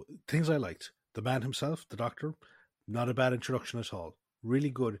so things I liked: the man himself, the Doctor, not a bad introduction at all, really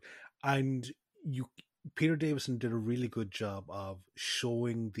good. And Peter Davison did a really good job of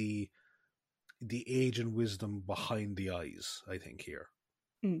showing the age and wisdom behind the eyes, I think, here.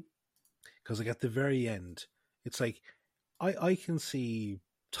 Because like at the very end, it's like I can see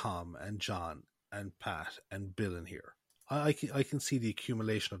Tom and John and Pat and Bill in here. I can see the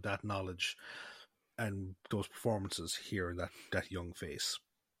accumulation of that knowledge and those performances here in that young face.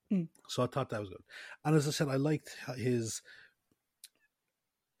 So I thought that was good. And as I said, I liked his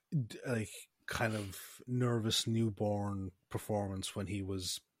like kind of nervous newborn performance when he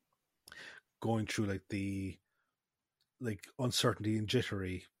was going through like the uncertainty and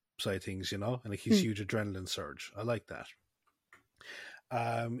jittery side of things, and like his huge adrenaline surge. I like that.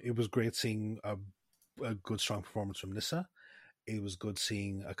 It was great seeing a good strong performance from Nyssa. It was good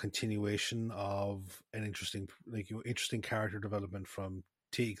seeing a continuation of an interesting character development from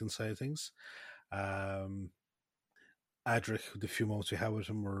Tegan's side of things. Adric, the few moments we had with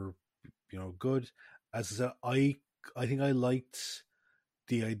him were, good. As I said, I think I liked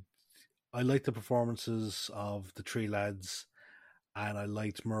the performances of the three lads, and I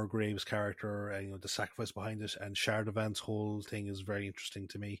liked Murgrave's character and the sacrifice behind it, and Shardavan's whole thing is very interesting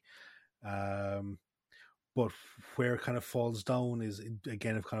to me. But where it kind of falls down is,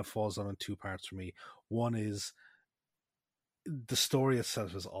 again, it kind of falls down in two parts for me. One is the story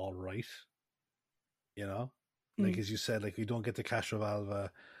itself is all right, like as you said, like we don't get to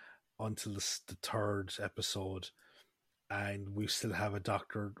Castrovalva until the third episode, and we still have a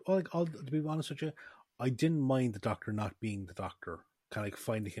doctor. To be honest with you, I didn't mind the doctor not being the doctor, kind of like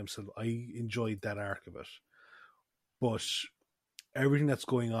finding himself. I enjoyed that arc of it, but everything that's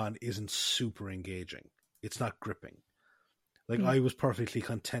going on isn't super engaging. It's not gripping. Like I was perfectly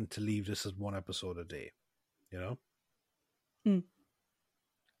content to leave this as one episode a day,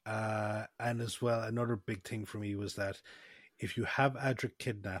 and as well, another big thing for me was that if you have Adric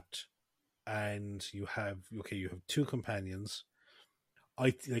kidnapped and you have two companions,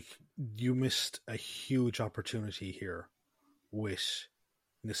 you missed a huge opportunity here with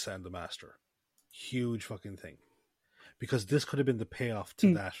Nyssa and the Master. Huge fucking thing, because this could have been the payoff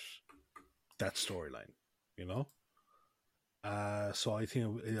to that storyline, So I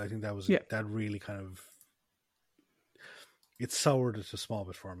think that was that really kind of, it soured it a small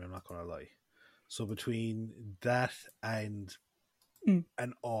bit for me, I'm not going to lie. So between that and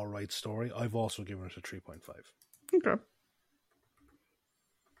an all right story, I've also given it a 3.5. Okay.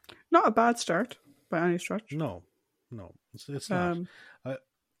 Not a bad start by any stretch. No, it's not.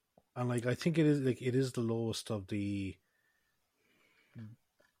 And I think it is the lowest of the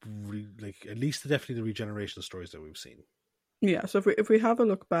at least definitely the regeneration stories that we've seen. Yeah, so if we have a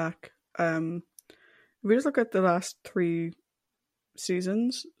look back, if we just look at the last 3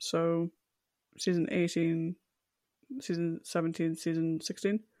 seasons, so season 18, season 17, season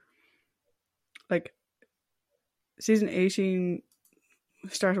 16, like season 18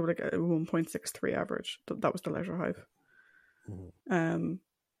 started with like a 1.63 average. That was the Leisure Hive.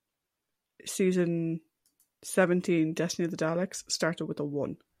 Season 17, Destiny of the Daleks, started with a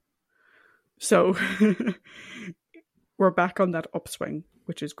 1. So we're back on that upswing,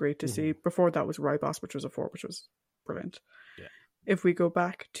 which is great to see. Before that was Rybos, which was a 4, which was brilliant. Yeah. If we go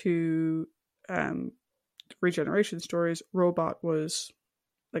back to regeneration stories, Robot was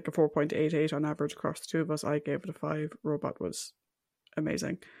like a 4.88 on average across the two of us. I gave it a 5. Robot was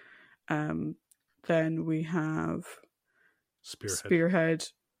amazing. Then we have Spearhead,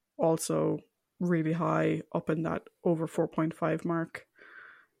 also really high, up in that over 4.5 mark.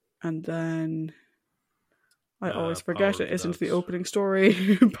 And then I always forget it isn't the opening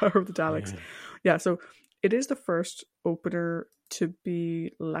story, Power of the Daleks. Yeah, so it is the first opener to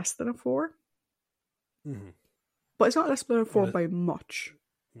be less than a 4. But it's not less than a 4 by much.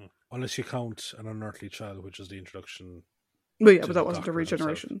 Unless you count An Unearthly Child, which is the introduction. Well, yeah, but that wasn't a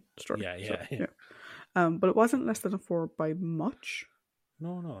regeneration story. Yeah. But it wasn't less than a 4 by much.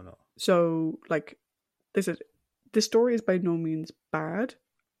 No. So, like, the story is by no means bad.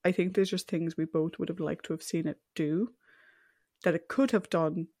 I think there's just things we both would have liked to have seen it do that it could have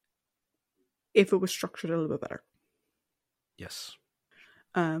done if it was structured a little bit better. Yes.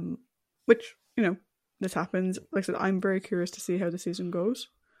 Which, this happens. Like I said, I'm very curious to see how the season goes.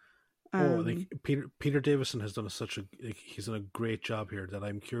 Peter Davison has done he's done a great job here, that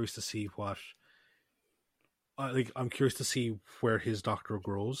I'm curious to see what I'm curious to see where his Doctor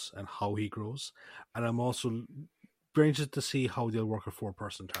grows and how he grows, and I'm also very interested to see how they'll work a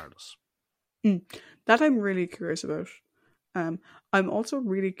 4-person TARDIS. That I'm really curious about. I'm also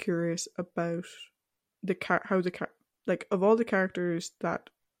really curious about of all the characters that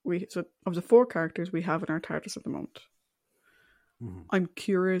of the 4 characters we have in our TARDIS at the moment. I'm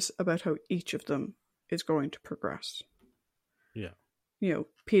curious about how each of them is going to progress. Yeah.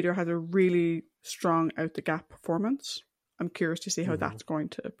 Peter has a really strong out the gap performance. I'm curious to see how that's going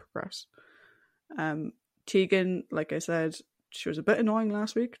to progress. Tegan, like I said, she was a bit annoying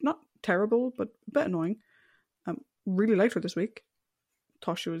last week. Not terrible, but a bit annoying. Really liked her this week.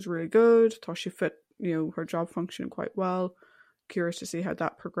 Thought she was really good. Thought she fit, her job function quite well. Curious to see how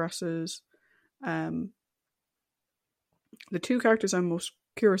that progresses. The 2 characters I'm most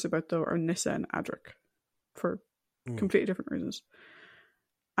curious about, though, are Nyssa and Adric, for completely different reasons.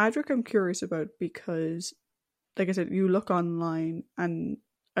 Adric I'm curious about because, like I said, you look online and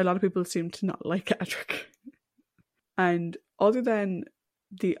a lot of people seem to not like Adric. And other than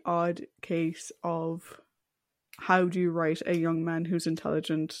the odd case of how do you write a young man who's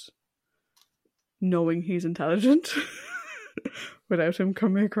intelligent knowing he's intelligent without him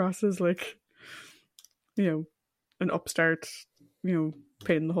coming across as like, an upstart, pain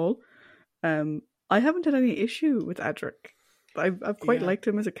in the hole. I haven't had any issue with Adric. I've quite liked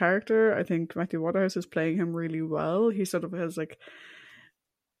him as a character. I think Matthew Waterhouse is playing him really well. He sort of has like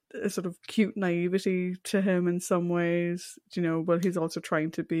a sort of cute naivety to him in some ways, well, he's also trying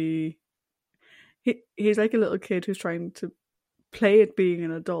to be, he's like a little kid who's trying to play at being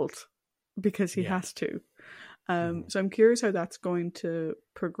an adult because he has to. So I'm curious how that's going to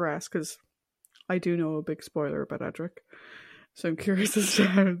progress, because I do know a big spoiler about Adric. So I'm curious as to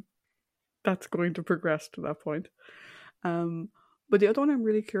how that's going to progress to that point. But the other one I'm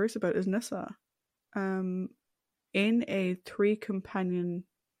really curious about is Nyssa. In a 3-companion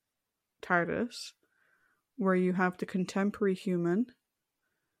TARDIS, where you have the contemporary human,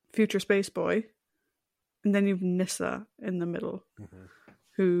 future space boy, and then you've Nyssa in the middle,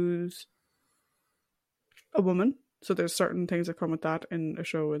 who's a woman. So there's certain things that come with that in a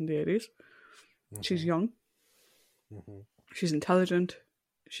show in the 80s. She's young. She's intelligent.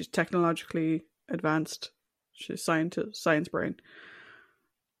 She's technologically advanced. She's science brain.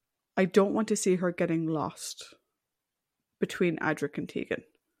 I don't want to see her getting lost between Adric and Tegan.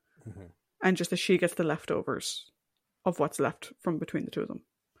 And just that she gets the leftovers of what's left from between the two of them.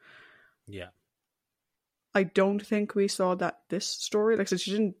 Yeah. I don't think we saw that this story. Like I said,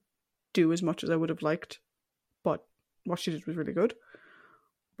 she didn't do as much as I would have liked, but what she did was really good.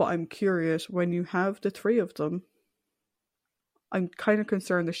 But I'm curious, when you have the 3 of them, I'm kind of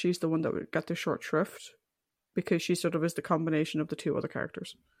concerned that she's the one that would get the short shrift, because she sort of is the combination of the 2 other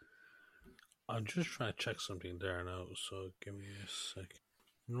characters. I'm just trying to check something there now, so give me a sec.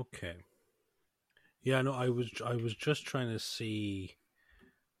 Okay. Yeah, no, I was just trying to see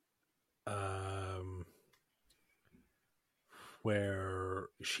where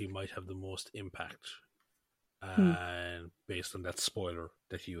she might have the most impact, and based on that spoiler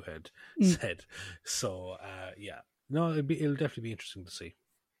that you had said. So yeah, no, it'll definitely be interesting to see.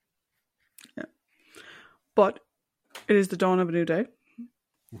 Yeah, but it is the dawn of a new day.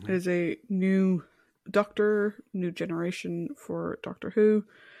 It is a new Doctor, new generation for Doctor Who,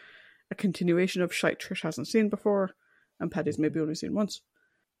 a continuation of shite Trish hasn't seen before, and Paddy's maybe only seen once.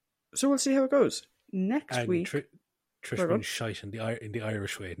 So we'll see how it goes. Next week... Trish means shite in the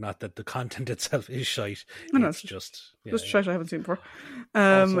Irish way, not that the content itself is shite. No, it's just shite I haven't seen before.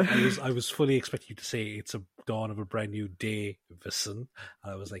 Also, I was fully expecting you to say it's a dawn of a brand new day, Vissen.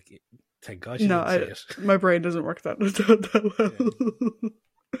 I was like, thank God you didn't say it. My brain doesn't work that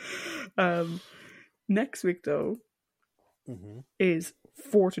well. Next week, though, is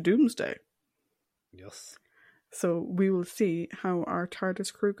 4 to Doomsday. Yes. So we will see how our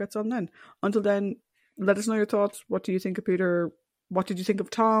TARDIS crew gets on then. Until then, let us know your thoughts. What do you think of Peter? What did you think of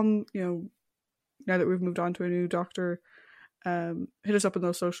Tom? Now that we've moved on to a new Doctor, hit us up on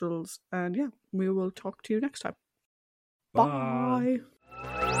those socials, and yeah, we will talk to you next time. Bye.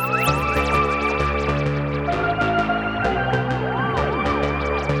 Bye.